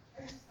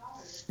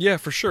 Yeah,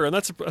 for sure. And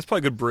that's probably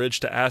a good bridge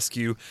to ask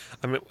you.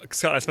 I mean,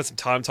 Scott, I spent some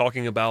time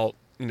talking about,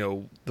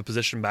 the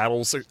position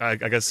battles, I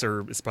guess,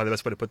 or it's probably the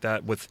best way to put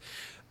that, with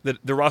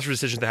the roster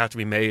decisions that have to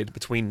be made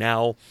between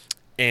now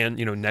and,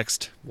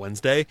 next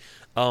Wednesday.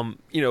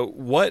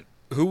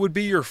 Who would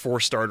be your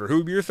 4th starter? Who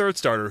would be your 3rd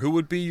starter? Who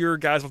would be your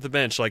guys off the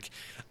bench? Like,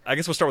 I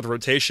guess we'll start with the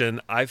rotation.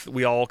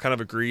 We all kind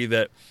of agree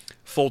that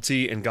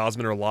Folty and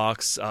Gausman are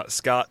locks.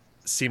 Scott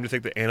seemed to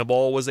think that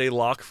Anibal was a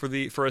lock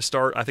for a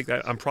start. I think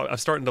that I'm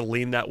starting to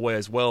lean that way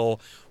as well.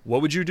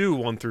 What would you do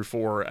 1 through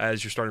 4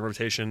 as your starting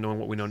rotation, knowing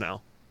what we know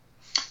now?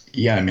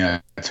 Yeah, I mean,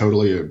 I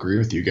totally agree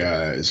with you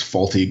guys.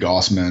 Folty,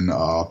 Gausman.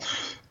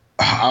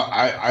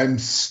 I'm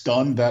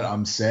stunned that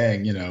I'm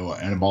saying,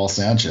 Anibal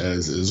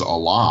Sanchez is a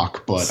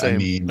lock, but Same. I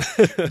mean,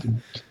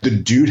 the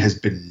dude has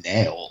been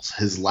nails.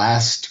 His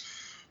last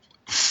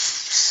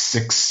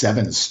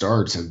 6-7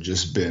 starts have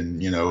just been,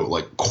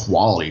 like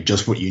quality,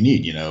 just what you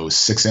need,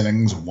 6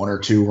 innings, 1 or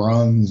 2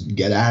 runs,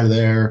 get out of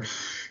there,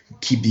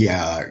 keep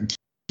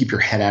your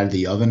head out of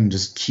the oven,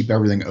 just keep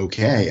everything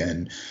okay.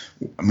 And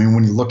I mean,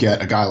 when you look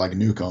at a guy like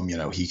Newcomb,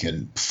 he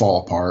can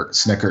fall apart.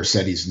 Snicker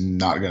said he's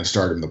not going to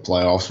start him in the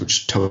playoffs,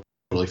 which totally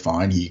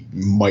fine. He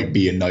might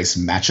be a nice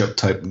matchup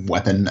type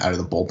weapon out of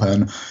the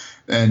bullpen.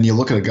 And you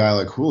look at a guy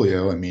like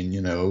Julio, I mean,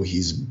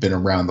 he's been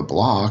around the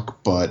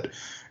block, but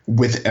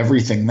with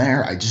everything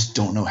there, I just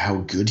don't know how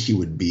good he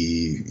would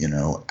be,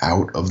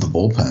 out of the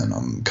bullpen.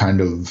 I'm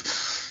kind of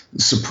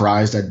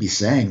surprised I'd be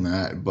saying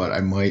that, but I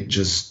might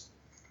just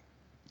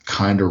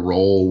kind of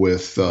roll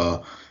with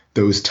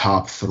those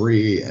top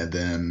 3. And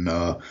then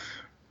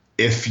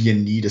if you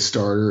need a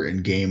starter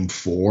in Game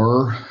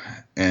 4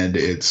 and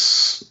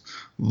it's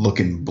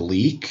looking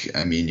bleak,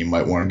 I mean, you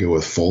might want to go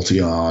with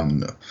Folty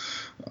on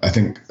I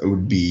think it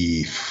would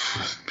be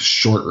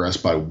short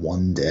rest by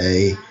 1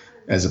 day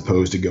as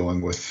opposed to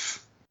going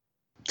with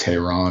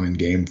Tehran in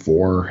game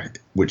 4,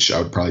 which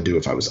I would probably do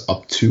if I was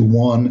up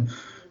 2-1.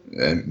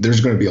 And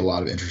there's going to be a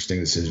lot of interesting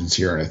decisions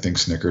here, and I think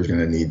Snitker is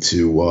going to need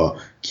to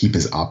keep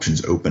his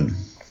options open.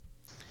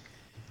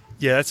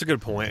 Yeah, that's a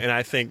good point, and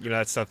I think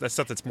that's stuff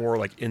that's more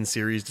like in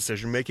series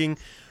decision making.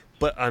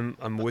 But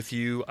I'm with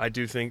you. I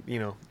do think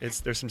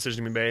there's some decisions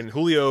to be made, and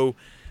Julio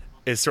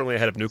is certainly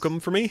ahead of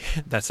Newcomb for me.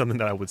 That's something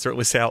that I would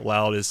certainly say out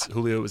loud is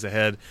Julio is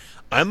ahead.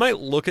 I might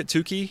look at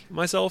Tukey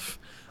myself,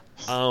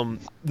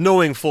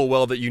 knowing full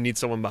well that you need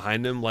someone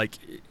behind him. Like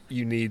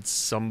you need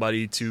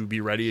somebody to be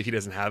ready if he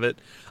doesn't have it.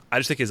 I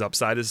just think his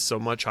upside is so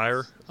much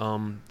higher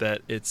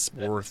that it's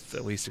worth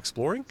at least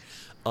exploring.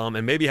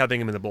 And maybe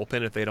having him in the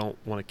bullpen if they don't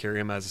want to carry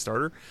him as a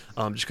starter,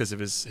 just because of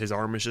his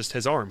arm is just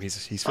his arm.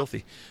 He's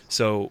filthy.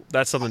 So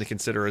that's something to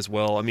consider as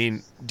well. I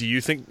mean, what do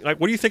you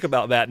think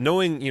about that?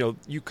 Knowing,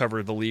 you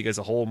cover the league as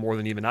a whole more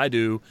than even I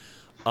do.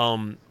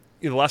 The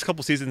last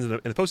couple seasons in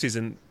the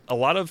postseason, a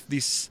lot of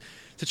these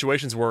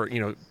situations where,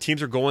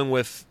 teams are going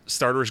with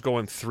starters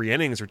going 3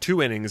 innings or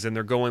 2 innings, and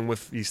they're going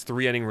with these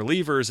 3-inning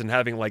relievers and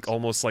having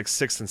almost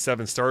 6 and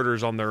 7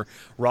 starters on their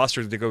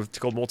roster to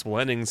go multiple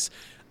innings.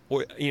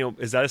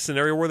 Is that a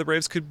scenario where the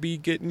Braves could be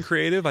getting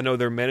creative? I know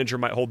their manager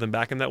might hold them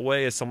back in that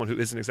way as someone who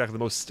isn't exactly the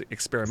most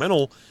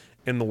experimental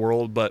in the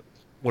world, but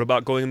what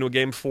about going into a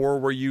game 4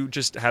 where you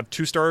just have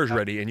 2 starters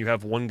ready and you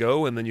have one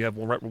go and then you have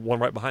one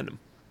right behind them?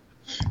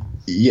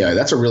 Yeah,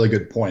 that's a really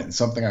good point, and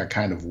something I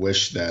kind of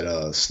wish that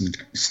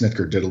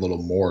Snitker did a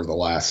little more the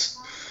last,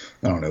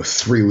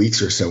 3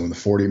 weeks or so when the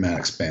 40-man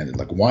expanded.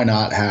 Why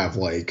not have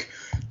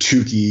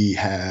Tukey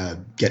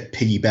get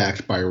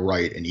piggybacked by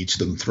Wright and each of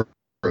them throw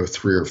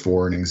 3 or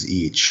 4 innings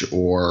each,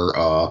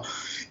 or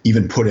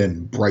even put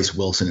in Bryce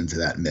Wilson into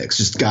that mix.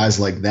 Just guys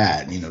like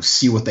that,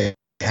 see what they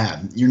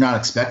have. You're not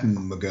expecting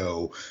them to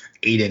go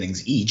 8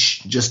 innings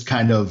each. Just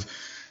kind of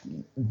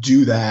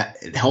do that.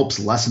 It helps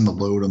lessen the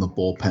load on the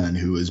bullpen,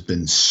 who has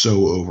been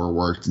so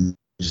overworked and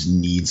just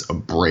needs a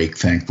break.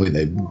 Thankfully,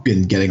 they've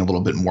been getting a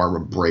little bit more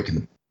of a break in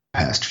the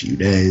past few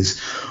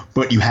days,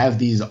 but you have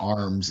these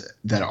arms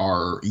that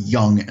are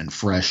young and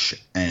fresh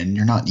and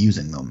you're not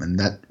using them, and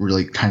that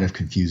really kind of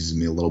confuses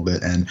me a little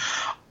bit. And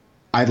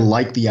I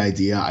like the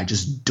idea, I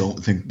just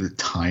don't think the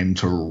time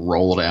to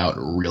roll it out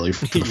really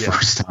for the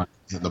first time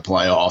in the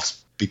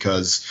playoffs,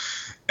 because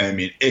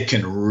it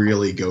can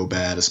really go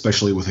bad,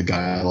 especially with a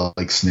guy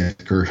like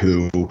Snitker,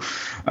 who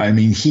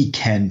he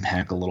can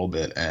pack a little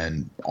bit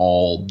and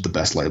all the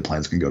best laid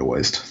plans can go to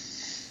waste.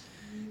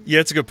 Yeah,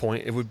 it's a good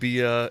point. It would be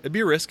it'd be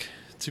a risk,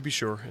 to be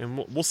sure,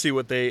 and we'll see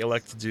what they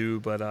elect to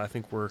do. But I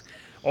think we're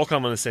all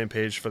kind of on the same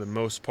page for the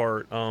most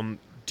part.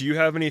 Do you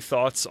have any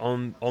thoughts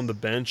on the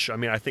bench?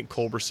 I think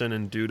Culberson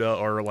and Duda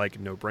are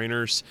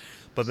no-brainers,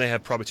 but they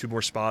have probably 2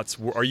 more spots.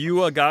 Are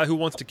you a guy who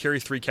wants to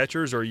carry 3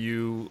 catchers, or are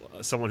you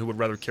someone who would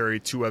rather carry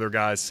 2 other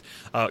guys?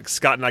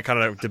 Scott and I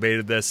kind of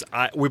debated this.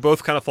 We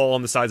both kind of fall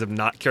on the sides of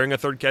not carrying a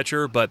 3rd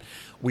catcher, but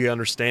we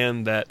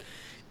understand that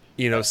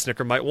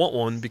Snitker might want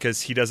one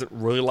because he doesn't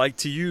really like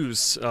to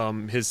use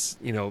his,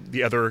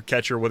 the other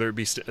catcher, whether it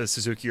be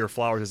Suzuki or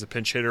Flowers, as a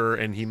pinch hitter,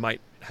 and he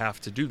might have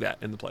to do that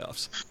in the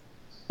playoffs.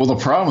 Well,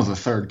 the problem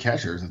with the 3rd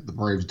catcher is that the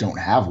Braves don't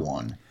have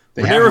one.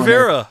 They Rene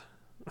Rivera.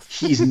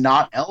 He's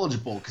not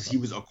eligible because he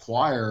was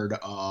acquired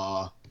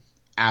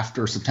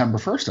after September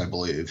 1st, I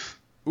believe.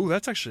 Ooh,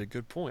 that's actually a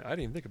good point. I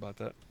didn't even think about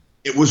that.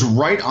 It was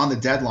right on the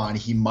deadline.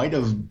 He might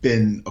have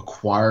been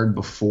acquired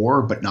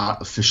before, but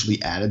not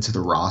officially added to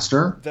the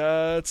roster.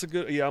 That's a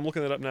good. Yeah, I'm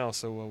looking it up now,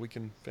 so we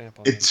can vamp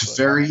on it.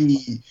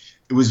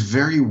 It was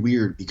very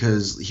weird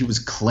because he was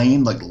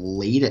claimed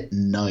late at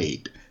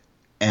night,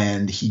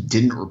 and he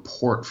didn't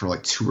report for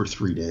 2 or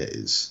 3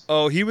 days.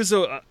 Oh, he was.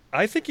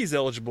 I think he's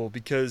eligible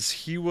because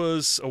he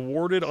was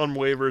awarded on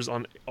waivers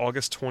on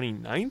August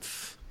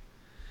 29th.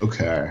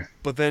 Okay.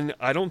 But then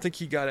I don't think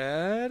he got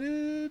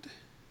added.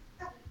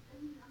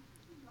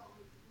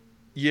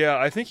 Yeah,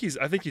 I think he's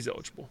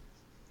eligible.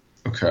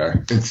 Okay.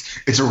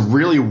 It's a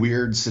really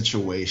weird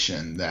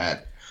situation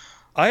that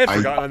I had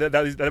forgotten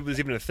that was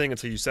even a thing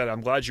until you said it. I'm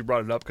glad you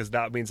brought it up because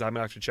that means I'm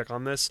going to actually check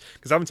on this,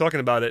 because I've been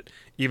talking about it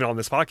even on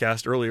this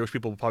podcast earlier, which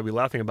people will probably be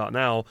laughing about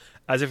now,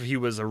 as if he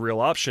was a real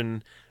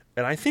option,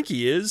 and I think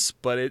he is,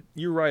 but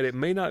you're right, it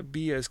may not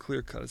be as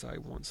clear-cut as I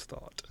once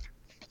thought.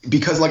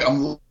 Because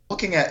I'm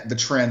looking at the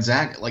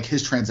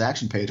his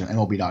transaction page on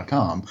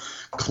MLB.com,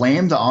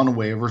 claimed on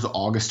waivers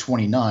August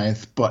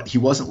 29th, but he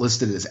wasn't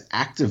listed as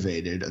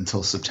activated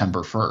until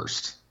September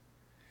 1st.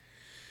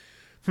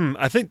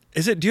 I think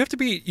you just have to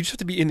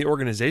be in the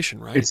organization,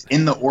 right? It's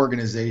in the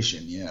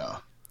organization, yeah.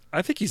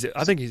 I think he's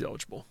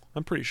eligible.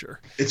 I'm pretty sure.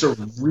 It's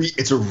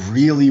a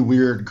really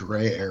weird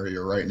gray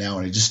area right now,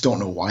 and I just don't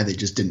know why they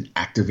just didn't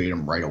activate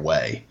him right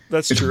away.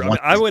 That's true.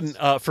 I wouldn't.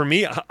 For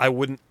me, I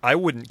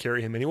wouldn't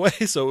carry him anyway,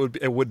 so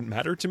it wouldn't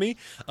matter to me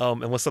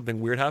unless something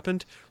weird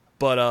happened.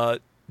 But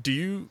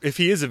if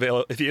he is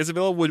available,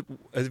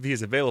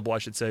 I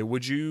should say,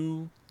 would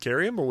you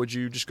carry him, or would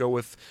you just go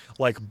with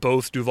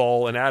both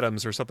Duvall and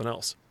Adams or something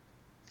else?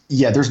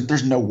 Yeah,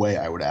 there's no way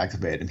I would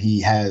activate him. He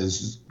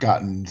has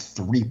gotten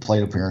 3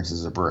 plate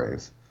appearances as a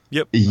Brave.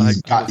 Yep.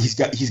 He's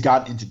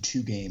gotten into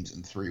 2 games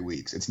in 3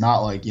 weeks. It's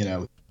not like,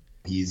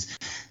 he's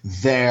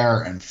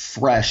there and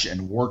fresh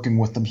and working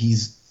with them.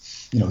 He's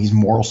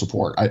moral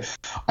support.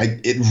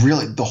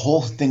 The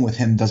whole thing with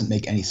him doesn't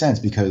make any sense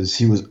because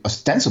he was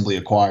ostensibly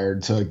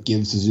acquired to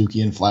give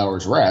Suzuki and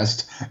Flowers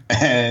rest,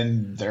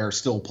 and they're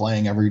still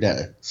playing every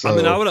day. So, I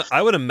mean,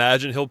 I would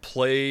imagine he'll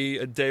play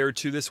a day or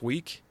two this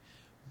week,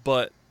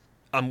 but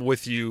I'm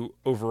with you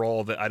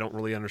overall that I don't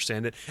really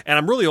understand it. And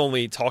I'm really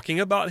only talking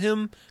about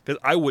him because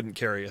I wouldn't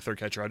carry a third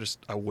catcher.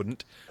 I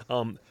wouldn't.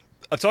 I'm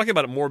talking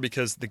about it more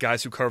because the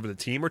guys who cover the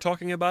team are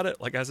talking about it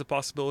like as a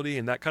possibility,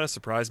 and that kind of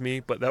surprised me.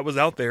 But that was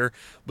out there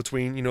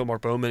between,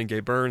 Mark Bowman and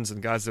Gabe Burns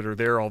and guys that are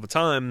there all the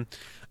time.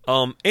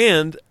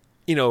 And,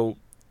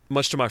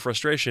 much to my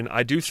frustration,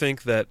 I do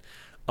think that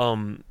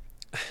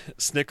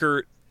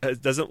Snitker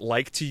doesn't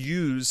like to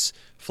use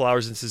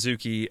Flowers and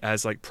Suzuki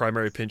as like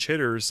primary pinch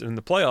hitters in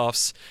the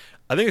playoffs.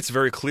 I think it's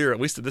very clear, at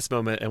least at this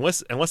moment,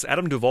 unless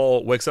Adam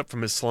Duvall wakes up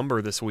from his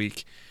slumber this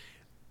week,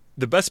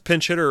 the best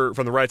pinch hitter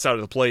from the right side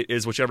of the plate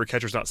is whichever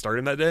catcher's not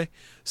starting that day.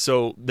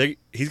 So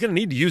he's going to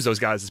need to use those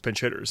guys as pinch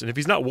hitters. And if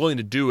he's not willing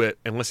to do it,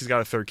 unless he's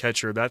got a third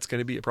catcher, that's going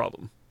to be a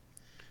problem.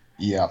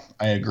 Yeah,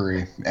 I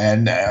agree.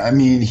 And I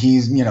mean,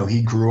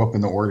 he grew up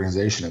in the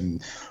organization,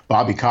 and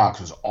Bobby Cox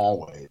was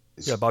always.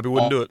 Yeah, Bobby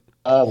wouldn't do it.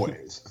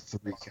 Always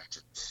 3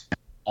 catchers.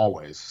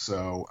 Always.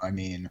 So, I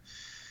mean,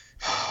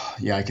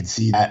 yeah, I can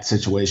see that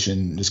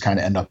situation just kind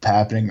of end up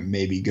happening.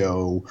 Maybe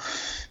go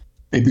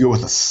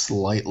with a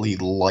slightly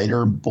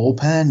lighter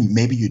bullpen.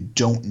 Maybe you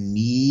don't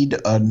need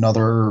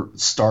another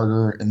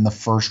starter in the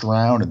first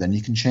round, and then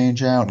you can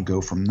change out and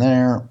go from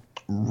there.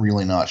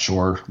 Really not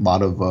sure.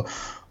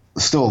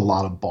 Still a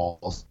lot of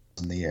balls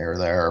in the air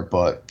there,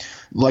 but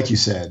like you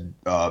said,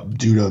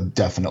 Duda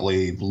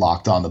definitely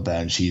locked on the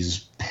bench. He's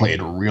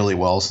played really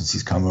well since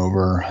he's come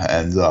over,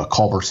 and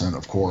Culberson,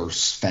 of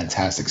course,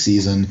 fantastic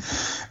season.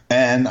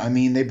 And I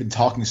mean, they've been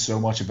talking so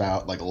much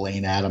about like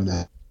Lane Adams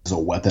as a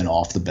weapon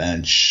off the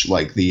bench,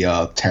 like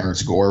the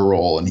Terrence Gore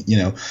role, and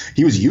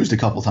he was used a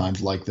couple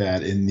times like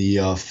that in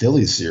the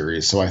Phillies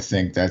series. So I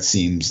think that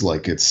seems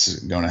like it's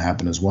going to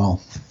happen as well.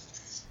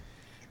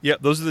 Yeah,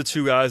 those are the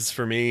 2 guys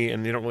for me,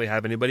 and they don't really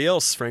have anybody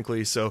else,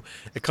 frankly. So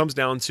it comes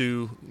down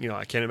to,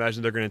 I can't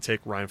imagine they're going to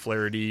take Ryan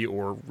Flaherty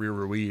or Rear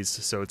Ruiz.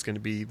 So it's going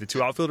to be the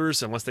 2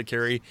 outfielders, unless they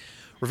carry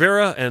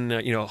Rivera. And,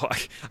 I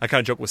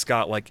kind of joke with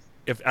Scott, like,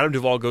 if Adam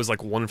Duvall goes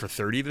like 1 for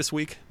 30 this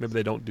week, maybe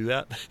they don't do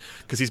that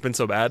because he's been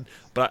so bad.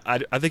 But I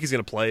think he's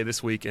going to play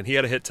this week, and he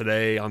had a hit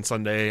today on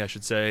Sunday, I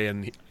should say.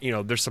 And,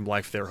 there's some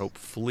life there,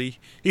 hopefully.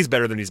 He's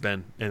better than he's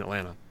been in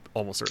Atlanta,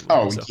 almost certainly.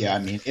 Oh, so. Yeah, I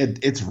mean,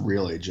 it's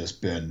really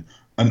just been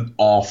an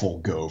awful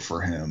go for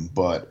him,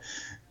 but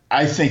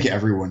I think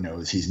everyone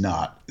knows he's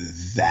not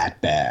that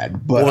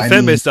bad. But the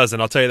fan base doesn't.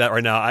 I'll tell you that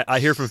right now. I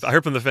hear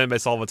from the fan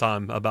base all the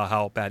time about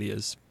how bad he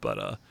is,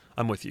 but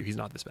I'm with you. He's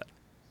not this bad.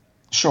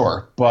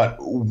 Sure, but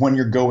when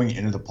you're going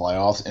into the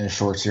playoffs in a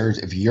short series,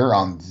 if you're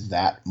on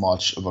that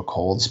much of a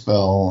cold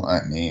spell,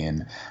 I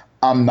mean,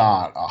 I'm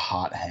not a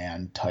hot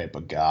hand type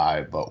of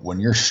guy, but when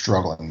you're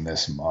struggling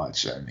this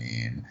much, I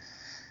mean,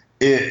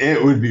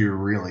 it would be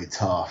really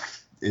tough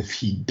if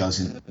he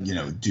doesn't,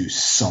 do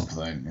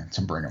something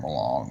to bring him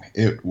along.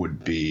 It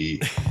would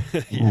be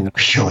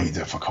really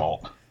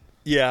difficult.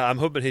 Yeah, I'm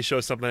hoping he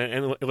shows something.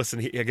 And listen,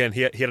 he had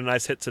a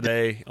nice hit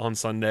today on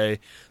Sunday.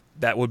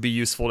 That would be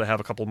useful to have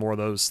a couple more of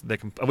those they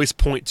can at least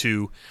point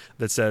to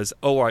that says,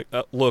 oh, all right,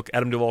 look,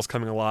 Adam Duvall's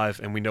coming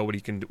alive, and we know what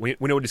he can do. We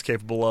know what he's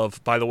capable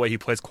of. By the way, he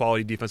plays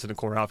quality defense in the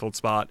corner outfield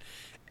spot,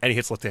 and he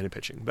hits left-handed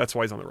pitching. That's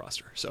why he's on the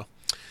roster. So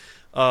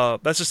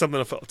that's just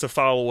something to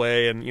file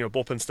away, and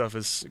bullpen stuff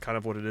is kind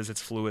of what it is.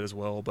 It's fluid as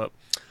well, but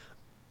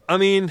I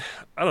mean,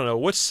 I don't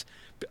know.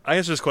 I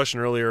answered this question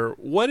earlier.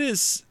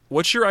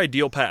 What's your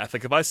ideal path?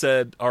 Like if I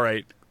said, all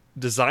right,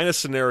 design a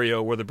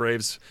scenario where the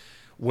Braves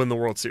win the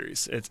World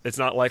Series. It's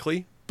not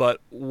likely,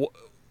 but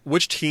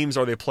which teams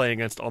are they playing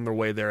against on their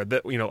way there?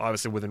 That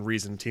obviously within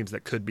reason, teams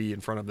that could be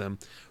in front of them.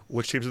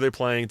 Which teams are they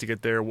playing to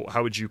get there?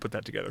 How would you put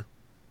that together?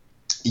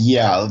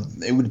 Yeah,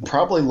 it would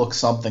probably look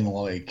something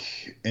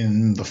like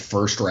in the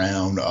first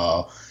round,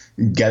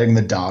 getting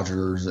the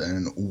Dodgers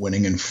and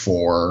winning in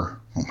 4.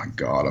 Oh my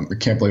God, I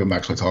can't believe I'm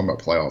actually talking about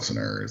playoff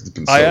scenarios. It's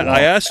been so long.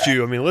 I asked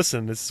you. I mean,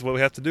 listen, this is what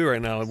we have to do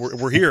right now.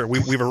 We're here.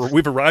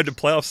 We've arrived at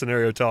playoff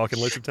scenario talk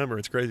in late September.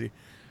 It's crazy.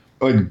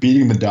 Like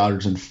beating the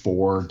Dodgers in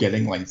 4,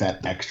 getting like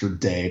that extra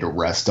day to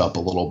rest up a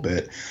little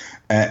bit.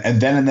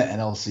 And then in the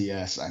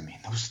NLCS, I mean,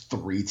 those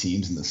 3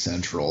 teams in the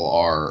Central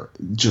are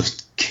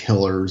just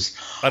killers.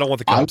 I don't want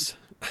the Cubs.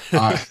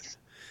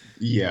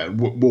 Yeah,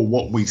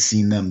 what we've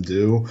seen them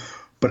do.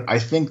 But I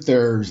think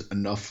there's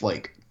enough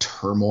like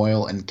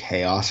turmoil and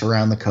chaos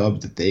around the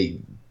Cubs that they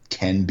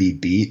can be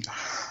beat.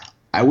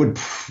 I would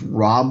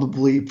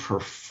probably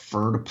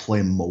prefer to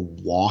play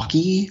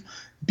Milwaukee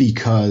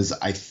because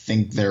I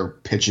think their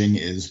pitching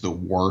is the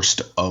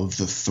worst of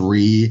the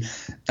 3.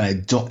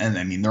 And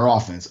I mean, their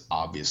offense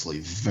obviously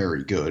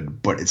very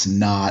good, but it's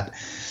not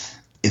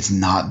it's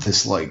not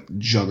this like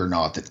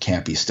juggernaut that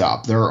can't be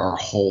stopped. There are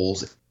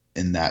holes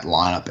in that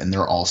lineup, and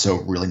they're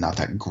also really not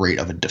that great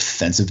of a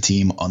defensive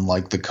team,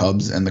 unlike the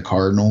Cubs and the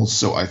Cardinals.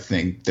 So I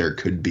think there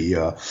could be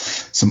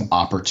some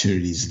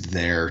opportunities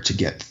there to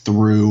get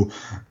through.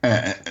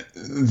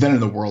 Then in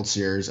the World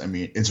Series, I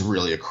mean, it's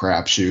really a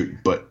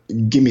crapshoot, but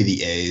give me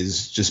the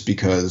A's just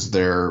because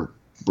their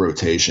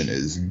rotation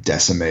is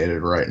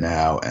decimated right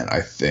now, and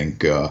I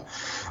think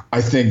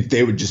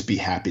they would just be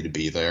happy to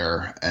be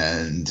there.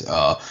 And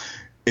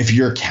if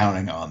you're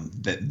counting on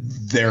that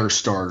their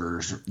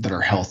starters that are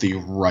healthy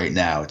right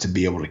now to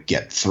be able to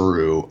get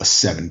through a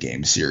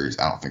 7-game series,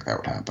 I don't think that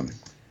would happen.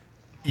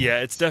 Yeah,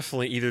 it's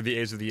definitely either the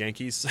A's or the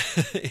Yankees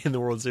in the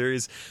World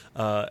Series.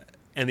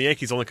 And the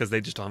Yankees only because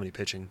they just don't have any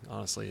pitching,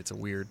 honestly. It's a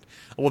weird...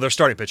 Well, they're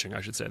starting pitching, I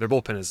should say. Their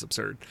bullpen is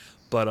absurd.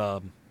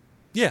 But,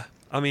 yeah,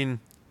 I mean...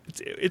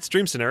 It's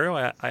dream scenario,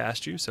 I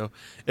asked you, so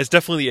it's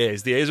definitely the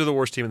A's. The A's are the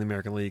worst team in the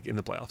American League in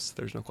the playoffs.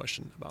 There's no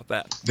question about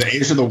that. The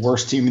A's are the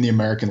worst team in the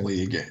American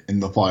League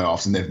in the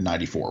playoffs, and they have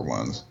 94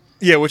 wins.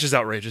 Yeah, which is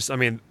outrageous. I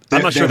mean,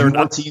 I'm not sure they're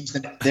not...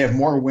 They have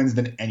more wins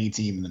than any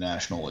team in the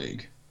National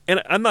League.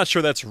 And I'm not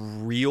sure that's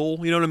real,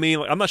 you know what I mean?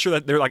 Like, I'm not sure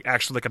that they're like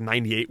actually like a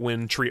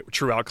 98-win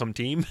true outcome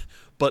team,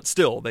 but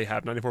still, they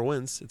have 94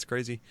 wins. It's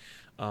crazy.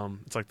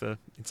 It's like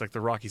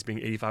the Rockies being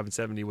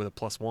 85-70 with a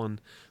 +1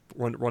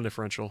 run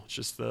differential. It's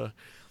just the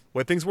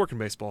way things work in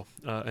baseball,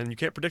 and you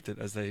can't predict it,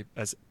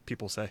 as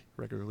people say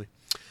regularly.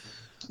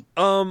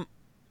 I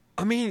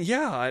mean,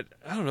 yeah,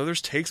 I don't know.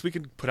 There's takes we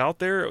could put out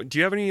there. Do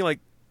you have any like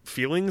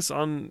feelings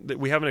on that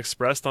we haven't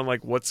expressed on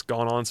like what's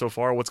gone on so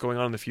far, what's going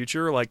on in the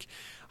future? Like,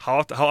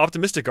 how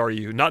optimistic are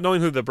you? Not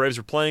knowing who the Braves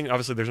are playing,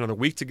 obviously there's another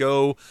week to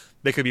go.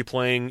 They could be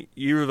playing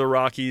either the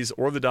Rockies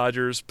or the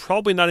Dodgers.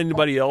 Probably not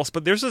anybody else,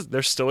 but there's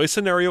still a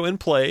scenario in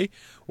play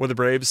where the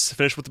Braves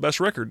finish with the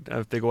best record.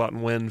 If they go out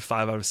and win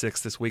 5 out of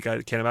 6 this week,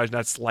 I can't imagine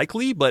that's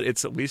likely, but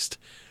it's at least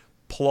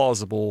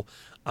plausible.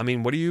 I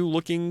mean, what are you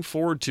looking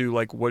forward to?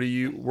 Like, where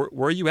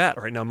are you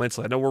at right now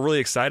mentally? I know we're really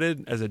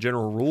excited as a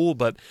general rule,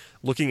 but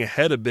looking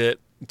ahead a bit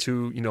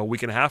to, a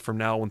week and a half from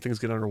now when things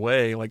get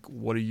underway, like,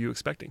 what are you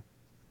expecting?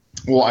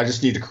 Well, I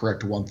just need to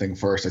correct one thing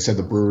first. I said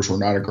the Brewers were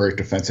not a great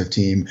defensive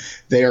team.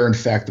 They are, in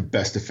fact, the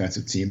best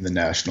defensive team in the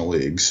National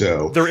League.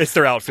 So it's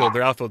their outfield.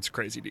 Their outfield's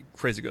crazy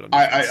good.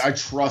 I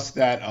trust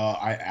that.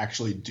 I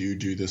actually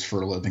do this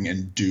for a living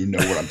and do know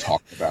what I'm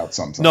talking about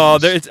sometimes. No,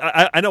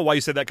 I know why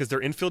you said that, because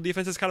their infield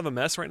defense is kind of a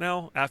mess right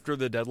now after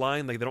the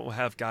deadline. Like, they don't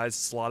have guys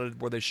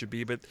slotted where they should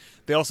be, but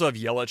they also have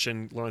Yelich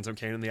and Lorenzo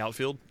Cain in the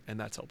outfield, and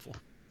that's helpful.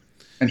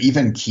 And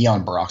even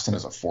Keon Broxton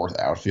as a fourth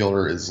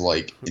outfielder is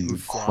like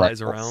incredible.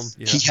 Flies around.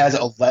 Yeah.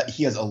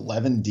 He has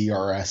 11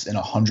 DRS in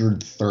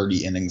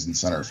 130 innings in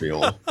center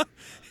field.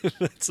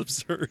 That's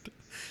absurd.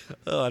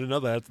 Oh, I didn't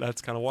know that.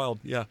 That's kind of wild.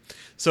 Yeah.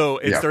 So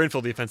it's their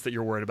infield defense that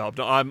you're worried about.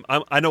 No,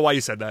 I know why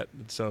you said that.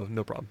 So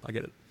no problem. I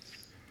get it.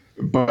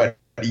 But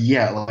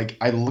yeah, like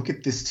I look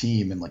at this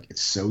team and like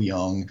it's so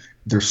young.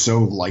 They're so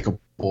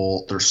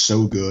likable. They're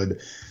so good.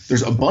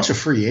 There's a bunch of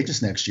free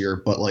agents next year,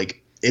 but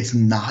like it's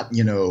not,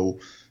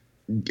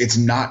 it's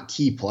not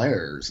key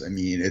players. I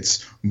mean,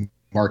 it's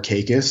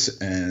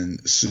Markakis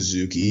and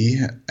Suzuki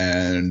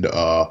and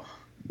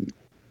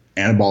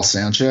Anibal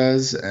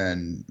Sanchez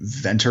and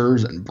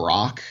Venters and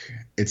Brock.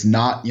 It's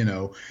not,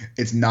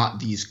 it's not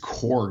these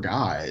core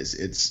guys.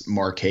 It's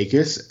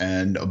Markakis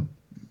and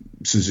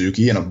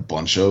Suzuki and a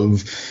bunch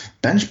of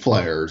bench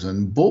players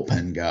and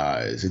bullpen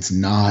guys. It's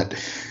not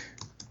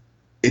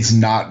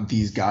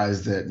these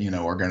guys that,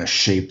 are going to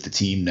shape the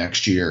team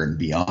next year and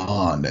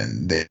beyond.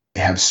 And they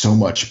have so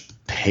much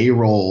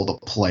payroll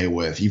to play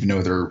with, even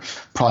though they're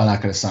probably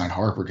not going to sign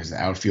Harper because the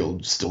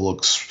outfield still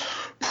looks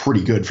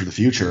pretty good for the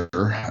future.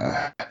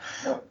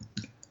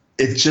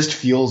 It just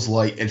feels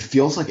like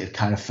it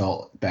kind of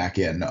felt back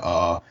in,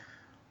 oh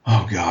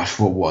gosh,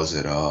 what was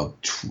it? I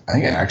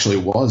think it actually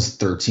was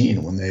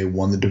 13 when they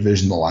won the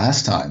division the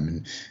last time.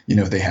 And,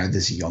 they had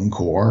this young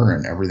core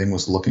and everything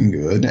was looking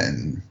good.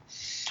 And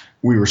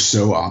we were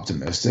so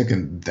optimistic,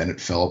 and then it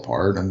fell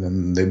apart, and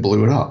then they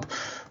blew it up.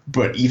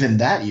 But even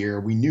that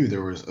year, we knew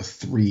there was a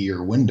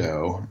 3-year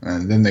window,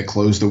 and then they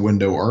closed the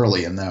window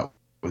early, and that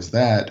was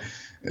that.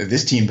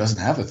 This team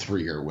doesn't have a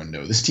 3-year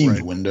window. This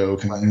team's window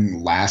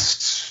can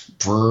last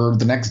for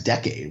the next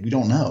decade. We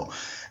don't know.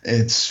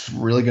 It's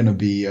really going to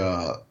be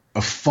a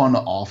fun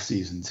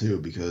offseason, too,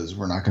 because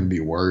we're not going to be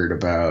worried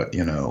about,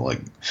 like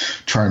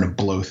trying to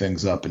blow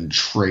things up and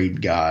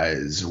trade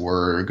guys.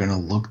 We're going to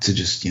look to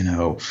just,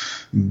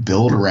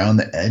 build around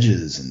the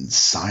edges and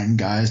sign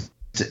guys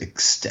to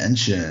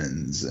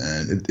extensions,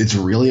 and it's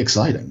really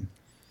exciting.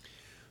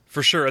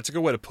 For sure, that's a good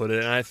way to put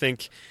it. And I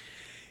think,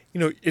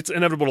 it's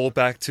inevitable to look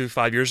back to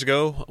 5 years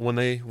ago when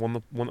they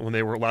when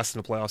they were last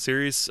in the playoff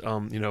series.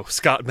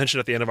 Scott mentioned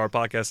at the end of our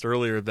podcast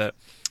earlier that,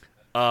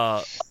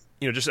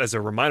 just as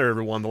a reminder to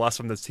everyone, the last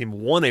time this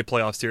team won a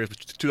playoff series was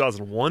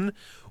 2001,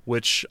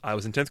 which I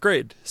was in 10th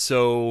grade.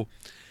 So.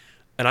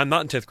 And I'm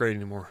not in 10th grade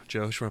anymore,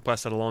 Joe. I just want to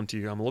pass that along to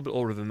you. I'm a little bit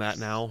older than that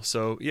now.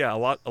 So, yeah,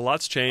 a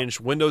lot's changed.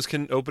 Windows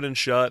can open and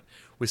shut.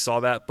 We saw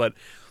that. But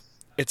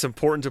it's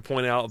important to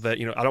point out that,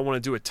 I don't want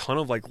to do a ton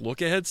of like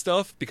look ahead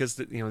stuff because,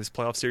 this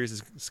playoff series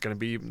is going to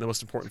be the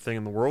most important thing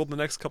in the world in the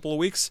next couple of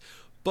weeks.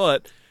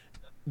 But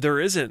there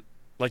isn't,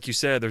 like you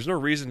said, there's no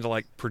reason to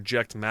like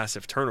project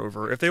massive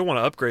turnover. If they want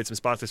to upgrade some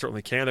spots, they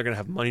certainly can. They're going to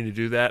have money to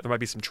do that. There might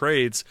be some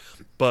trades,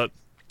 but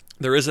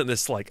there isn't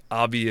this like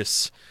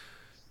obvious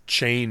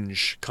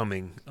change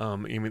coming.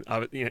 And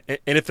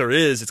if there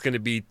is, it's going to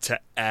be to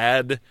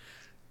add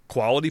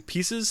quality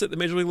pieces at the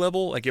major league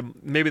level. Like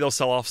maybe they'll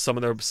sell off some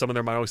of their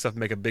minor league stuff and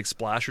make a big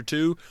splash or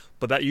two,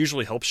 but that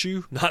usually helps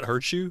you, not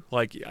hurts you.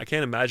 Like I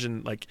can't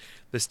imagine like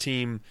this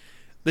team,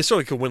 they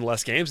certainly could win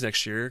less games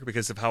next year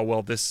because of how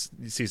well this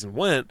season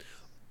went,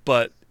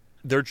 but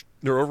their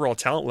overall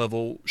talent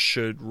level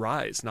should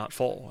rise, not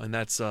fall. And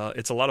that's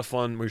it's a lot of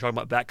fun when you're talking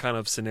about that kind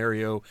of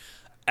scenario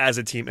as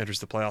a team enters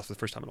the playoffs for the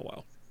first time in a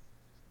while.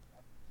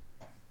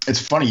 It's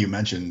funny you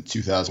mentioned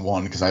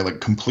 2001 because I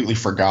like completely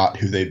forgot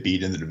who they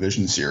beat in the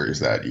division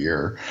series that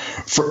year.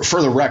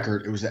 For the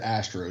record, it was the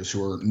Astros,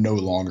 who are no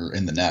longer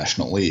in the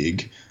National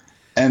League.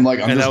 And like,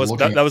 that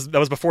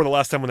was before the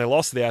last time when they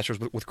lost to the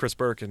Astros with Chris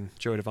Burke and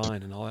Joey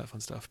Devine and all that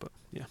fun stuff. But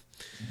yeah,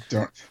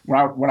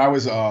 when I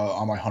was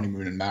on my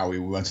honeymoon in Maui,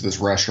 we went to this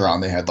restaurant.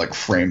 And they had like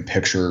framed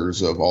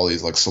pictures of all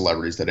these like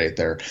celebrities that ate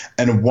there,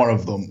 and one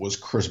of them was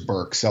Chris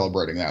Burke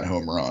celebrating that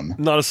home run.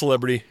 Not a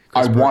celebrity.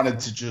 I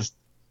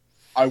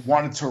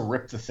wanted to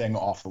rip the thing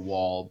off the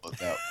wall, but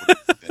that would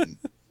have been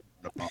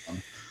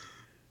fun.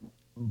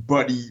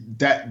 But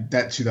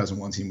that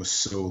 2001 team was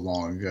so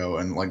long ago,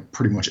 and like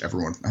pretty much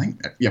everyone,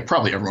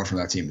 probably everyone from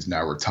that team is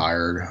now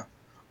retired.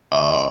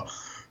 I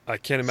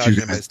can't imagine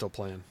anybody still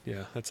playing.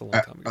 Yeah, that's a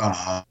long time ago.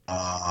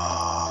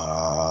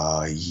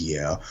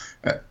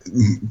 A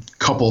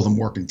couple of them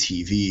work in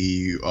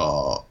TV.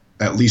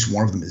 At least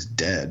one of them is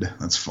dead.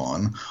 That's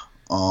fun.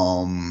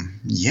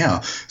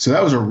 So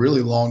that was a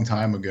really long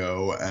time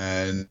ago,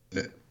 and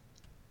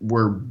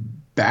we're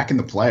back in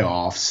the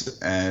playoffs,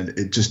 and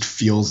it just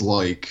feels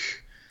like,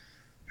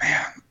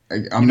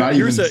 man,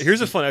 here's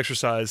a fun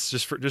exercise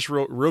just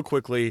real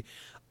quickly.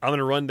 I'm going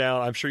to run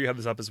down, I'm sure you have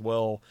this up as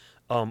well,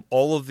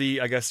 all of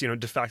the, I guess,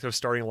 de facto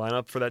starting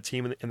lineup for that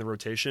team in the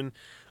rotation.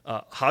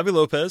 Javi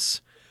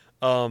Lopez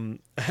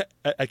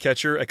at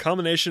catcher, a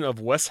combination of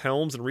Wes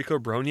Helms and Rico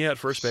Brogna at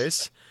first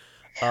base.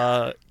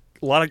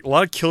 A lot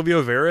of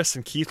Kilvio Veras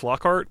and Keith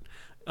Lockhart,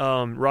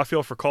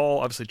 Rafael Furcal,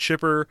 obviously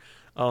Chipper,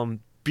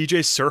 BJ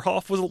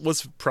Surhoff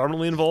was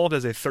prominently involved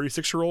as a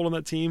 36-year-old on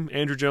that team.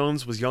 Andrew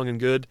Jones was young and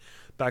good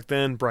back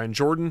then. Brian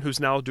Jordan, who's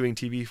now doing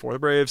TV for the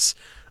Braves.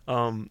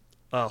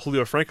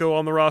 Julio Franco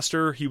on the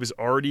roster. He was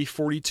already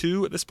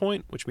 42 at this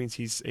point, which means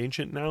he's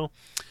ancient now.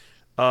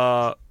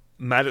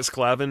 Maddox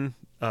Glavin,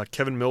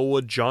 Kevin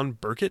Millwood, John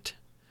Burkett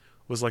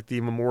was like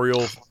the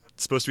memorial,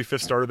 supposed to be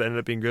fifth starter that ended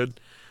up being good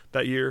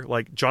that year.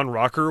 Like John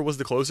Rocker was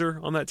the closer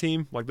on that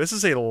team. Like this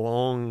is a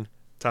long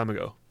time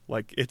ago.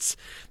 Like it's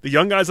the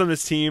young guys on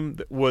this team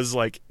was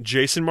like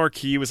Jason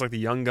Marquis was like the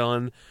young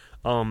gun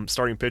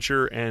starting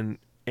pitcher, and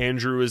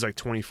Andrew is like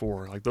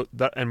 24. Like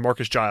that, and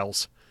Marcus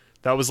Giles,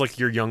 that was like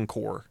your young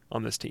core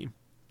on this team.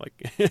 Like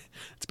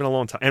it's been a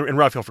long time, and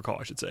Rafael Furcal,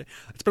 I should say.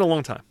 It's been a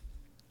long time.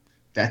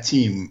 That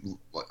team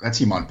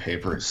on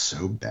paper is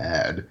so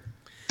bad.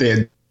 They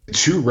had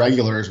two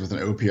regulars with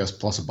an OPS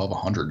plus above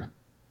 100.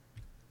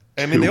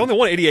 I mean, they only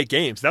won 88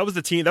 games. That was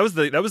the team. That was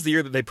the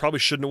year that they probably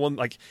shouldn't have won.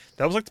 Like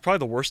that was like probably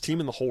the worst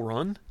team in the whole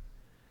run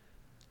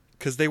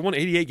because they won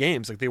 88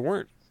 games. Like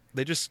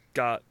they just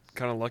got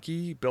kind of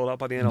lucky, bailed out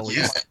by the NL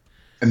East.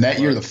 And that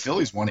year the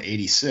Phillies won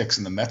 86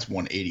 and the Mets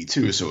won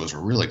 82, so it was a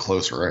really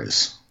close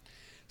race.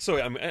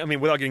 So I mean,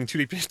 without getting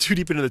too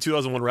deep into the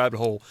 2001 rabbit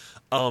hole,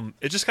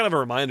 it's just kind of a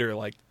reminder.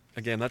 Like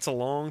again, that's a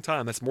long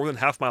time. That's more than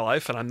half my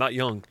life, and I'm not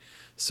young,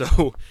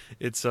 so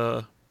it's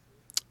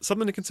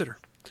something to consider.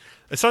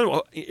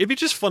 It'd be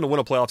just fun to win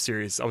a playoff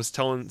series. I was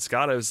telling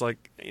Scott, I was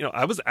like,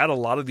 I was at a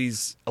lot of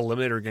these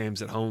eliminator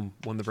games at home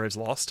when the Braves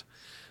lost.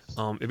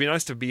 It'd be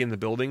nice to be in the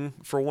building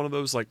for one of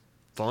those like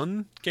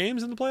fun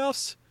games in the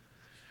playoffs,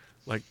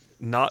 like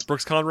not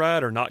Brooks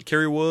Conrad or not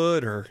Kerry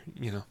Wood or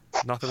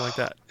nothing like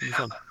that. It'd be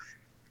fun.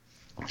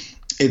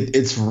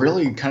 It's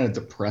really kind of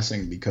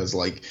depressing because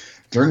like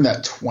during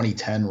that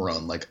 2010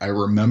 run, like I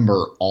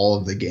remember all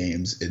of the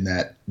games in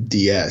that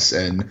DS,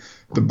 and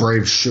the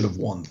Braves should have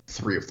won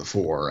 3 of the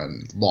 4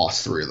 and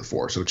lost 3 of the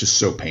 4. So it's just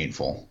so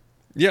painful.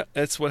 Yeah,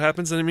 that's what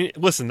happens. And I mean,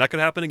 listen, that could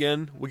happen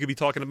again. We could be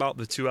talking about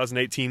the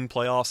 2018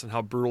 playoffs and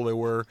how brutal they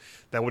were.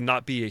 That would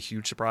not be a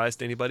huge surprise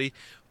to anybody.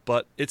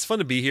 But it's fun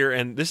to be here,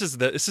 and this is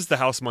the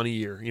house money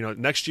year.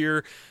 Next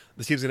year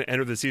the team's going to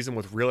enter the season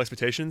with real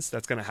expectations.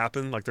 That's going to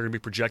happen. Like they're going to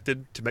be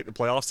projected to make the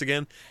playoffs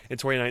again in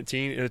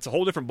 2019, and it's a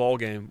whole different ball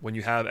game when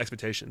you have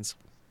expectations.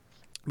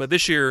 But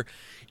this year,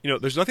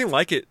 there's nothing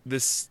like it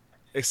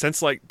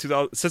since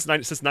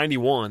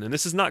 91, and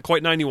this is not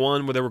quite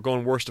 91 where they were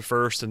going worst to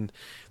first, and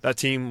that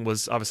team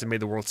was obviously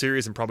made the World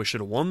Series and probably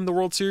should have won the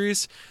World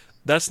Series.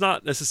 That's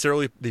not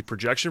necessarily the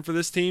projection for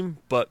this team,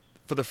 but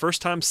for the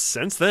first time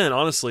since then,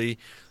 honestly,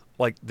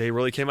 like they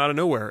really came out of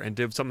nowhere and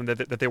did something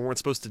that they weren't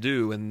supposed to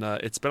do, and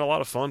it's been a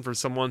lot of fun for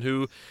someone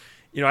who,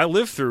 I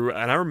lived through,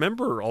 and I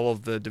remember all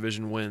of the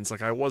division wins.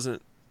 Like, I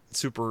wasn't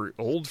super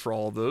old for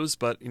all of those,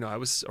 but I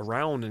was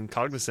around and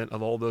cognizant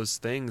of all those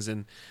things,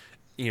 and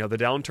the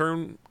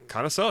downturn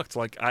kind of sucked.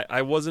 Like,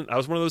 I was one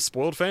of those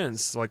spoiled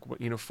fans. Like,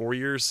 4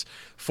 years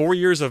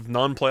of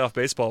non-playoff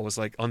baseball was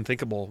like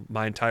unthinkable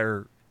my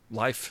entire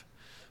life.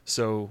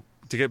 So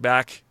to get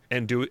back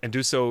and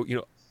do so,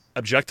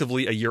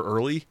 objectively a year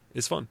early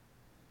is fun.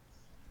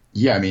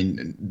 Yeah, I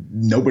mean,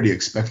 nobody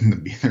expected them to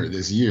be there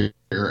this year,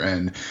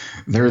 and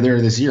they're there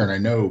this year. And I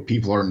know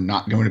people are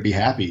not going to be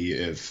happy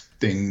if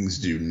things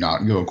do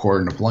not go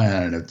according to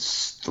plan and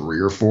it's 3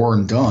 or 4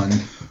 and done.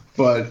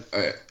 But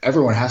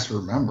everyone has to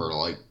remember,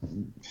 like,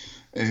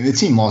 the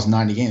team lost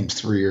 90 games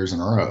 3 years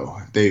in a row.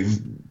 They've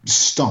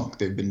stunk.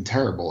 They've been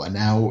terrible, and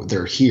now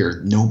they're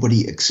here.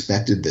 Nobody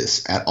expected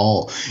this at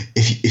all.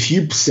 If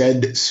you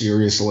said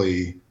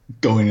seriously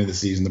going into the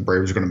season the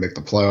Braves are going to make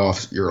the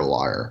playoffs, you're a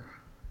liar.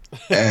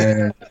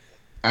 And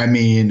I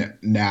mean,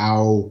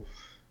 now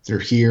they're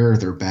here,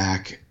 they're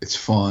back, it's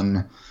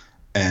fun,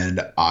 and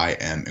I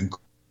am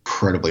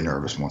incredibly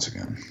nervous once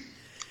again.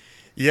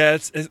 Yeah,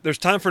 there's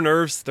time for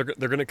nerves. They're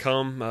going to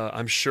come.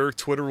 I'm sure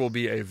Twitter will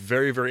be a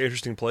very, very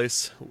interesting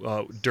place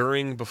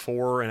during,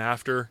 before, and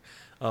after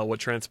what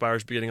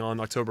transpires beginning on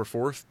October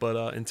 4th. But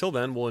until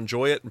then, we'll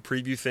enjoy it and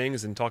preview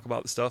things and talk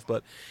about the stuff.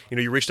 But,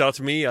 you reached out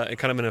to me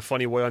kind of in a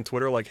funny way on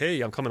Twitter, like,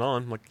 hey, I'm coming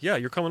on. I'm like, yeah,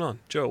 you're coming on.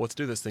 Joe, let's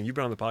do this thing. You've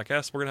been on the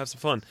podcast. We're going to have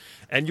some fun.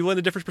 And you lend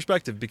a different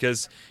perspective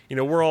because,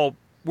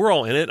 we're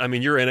all in it. I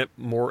mean, you're in it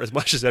more as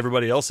much as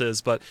everybody else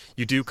is, but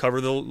you do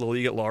cover the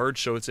league at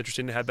large, so it's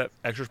interesting to have that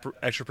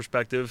extra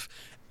perspective.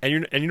 And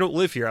you don't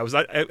live here. I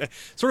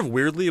sort of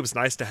weirdly, it was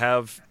nice to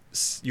have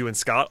you and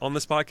Scott on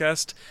this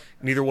podcast.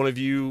 Neither one of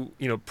you,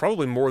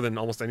 probably more than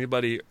almost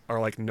anybody,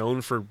 are like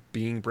known for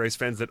being Braves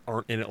fans that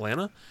aren't in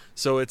Atlanta.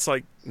 So it's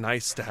like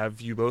nice to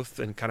have you both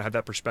and kind of have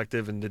that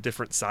perspective and the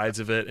different sides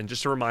of it. And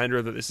just a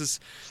reminder that it's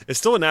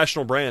still a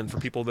national brand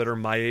for people that are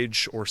my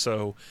age or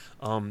so.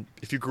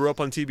 If you grew up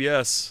on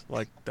TBS,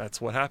 like,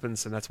 that's what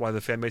happens. And that's why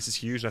the fan base is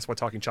huge. And that's why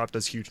Talking Chop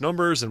does huge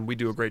numbers and we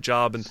do a great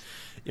job. And,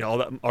 all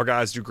that, our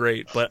guys do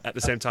great. But at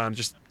the same time,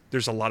 just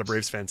there's a lot of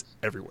Braves fans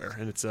everywhere.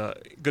 And it's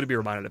good to be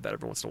reminded of that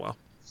every once in a while.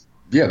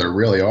 Yeah, there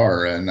really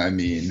are. And I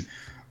mean,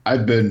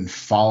 I've been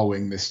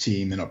following this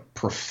team in a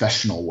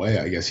professional way,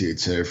 I guess you'd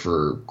say,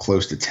 for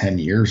close to 10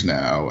 years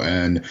now.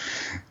 And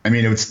I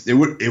mean,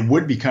 it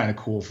would be kind of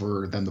cool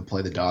for them to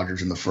play the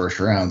Dodgers in the first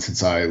round.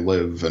 Since I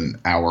live an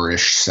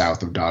hour-ish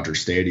south of Dodger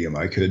Stadium,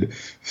 I could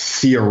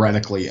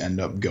theoretically end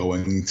up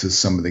going to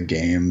some of the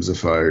games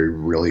if I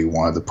really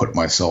wanted to put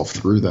myself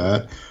through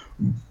that.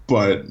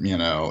 But,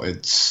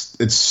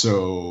 it's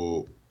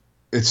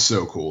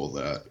so cool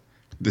that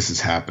this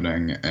is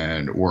happening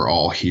and we're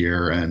all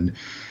here, and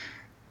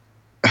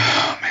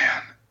oh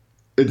man,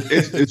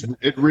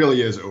 it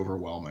really is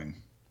overwhelming.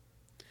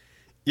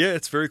 Yeah,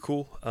 it's very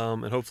cool,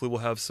 and hopefully we'll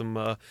have some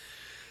more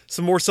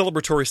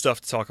celebratory stuff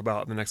to talk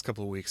about in the next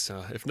couple of weeks.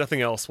 If nothing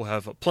else, we'll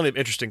have plenty of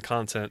interesting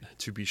content,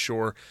 to be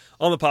sure,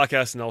 on the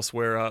podcast and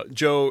elsewhere.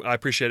 Joe, I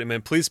appreciate it,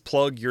 man. Please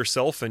plug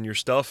yourself and your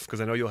stuff,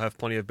 because I know you'll have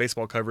plenty of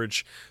baseball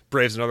coverage,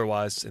 Braves and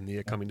otherwise, in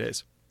the coming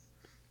days.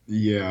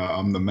 Yeah,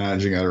 I'm the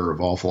managing editor of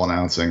Awful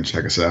Announcing.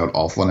 Check us out,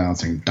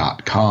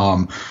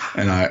 awfulannouncing.com.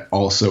 And I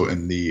also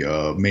am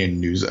the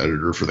main news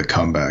editor for The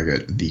Comeback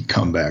at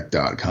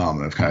thecomeback.com.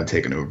 And I've kind of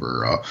taken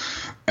over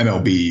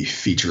MLB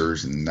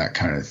features and that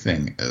kind of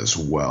thing as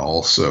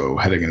well. So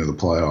heading into the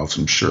playoffs,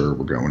 I'm sure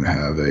we're going to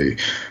have a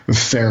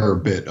fair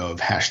bit of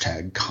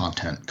hashtag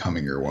content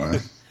coming your way.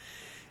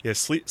 Yeah,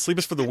 sleep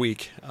is for the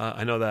weak.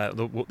 I know that.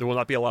 There will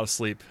not be a lot of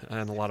sleep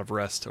and a lot of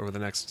rest over the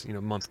next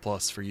month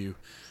plus for you.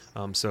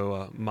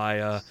 So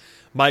my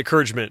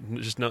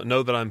encouragement, just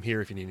know that I'm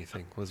here if you need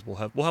anything. We'll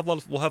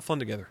have fun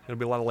together. It'll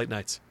be a lot of late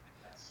nights.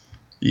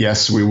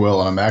 Yes, we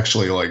will. And I'm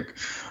actually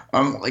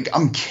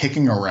I'm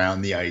kicking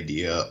around the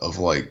idea of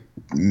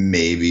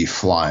maybe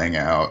flying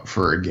out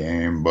for a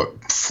game,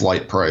 but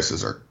flight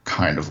prices are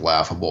kind of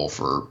laughable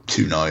for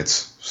 2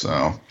 nights.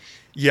 So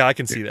yeah, I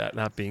can see that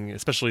not being,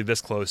 especially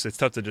this close. It's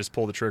tough to just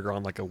pull the trigger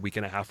on a week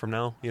and a half from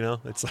now.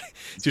 It's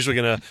it's usually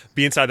going to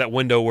be inside that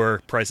window where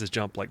prices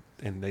jump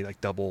and they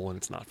double, and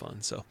it's not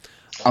fun. So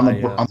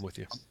I'm with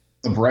you.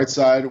 The bright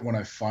side, when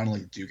I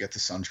finally do get to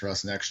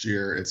SunTrust next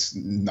year, it's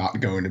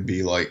not going to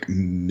be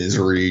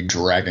misery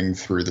dragging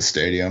through the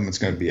stadium. It's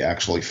going to be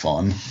actually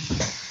fun.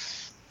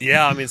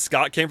 Yeah, I mean,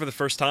 Scott came for the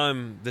first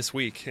time this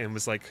week and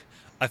was like,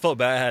 I felt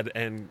bad,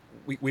 and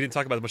we didn't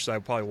talk about it as much as I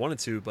probably wanted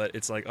to, but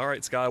it's all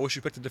right, Scott, I wish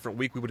you picked a different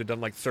week. We would have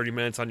done 30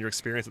 minutes on your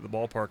experience at the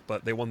ballpark,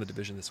 but they won the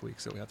division this week,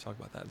 so we have to talk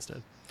about that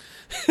instead.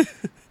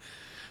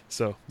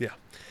 So, yeah.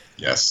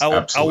 Yes, I'll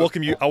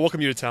absolutely.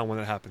 welcome you to town when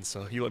that happens,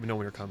 so you let me know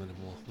when you're coming, and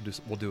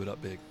we'll do it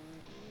up big.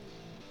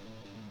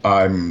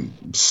 I'm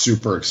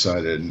super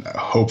excited.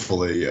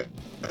 Hopefully,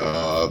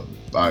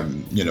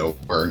 I'm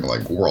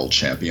wearing World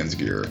Champions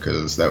gear,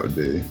 because that would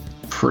be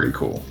pretty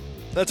cool.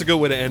 That's a good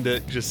way to end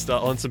it, just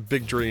on some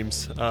big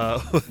dreams.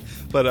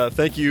 But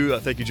thank you,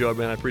 Joe,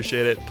 man. I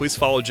appreciate it. Please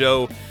follow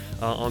Joe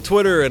on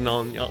Twitter and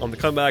on the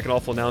Comeback and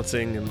Awful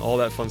Announcing and all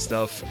that fun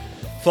stuff.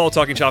 follow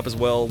Talking Chop as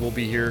well. We'll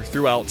be here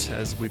throughout,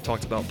 as we've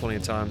talked about plenty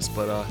of times,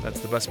 but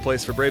that's the best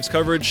place for Braves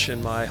coverage,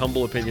 in my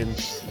humble opinion,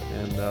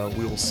 and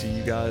we will see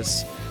you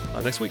guys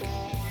next week.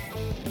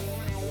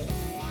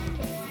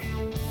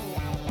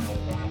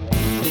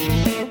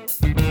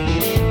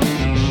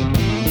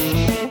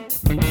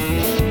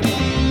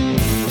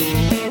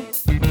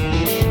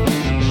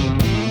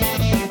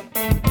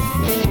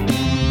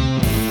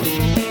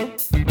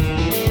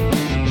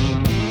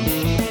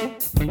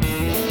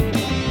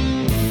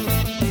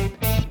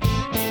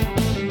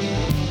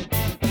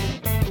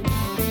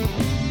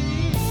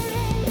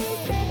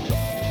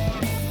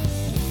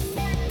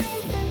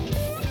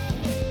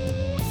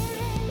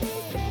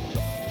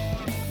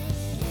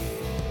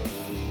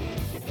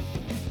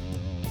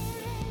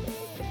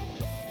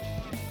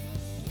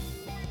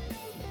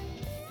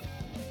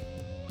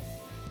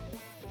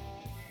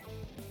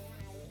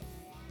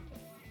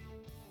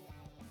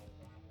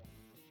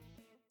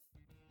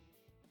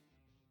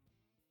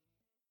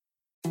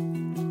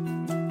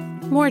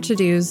 More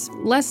to-dos,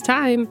 less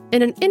time,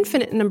 and an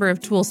infinite number of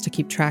tools to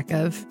keep track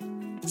of.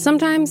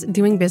 Sometimes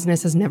doing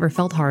business has never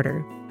felt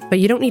harder, but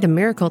you don't need a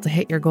miracle to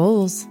hit your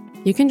goals.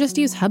 You can just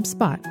use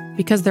HubSpot,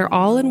 because their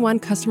all-in-one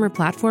customer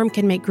platform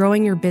can make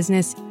growing your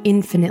business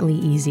infinitely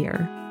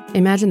easier.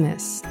 Imagine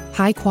this: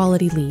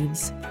 high-quality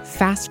leads,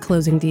 fast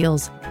closing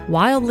deals,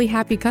 wildly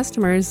happy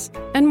customers,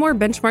 and more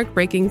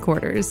benchmark-breaking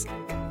quarters.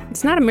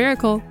 It's not a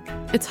miracle,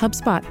 it's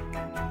HubSpot.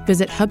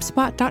 Visit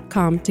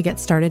HubSpot.com to get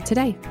started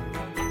today.